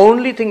 The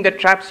only thing that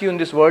traps you in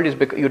this world is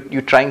because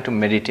you're trying to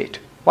meditate.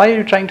 Why are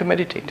you trying to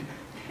meditate?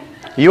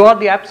 You are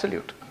the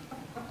absolute.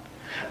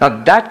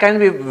 Now that can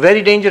be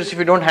very dangerous if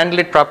you don't handle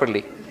it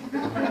properly.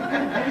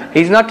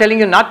 He's not telling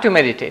you not to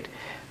meditate.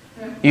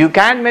 You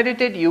can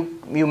meditate, you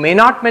may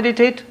not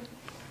meditate.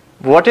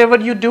 Whatever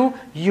you do,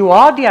 you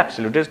are the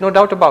absolute. There's no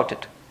doubt about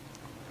it.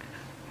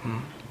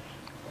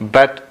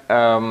 But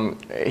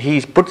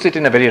he puts it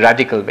in a very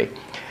radical way.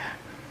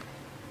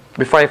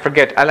 Before I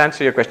forget, I'll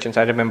answer your questions.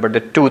 I remember the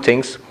two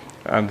things.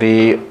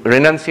 The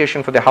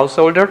renunciation for the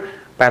householder,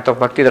 path of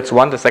bhakti, that's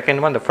one. The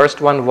second one, the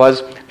first one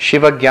was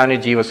Shiva Jnani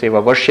Jiva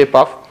Seva, worship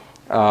of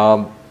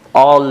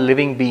all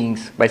living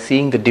beings by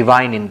seeing the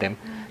divine in them.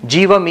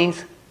 Jiva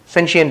means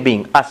sentient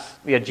being, us,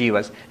 we are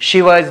jivas.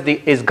 Shiva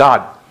is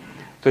God.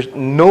 So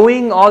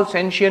knowing all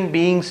sentient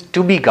beings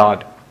to be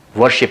God,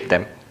 worship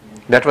them.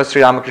 That was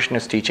Sri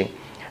Ramakrishna's teaching.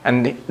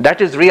 And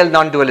that is real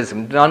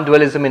non-dualism,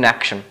 non-dualism in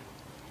action.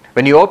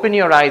 When you open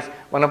your eyes,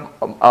 one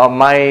of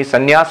my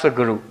sannyasa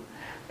guru,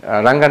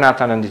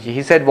 Ranganathanandaji,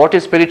 he said, what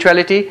is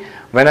spirituality?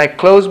 When I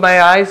close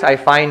my eyes, I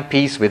find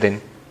peace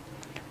within.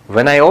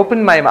 When I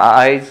open my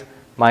eyes,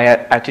 my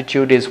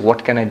attitude is,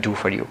 what can I do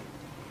for you?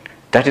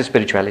 That is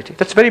spirituality.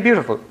 That's very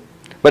beautiful.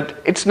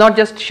 But it's not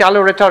just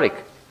shallow rhetoric.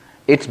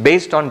 It's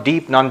based on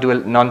deep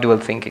non-dual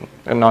thinking,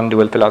 and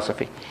non-dual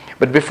philosophy.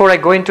 But before I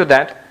go into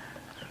that,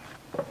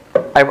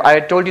 I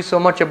told you so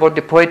much about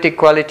the poetic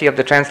quality of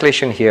the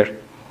translation here.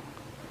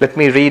 Let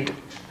me read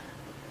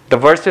the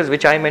verses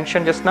which I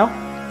mentioned just now.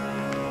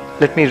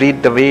 Let me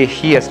read the way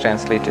he has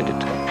translated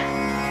it.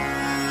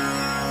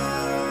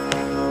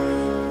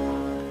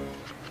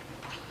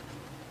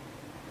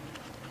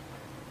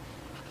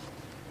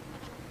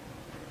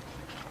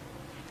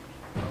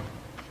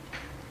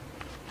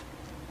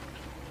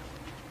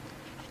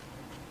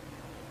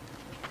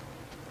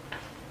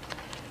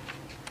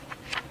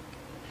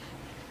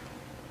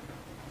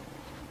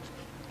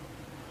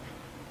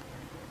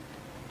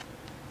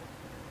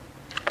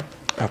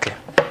 Okay.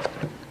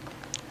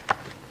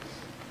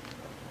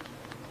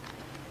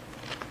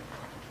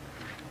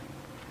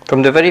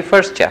 From the very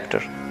first chapter.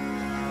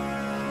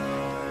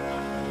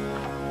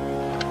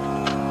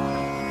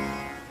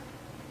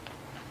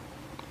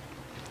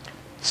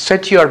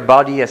 Set your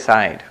body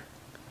aside.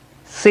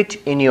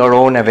 Sit in your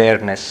own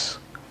awareness.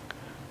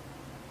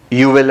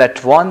 You will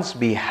at once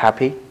be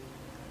happy,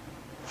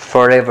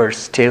 forever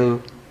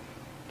still,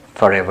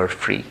 forever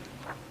free.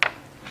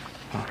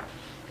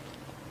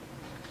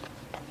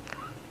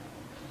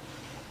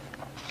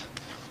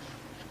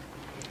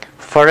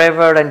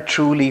 Forever and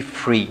truly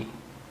free,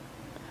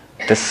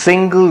 the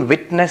single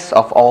witness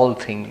of all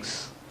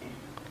things.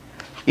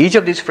 Each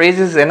of these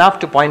phrases is enough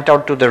to point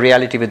out to the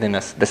reality within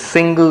us, the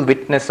single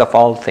witness of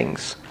all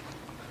things.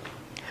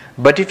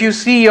 But if you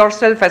see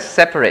yourself as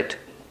separate,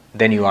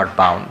 then you are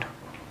bound.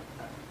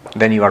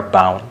 Then you are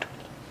bound.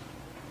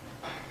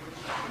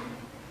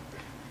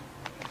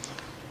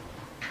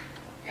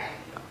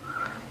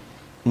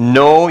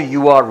 No,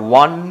 you are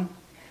one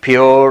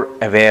pure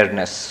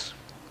awareness.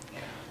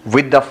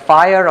 With the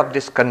fire of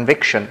this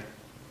conviction,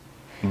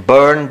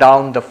 burn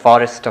down the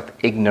forest of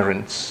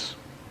ignorance.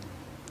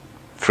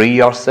 Free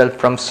yourself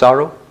from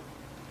sorrow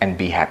and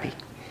be happy.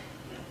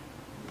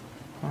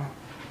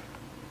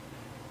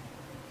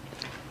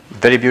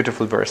 Very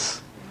beautiful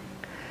verse.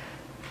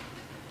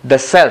 The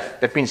self,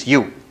 that means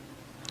you.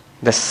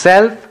 The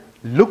self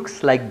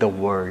looks like the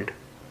world.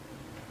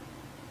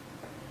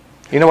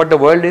 You know what the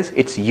world is?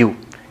 It's you.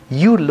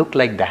 You look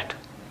like that.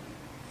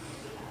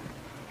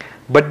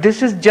 But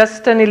this is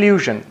just an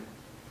illusion.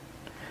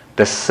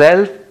 The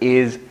self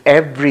is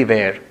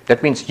everywhere.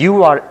 That means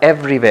you are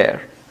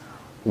everywhere.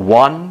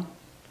 One,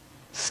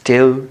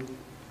 still,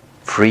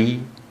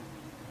 free,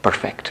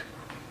 perfect.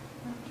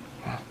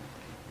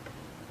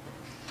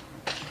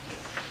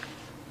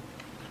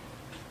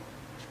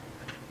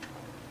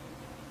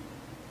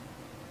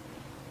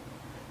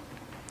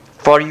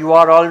 For you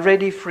are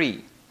already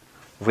free.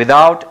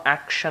 without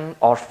action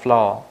or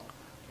flaw,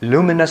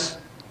 luminous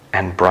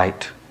and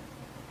bright.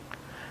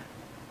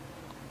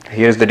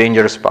 Here's the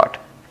dangerous part.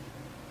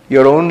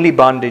 Your only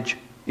bondage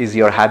is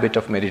your habit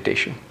of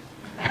meditation.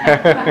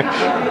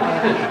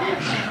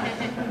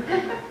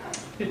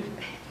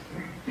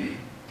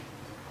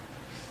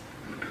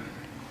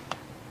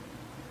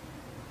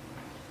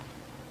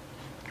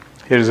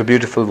 Here is a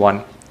beautiful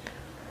one.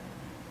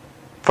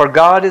 For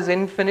God is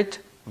infinite,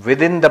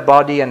 within the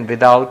body and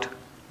without,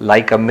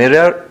 like a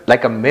mirror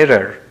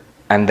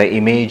and the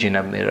image in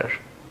a mirror.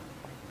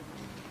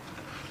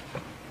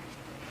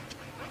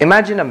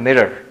 Imagine a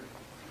mirror.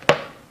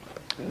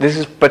 This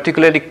is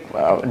particularly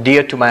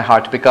dear to my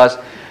heart because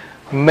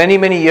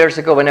many years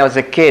ago when I was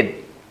a kid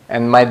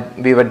and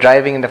we were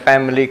driving in the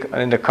family,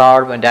 in the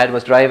car, my dad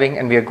was driving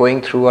and we were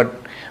going through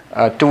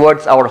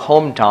towards our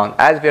hometown.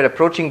 As we were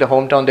approaching the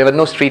hometown, there were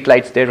no street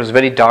lights there. It was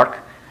very dark,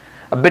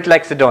 a bit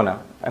like Sedona.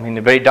 I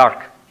mean, very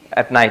dark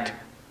at night,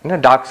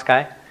 dark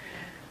sky.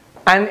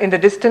 And in the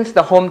distance,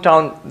 the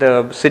hometown,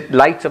 the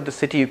lights of the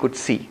city you could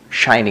see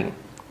shining.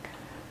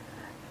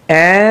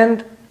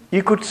 And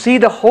you could see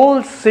the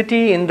whole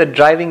city in the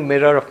driving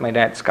mirror of my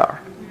dad's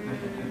car.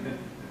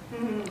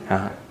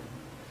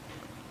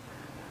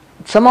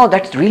 Somehow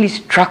that really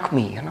struck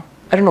me,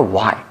 I don't know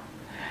why.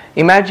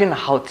 Imagine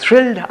how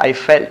thrilled I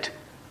felt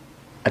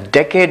a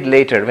decade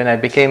later when I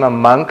became a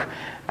monk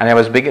and I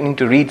was beginning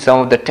to read some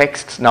of the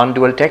texts,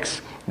 non-dual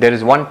texts. There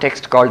is one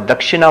text called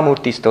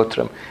Dakshinamurti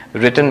Stotram,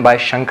 written by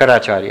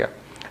Shankaracharya,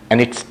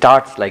 and it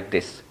starts like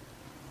this.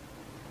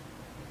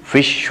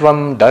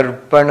 Vishwam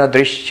darpana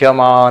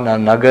drishyamana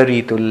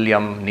nagari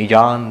tulyam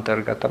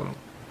nijantargatam.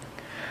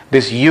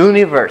 This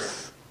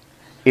universe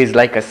is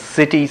like a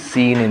city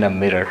seen in a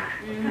mirror.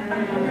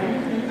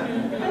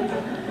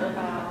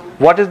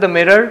 What is the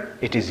mirror?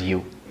 It is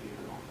you.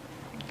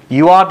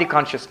 You are the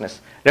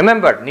consciousness.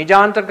 Remember,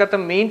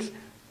 nijantargatam means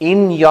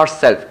in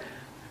yourself.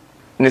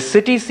 In a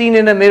city seen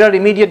in a mirror,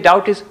 immediate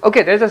doubt is,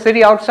 okay, there's a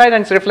city outside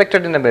and it's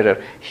reflected in the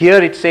mirror.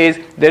 Here it says,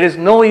 there is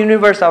no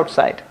universe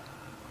outside.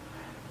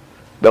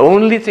 The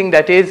only thing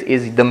that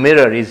is the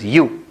mirror, is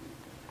you.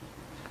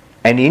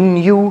 And in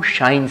you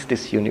shines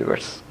this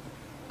universe.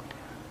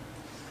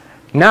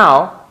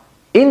 Now,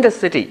 in the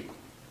city,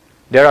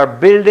 there are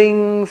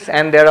buildings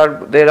and there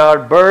are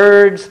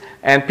birds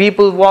and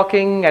people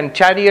walking and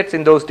chariots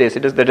in those days.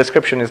 The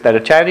description is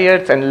that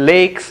chariots and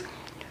lakes.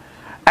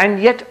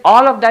 And yet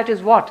all of that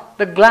is what?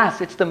 The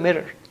glass, it's the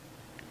mirror.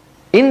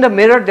 In the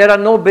mirror there are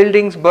no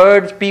buildings,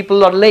 birds,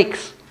 people or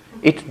lakes.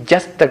 It's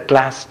just the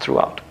glass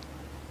throughout.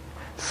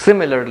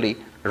 Similarly,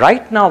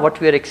 right now what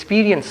we are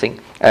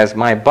experiencing as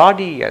my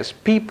body, as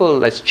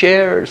people, as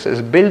chairs,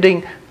 as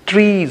building,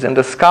 trees and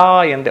the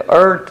sky and the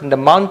earth and the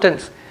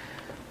mountains,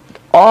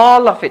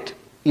 all of it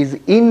is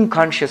in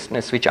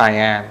consciousness, which I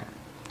am,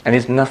 and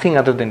is nothing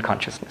other than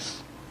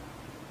consciousness.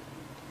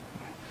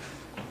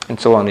 And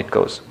so on it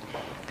goes.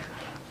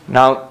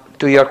 Now,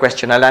 to your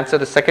question, I'll answer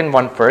the second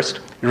one first.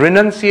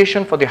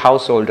 Renunciation for the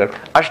householder.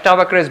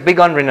 Ashtavakra is big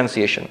on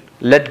renunciation.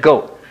 Let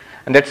go.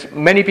 And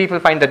many people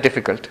find that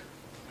difficult.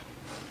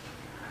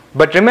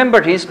 But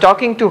remember, he's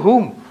talking to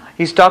whom?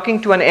 He's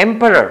talking to an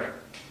emperor.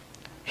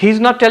 He's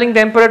not telling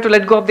the emperor to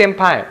let go of the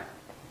empire.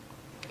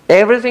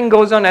 Everything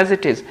goes on as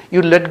it is.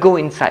 You let go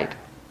inside.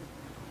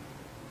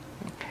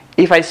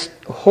 If I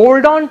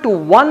hold on to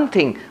one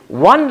thing,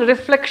 one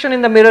reflection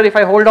in the mirror, if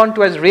I hold on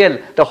to as real,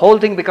 the whole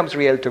thing becomes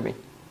real to me.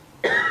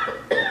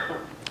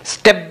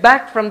 Step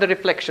back from the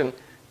reflection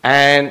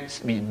and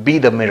be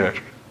the mirror.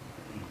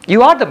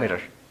 You are the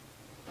mirror.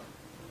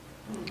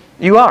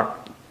 You are.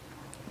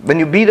 When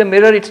you be the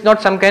mirror, it's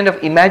not some kind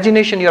of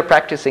imagination you're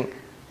practicing.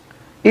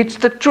 It's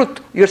the truth.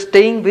 You're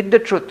staying with the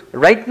truth.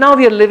 Right now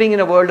we are living in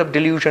a world of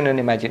delusion and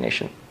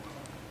imagination.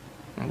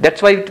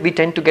 That's why we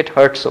tend to get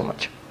hurt so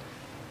much.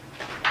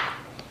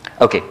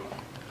 Okay.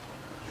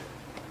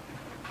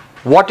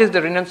 What is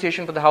the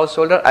renunciation for the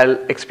householder?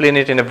 I'll explain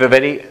it in a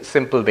very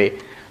simple way.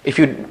 If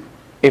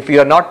you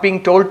are not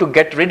being told to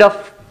get rid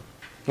of,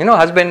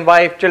 husband,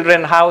 wife,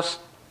 children, house,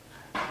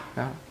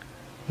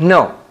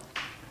 no.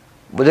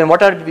 But then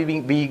what are we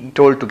being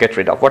told to get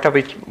rid of? What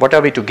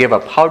are we to give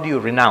up? How do you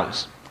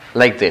renounce?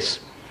 Like this.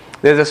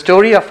 There's a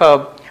story of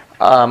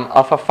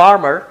a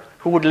farmer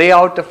who would lay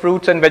out the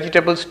fruits and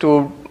vegetables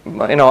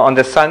on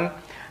the sun,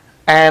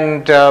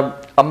 and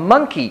a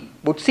monkey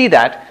would see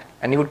that,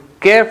 and he would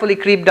carefully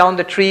creep down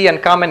the tree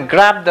and come and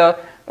grab the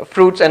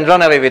fruits and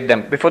run away with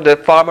them before the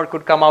farmer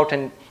could come out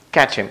and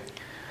catch him.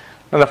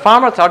 Now the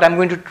farmer thought, I'm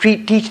going to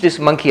teach this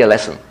monkey a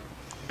lesson.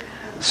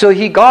 So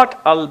he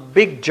got a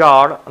big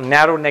jar, a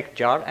narrow neck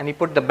jar, and he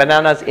put the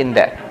bananas in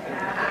there.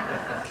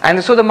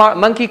 And so the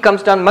monkey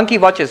comes down, monkey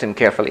watches him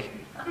carefully.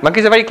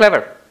 Monkeys are very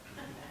clever.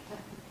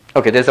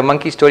 Okay, there's a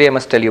monkey story I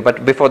must tell you,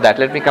 but before that,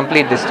 let me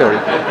complete this story.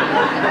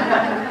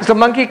 So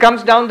monkey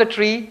comes down the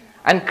tree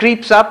and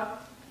creeps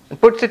up,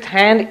 and puts its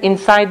hand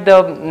inside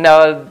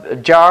the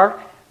jar,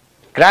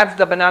 grabs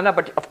the banana,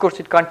 but of course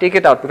it can't take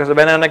it out because the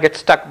banana gets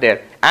stuck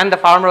there. And the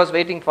farmer was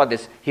waiting for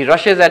this. He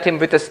rushes at him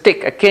with a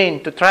stick, a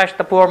cane, to thrash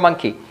the poor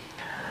monkey.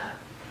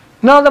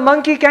 Now the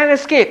monkey can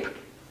escape.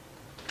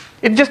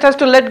 It just has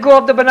to let go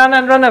of the banana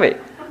and run away.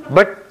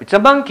 But it's a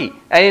monkey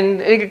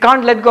and it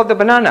can't let go of the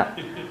banana.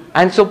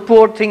 And so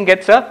poor thing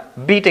gets a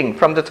beating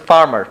from the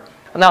farmer.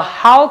 Now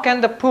how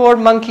can the poor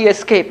monkey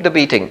escape the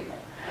beating?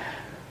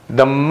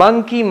 The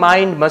monkey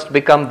mind must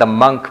become the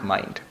monk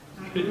mind.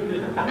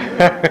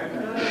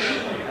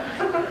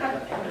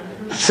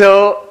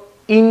 So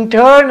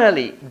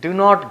internally, do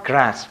not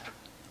grasp.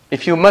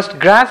 If you must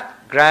grasp,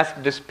 grasp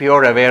this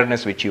pure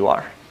awareness which you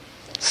are.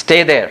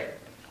 Stay there.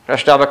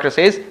 Ashtavakra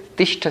says,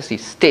 Tishtasi,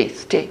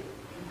 stay.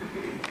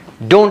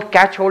 Don't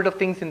catch hold of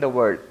things in the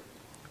world.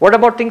 What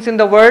about things in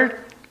the world?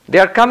 They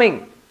are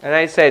coming. And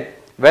I said,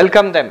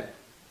 welcome them.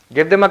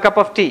 Give them a cup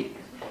of tea.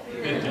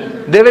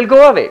 They will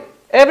go away.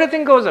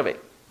 Everything goes away.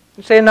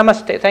 Say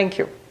namaste, thank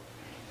you.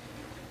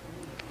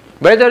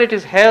 Whether it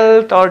is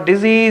health or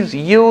disease,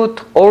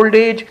 youth, old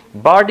age,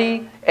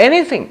 body,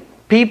 anything,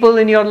 people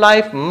in your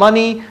life,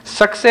 money,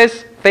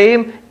 success,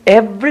 fame,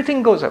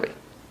 everything goes away.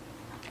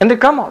 And they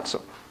come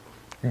also.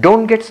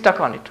 Don't get stuck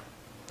on it.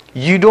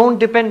 You don't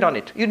depend on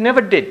it. You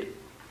never did.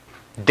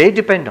 They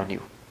depend on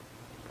you.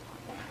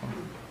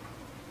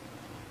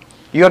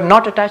 You are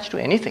not attached to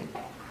anything.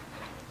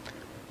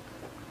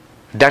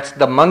 That's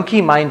the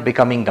monkey mind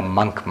becoming the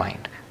monk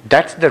mind.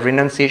 That's the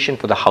renunciation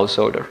for the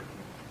householder.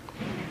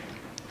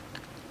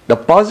 The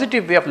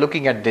positive way of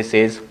looking at this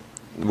is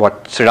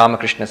what Sri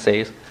Ramakrishna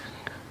says,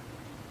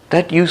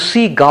 that you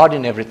see God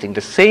in everything.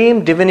 The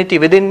same divinity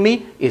within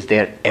me is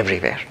there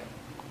everywhere.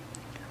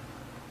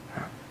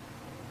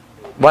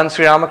 Once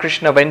Sri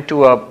Ramakrishna went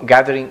to a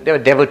gathering, there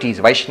were devotees,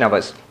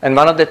 Vaishnavas, and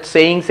one of the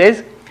sayings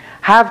is,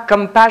 have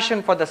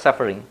compassion for the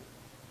suffering.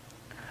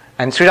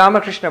 And Sri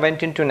Ramakrishna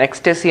went into an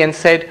ecstasy and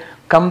said,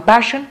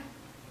 compassion?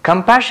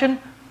 Compassion?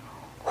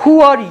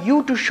 Who are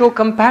you to show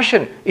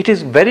compassion? It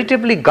is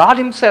veritably God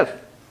Himself.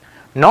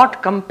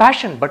 Not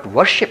compassion, but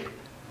worship.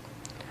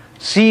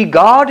 See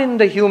God in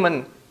the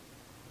human,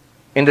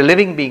 in the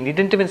living being. He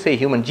didn't even say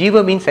human.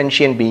 Jiva means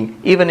sentient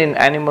being, even in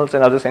animals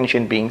and other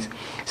sentient beings.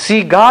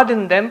 See God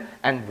in them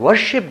and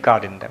worship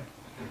God in them.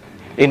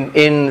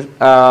 In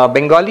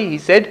Bengali, he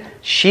said,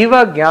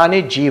 Shiva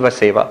Jnane Jiva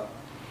Seva.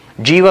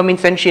 Jiva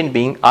means sentient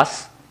being,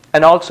 us,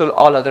 and also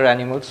all other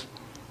animals.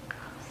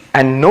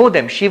 And know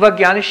them. Shiva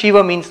Jnana,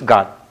 Shiva means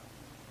God.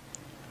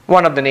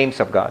 One of the names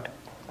of God.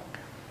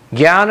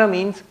 Jnana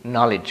means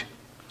knowledge.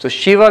 So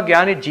Shiva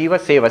Jnana Jiva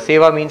Seva.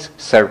 Seva means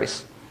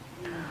service.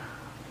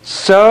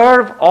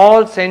 Serve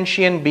all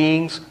sentient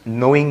beings,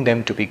 knowing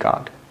them to be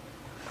God.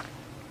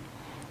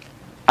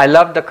 I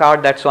love the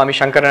card that Swami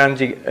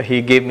Shankaranand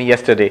he gave me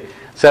yesterday.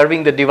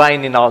 Serving the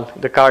divine in all.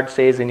 The card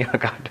says in your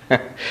card.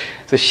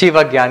 So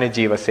Shiva Jnana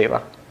Jiva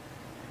Seva.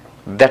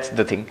 That's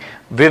the thing.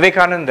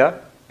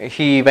 Vivekananda,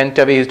 he went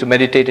away, he used to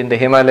meditate in the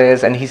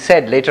Himalayas, and he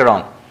said later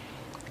on,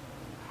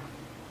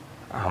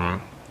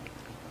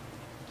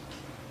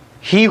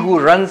 he who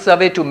runs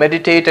away to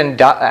meditate and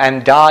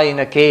die in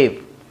a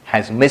cave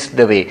has missed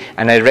the way.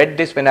 And I read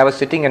this when I was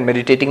sitting and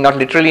meditating, not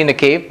literally in a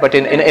cave, but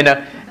in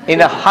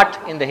a hut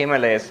in the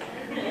Himalayas.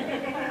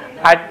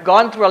 I'd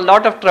gone through a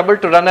lot of trouble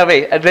to run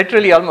away.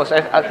 Literally almost.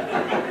 I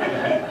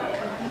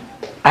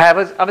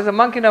was a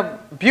monk in a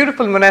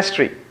beautiful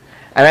monastery.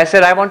 And I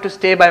said, I want to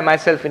stay by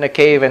myself in a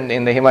cave and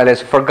in the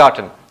Himalayas,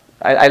 forgotten.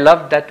 I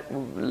love that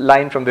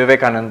line from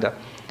Vivekananda.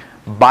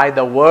 By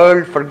the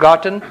world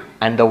forgotten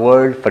and the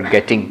world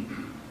forgetting.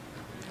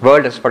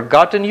 World has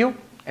forgotten you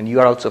and you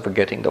are also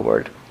forgetting the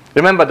world.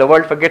 Remember, the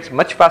world forgets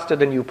much faster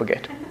than you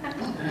forget.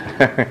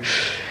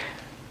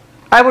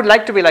 I would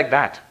like to be like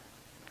that.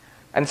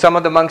 And some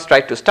of the monks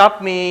tried to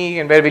stop me,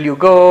 and where will you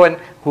go, and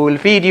who will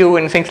feed you,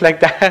 and things like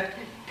that.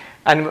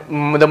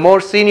 And the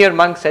more senior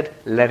monk said,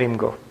 let him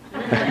go.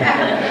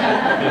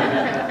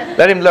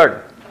 Let him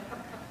learn.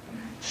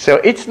 So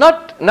it's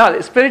not, no,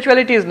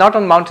 spirituality is not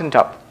on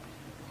mountaintop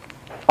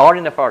or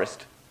in a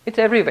forest. It's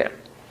everywhere.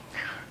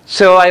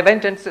 So I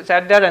went and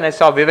sat there and I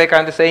saw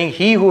Vivekananda saying,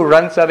 he who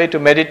runs away to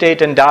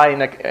meditate and die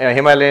in a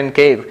Himalayan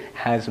cave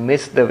has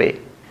missed the way.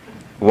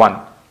 One.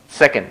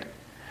 Second,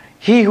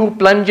 he who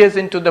plunges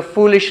into the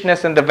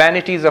foolishness and the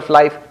vanities of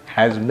life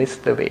has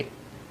missed the way.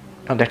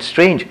 Now that's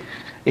strange.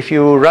 If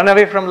you run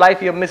away from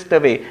life, you have missed the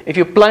way. If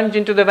you plunge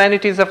into the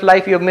vanities of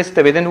life, you have missed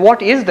the way. Then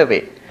what is the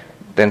way?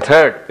 Then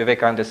third,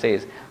 Vivekananda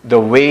says, the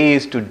way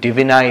is to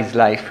divinize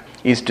life,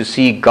 is to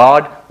see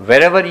God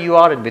wherever you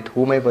are and with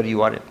whomever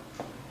you are in.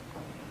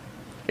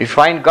 If you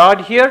find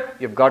God here,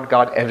 you've got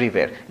God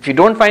everywhere. If you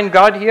don't find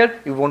God here,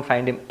 you won't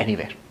find Him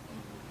anywhere.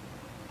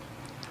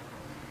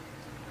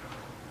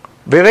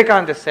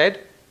 Vivekananda said,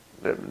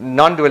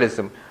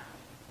 non-dualism.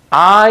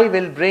 I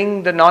will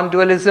bring the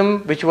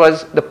non-dualism which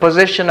was the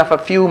possession of a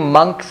few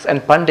monks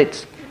and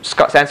pandits,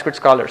 Sanskrit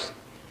scholars.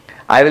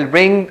 I will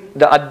bring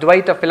the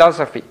Advaita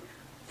philosophy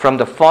from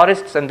the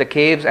forests and the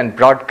caves and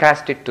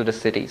broadcast it to the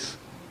cities.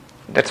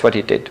 That's what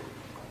he did.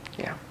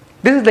 Yeah.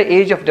 This is the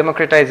age of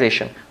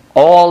democratization.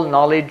 All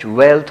knowledge,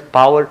 wealth,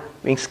 power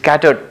being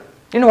scattered.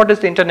 You know, what is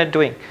the internet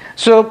doing?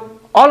 So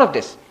all of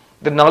this,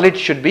 the knowledge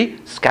should be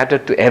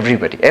scattered to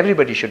everybody.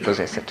 Everybody should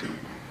possess it.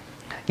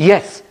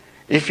 Yes,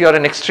 If you're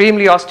an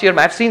extremely austere,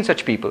 I've seen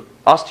such people,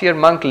 austere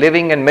monk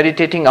living and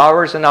meditating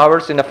hours and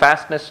hours in the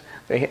fastness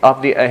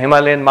of the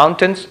Himalayan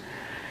mountains,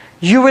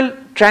 you will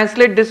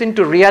translate this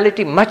into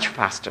reality much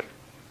faster.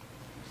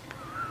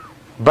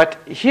 But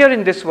here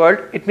in this world,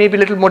 it may be a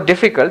little more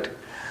difficult,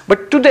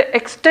 but to the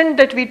extent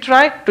that we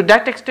try, to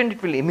that extent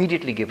it will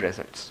immediately give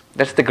results.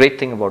 That's the great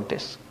thing about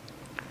this.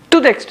 To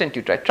the extent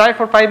you try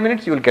for 5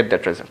 minutes, you will get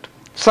that result.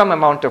 Some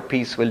amount of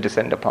peace will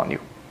descend upon you.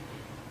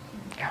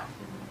 Yeah.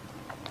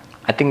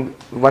 I think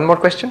one more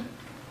question?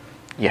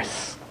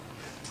 Yes.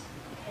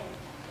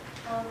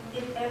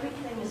 If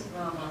everything is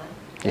Brahman,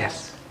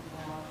 yes.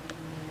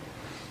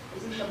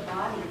 Isn't the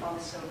body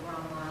also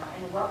Brahman?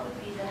 And what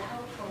would be the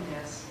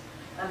helpfulness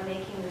of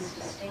making this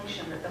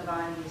distinction that the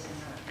body is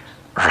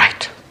inert?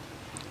 Right.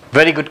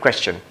 Very good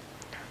question.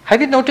 Have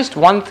you noticed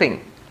one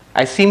thing?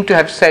 I seem to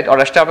have said, or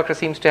Ashtavakra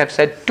seems to have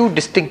said, two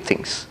distinct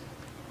things.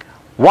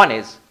 One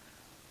is,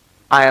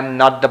 I am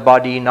not the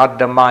body, not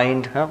the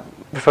mind.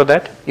 Before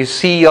that, you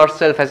see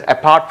yourself as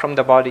apart from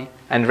the body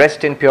and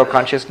rest in pure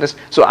consciousness.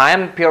 So I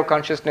am pure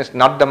consciousness,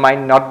 not the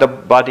mind, not the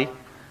body.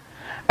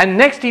 And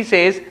next he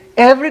says,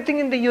 everything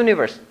in the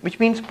universe, which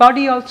means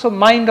body also,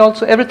 mind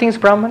also, everything is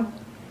Brahman.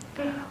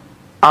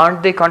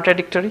 Aren't they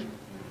contradictory?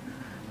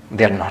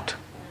 They are not.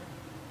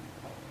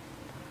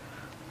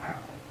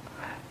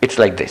 It's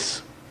like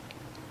this.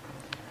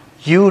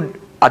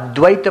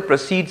 Advaita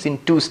proceeds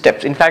in 2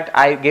 steps. In fact,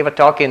 I gave a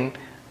talk in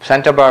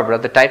Santa Barbara.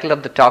 The title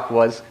of the talk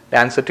was the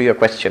answer to your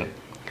question.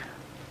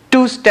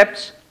 2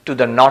 steps to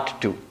the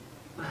not to.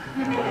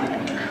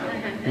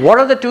 What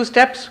are the 2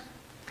 steps?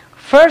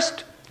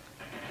 First,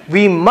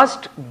 we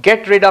must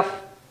get rid of,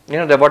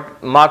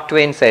 what Mark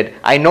Twain said,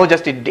 I know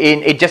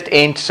it just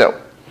ain't so.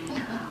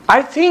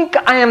 I think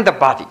I am the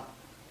body.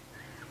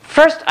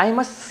 First, I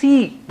must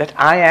see that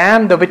I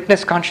am the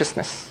witness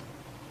consciousness.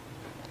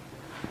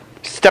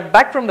 Step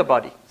back from the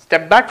body,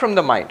 step back from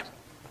the mind,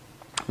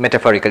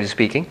 metaphorically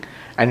speaking,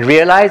 and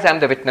realize I am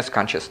the witness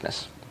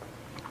consciousness.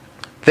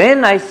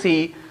 Then I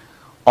see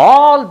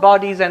all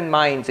bodies and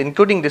minds,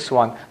 including this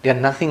one, they are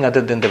nothing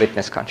other than the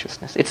witness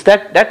consciousness. It's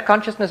that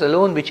consciousness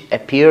alone which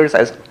appears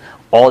as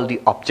all the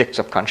objects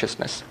of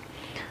consciousness.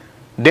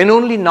 Then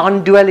only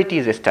non-duality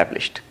is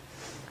established.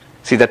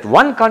 See, that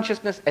one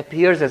consciousness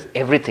appears as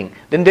everything.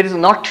 Then there is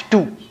not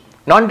two.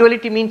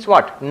 Non-duality means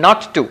what?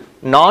 Not two.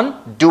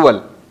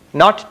 Non-dual.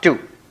 Not two.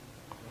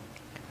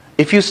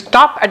 If you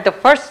stop at the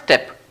first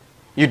step,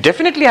 you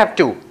definitely have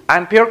two. I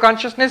am pure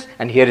consciousness,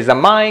 and here is a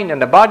mind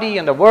and a body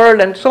and the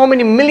world and so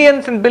many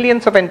millions and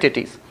billions of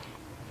entities.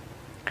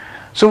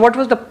 So what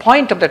was the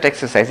point of that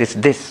exercise? It's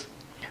this.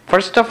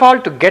 First of all,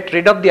 to get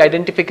rid of the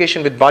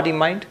identification with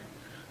body-mind,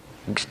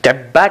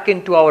 step back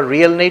into our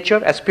real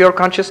nature as pure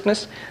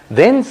consciousness,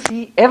 then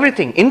see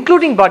everything,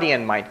 including body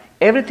and mind.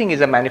 Everything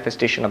is a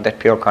manifestation of that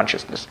pure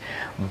consciousness.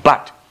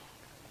 But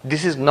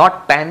this is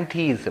not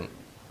pantheism.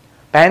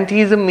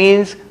 Pantheism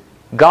means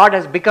God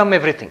has become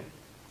everything.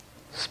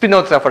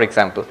 Spinoza, for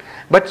example.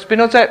 But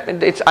Spinoza,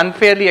 it's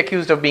unfairly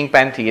accused of being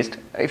pantheist.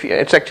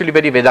 It's actually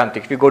very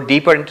Vedantic. If you go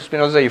deeper into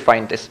Spinoza, you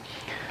find this.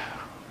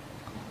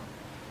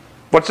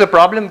 What's the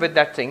problem with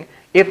that thing?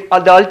 If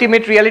the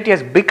ultimate reality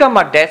has become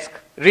a desk,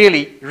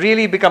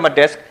 really become a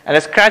desk, and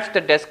has scratched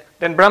the desk,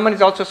 then Brahman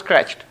is also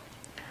scratched.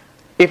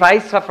 If I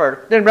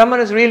suffer, then Brahman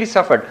has really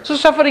suffered. So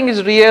suffering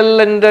is real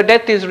and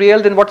death is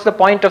real, then what's the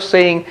point of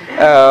saying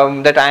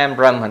that I am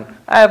Brahman?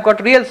 I have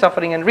got real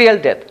suffering and real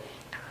death.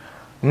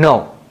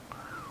 No.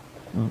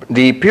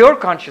 The pure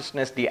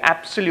consciousness, the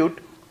absolute,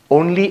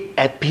 only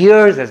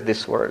appears as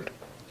this world,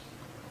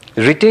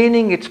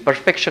 retaining its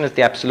perfection as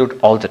the absolute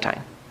all the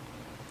time.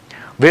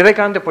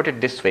 Vivekananda put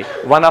it this way.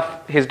 One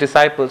of his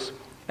disciples,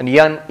 a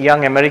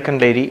young American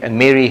lady, and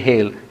Mary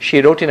Hale, she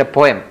wrote in a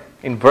poem,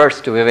 in verse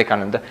to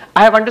Vivekananda,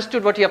 I have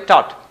understood what you have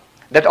taught,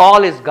 that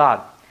all is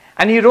God.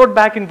 And he wrote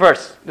back in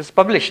verse, this is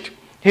published,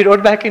 he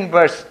wrote back in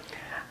verse,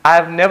 I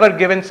have never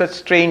given such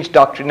strange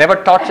doctrine,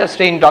 never taught such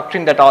strange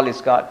doctrine that all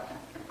is God.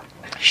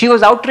 She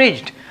was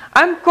outraged.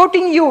 I'm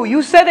quoting you,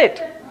 you said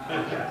it.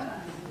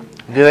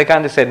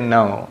 Vivekananda said,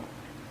 no,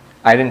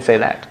 I didn't say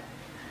that.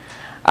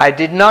 I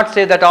did not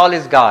say that all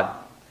is God.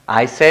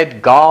 I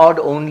said God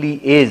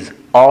only is,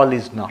 all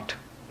is not.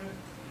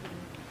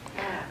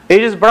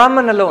 It is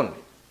Brahman alone.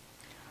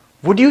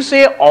 Would you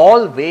say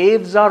all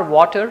waves are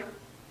water?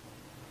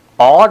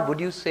 Or would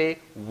you say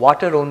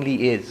water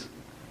only is?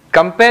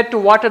 Compared to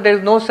water, there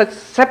is no such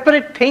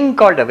separate thing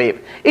called a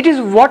wave. It is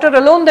water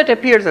alone that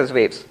appears as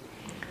waves.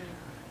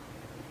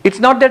 It's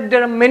not that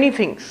there are many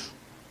things.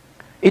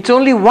 It's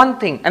only one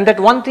thing, and that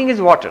one thing is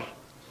water.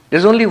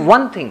 There's only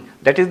one thing,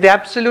 that is the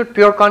absolute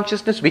pure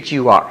consciousness which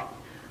you are.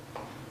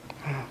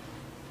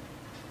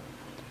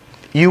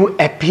 You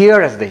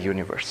appear as the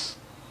universe.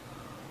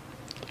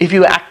 If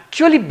you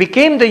actually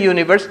became the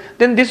universe,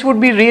 then this would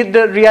be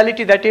the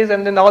reality that is,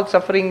 and then all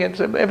suffering and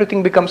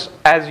everything becomes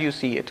as you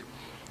see it.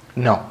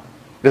 No.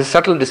 There's a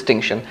subtle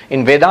distinction.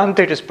 In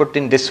Vedanta it is put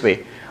in this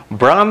way.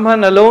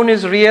 Brahman alone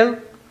is real,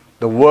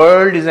 the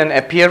world is an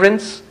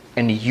appearance,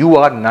 and you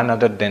are none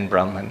other than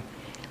Brahman.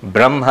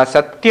 Brahma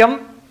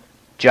Satyam,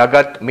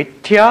 Jagat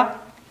mithya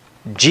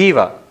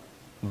jiva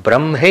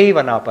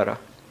brahmaiva napara.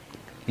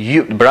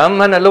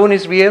 Brahman alone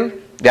is real,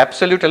 the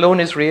absolute alone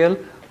is real,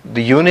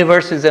 the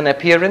universe is an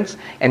appearance,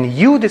 and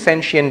you, the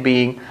sentient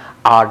being,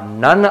 are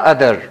none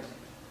other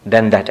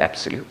than that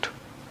absolute.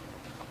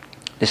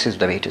 This is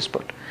the way it is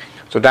put.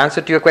 So the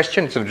answer to your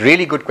question, it's a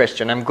really good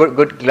question. I'm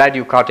glad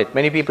you caught it.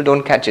 Many people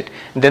don't catch it.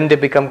 Then they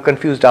become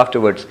confused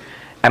afterwards.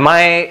 Am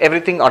I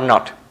everything or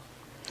not?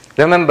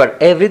 Remember,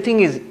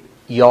 everything is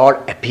your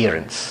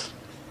appearance.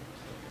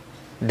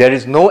 There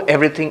is no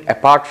everything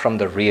apart from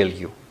the real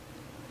you.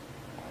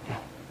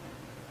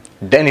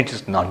 Then it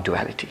is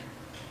non-duality.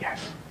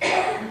 Yes.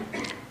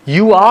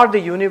 You are the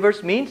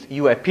universe means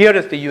you appear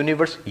as the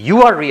universe.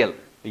 You are real.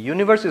 The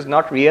universe is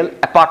not real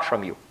apart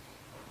from you.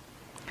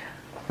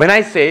 When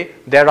I say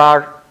there's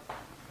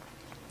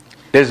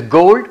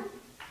gold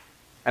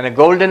and a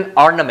golden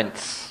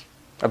ornaments,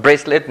 a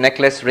bracelet,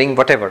 necklace, ring,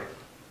 whatever.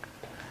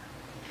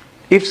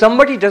 If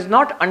somebody does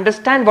not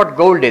understand what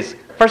gold is,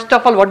 first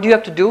of all, what do you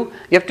have to do?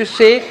 You have to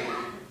say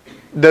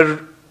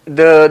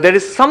there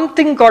is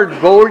something called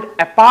gold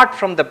apart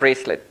from the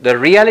bracelet. The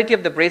reality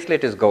of the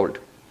bracelet is gold.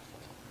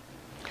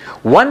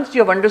 Once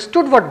you have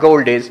understood what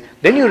gold is,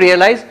 then you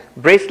realize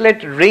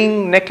bracelet,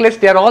 ring, necklace,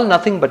 they are all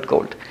nothing but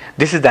gold.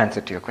 This is the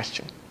answer to your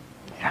question.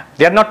 Yeah.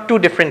 They are not two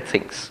different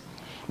things.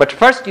 But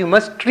first you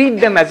must treat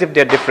them as if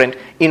they are different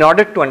in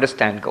order to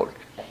understand gold.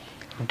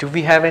 Do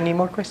we have any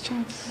more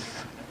questions?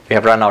 We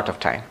have run out of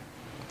time.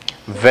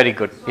 Very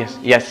good. Yes.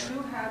 Yes. We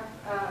do have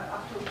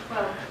up to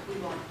 12 if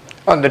we want.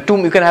 On the two,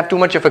 you can have too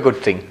much of a good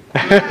thing.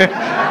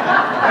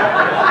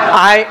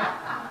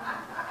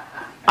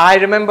 I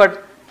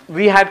remember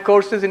we had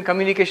courses in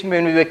communication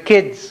when we were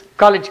kids,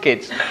 college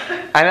kids.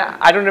 And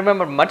I don't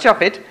remember much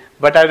of it,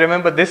 but I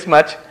remember this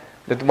much,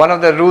 that one of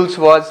the rules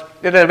was,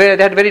 they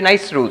had very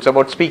nice rules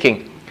about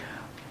speaking.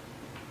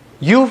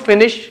 You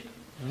finish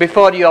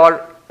before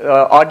your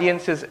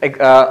audience's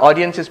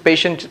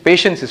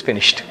patience is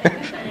finished. There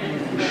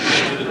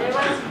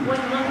was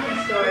one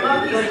monkey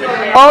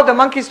story. Oh, the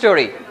monkey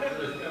story.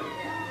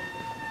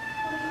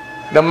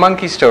 The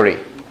monkey story.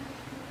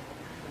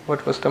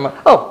 What was the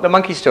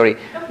monkey story?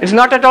 It's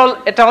not at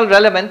all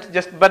relevant,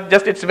 but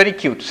it's very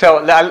cute.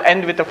 So I'll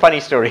end with a funny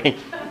story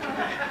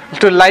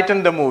to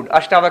lighten the mood.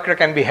 Ashtavakra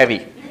can be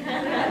heavy.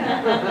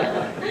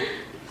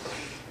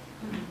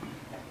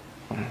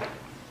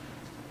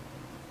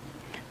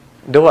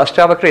 Though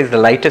Ashtavakra is the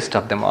lightest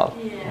of them all.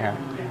 Yeah.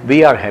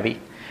 We are heavy.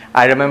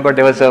 I remember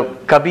there was a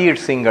Kabir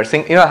singer.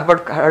 Have you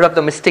heard of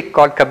the mystic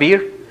called Kabir?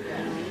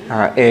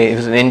 He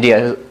was in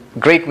India.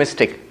 Great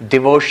mystic.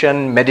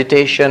 Devotion,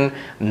 meditation,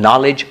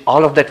 knowledge,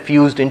 all of that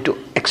fused into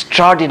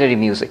extraordinary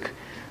music.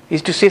 He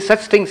used to say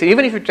such things.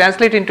 Even if you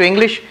translate into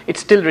English, it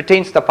still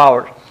retains the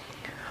power.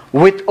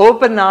 With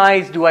open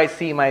eyes do I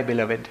see my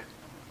beloved.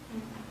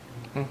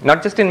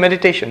 Not just in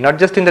meditation, not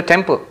just in the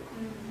temple.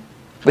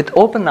 With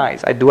open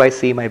eyes do I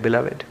see my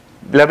beloved.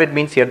 Beloved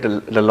means here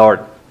the Lord,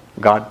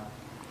 God.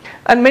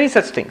 And many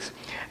such things.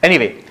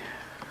 Anyway,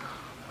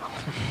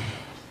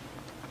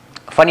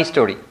 funny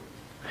story.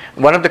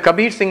 One of the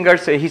Kabir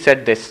singers, he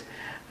said this.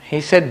 He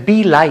said,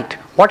 be light.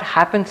 What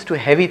happens to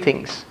heavy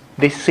things?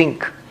 They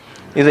sink.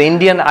 The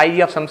Indian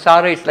idea of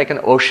samsara is like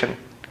an ocean.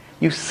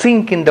 You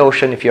sink in the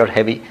ocean if you're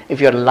heavy.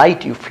 If you're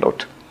light, you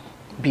float.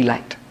 Be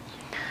light.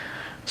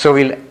 So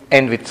we'll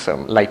end with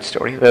some light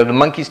story. The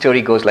monkey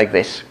story goes like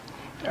this.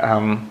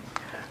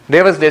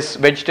 There was this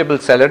vegetable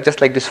seller,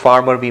 just like this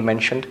farmer we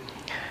mentioned.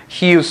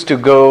 He used to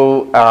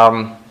go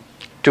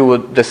to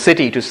the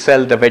city to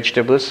sell the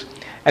vegetables,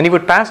 and he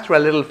would pass through a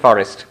little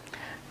forest,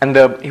 and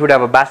he would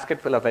have a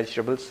basket full of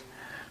vegetables,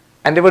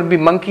 and there would be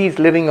monkeys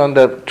living on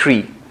the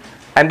tree,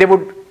 and they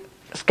would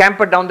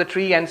scamper down the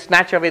tree and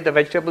snatch away the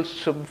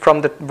vegetables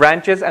from the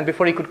branches, and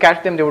before he could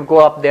catch them, they would go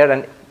up there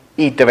and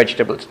eat the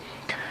vegetables.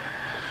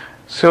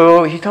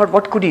 So he thought,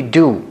 what could he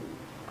do?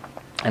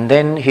 And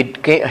then he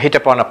hit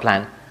upon a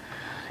plan.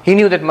 He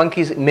knew that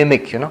monkeys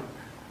mimic,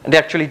 They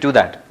actually do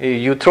that.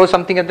 You throw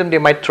something at them, they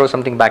might throw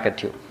something back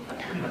at you.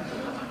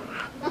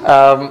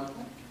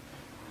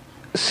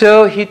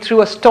 So he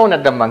threw a stone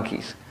at the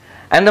monkeys.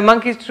 And the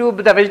monkeys threw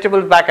the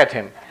vegetables back at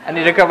him. And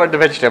he recovered the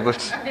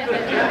vegetables.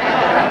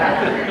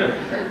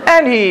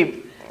 And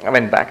he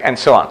went back, and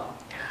so on.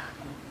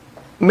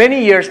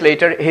 Many years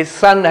later, his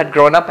son had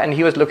grown up and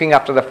he was looking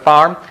after the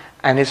farm.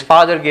 And his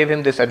father gave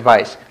him this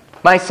advice.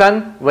 My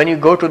son, when you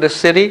go to the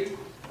city,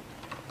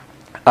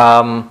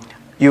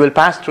 you will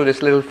pass through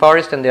this little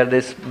forest and there are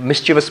these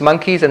mischievous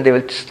monkeys and they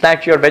will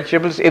snatch your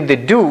vegetables. If they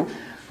do,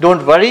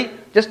 don't worry,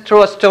 just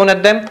throw a stone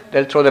at them,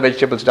 they'll throw the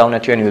vegetables down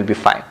at you and you'll be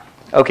fine.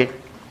 Okay.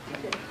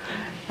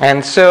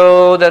 And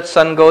so that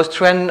son goes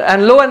through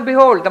and lo and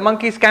behold, the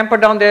monkeys scamper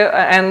down there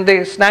and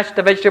they snatch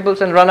the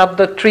vegetables and run up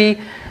the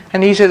tree,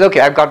 and he says, okay,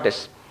 I've got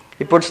this.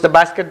 He puts the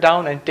basket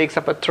down and takes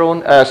up a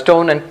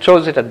stone and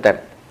throws it at them.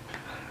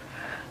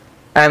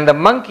 And the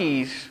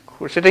monkeys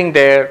who are sitting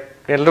there,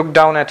 they look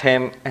down at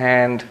him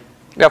and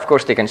of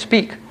course they can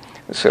speak.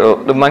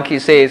 So the monkey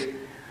says,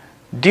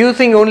 do you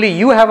think only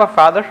you have a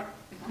father?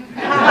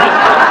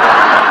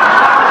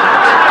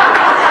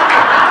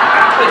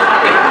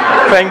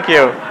 Thank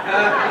you.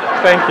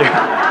 Thank you.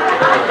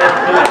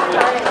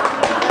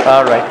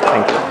 All right,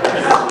 thank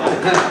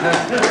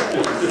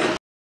you.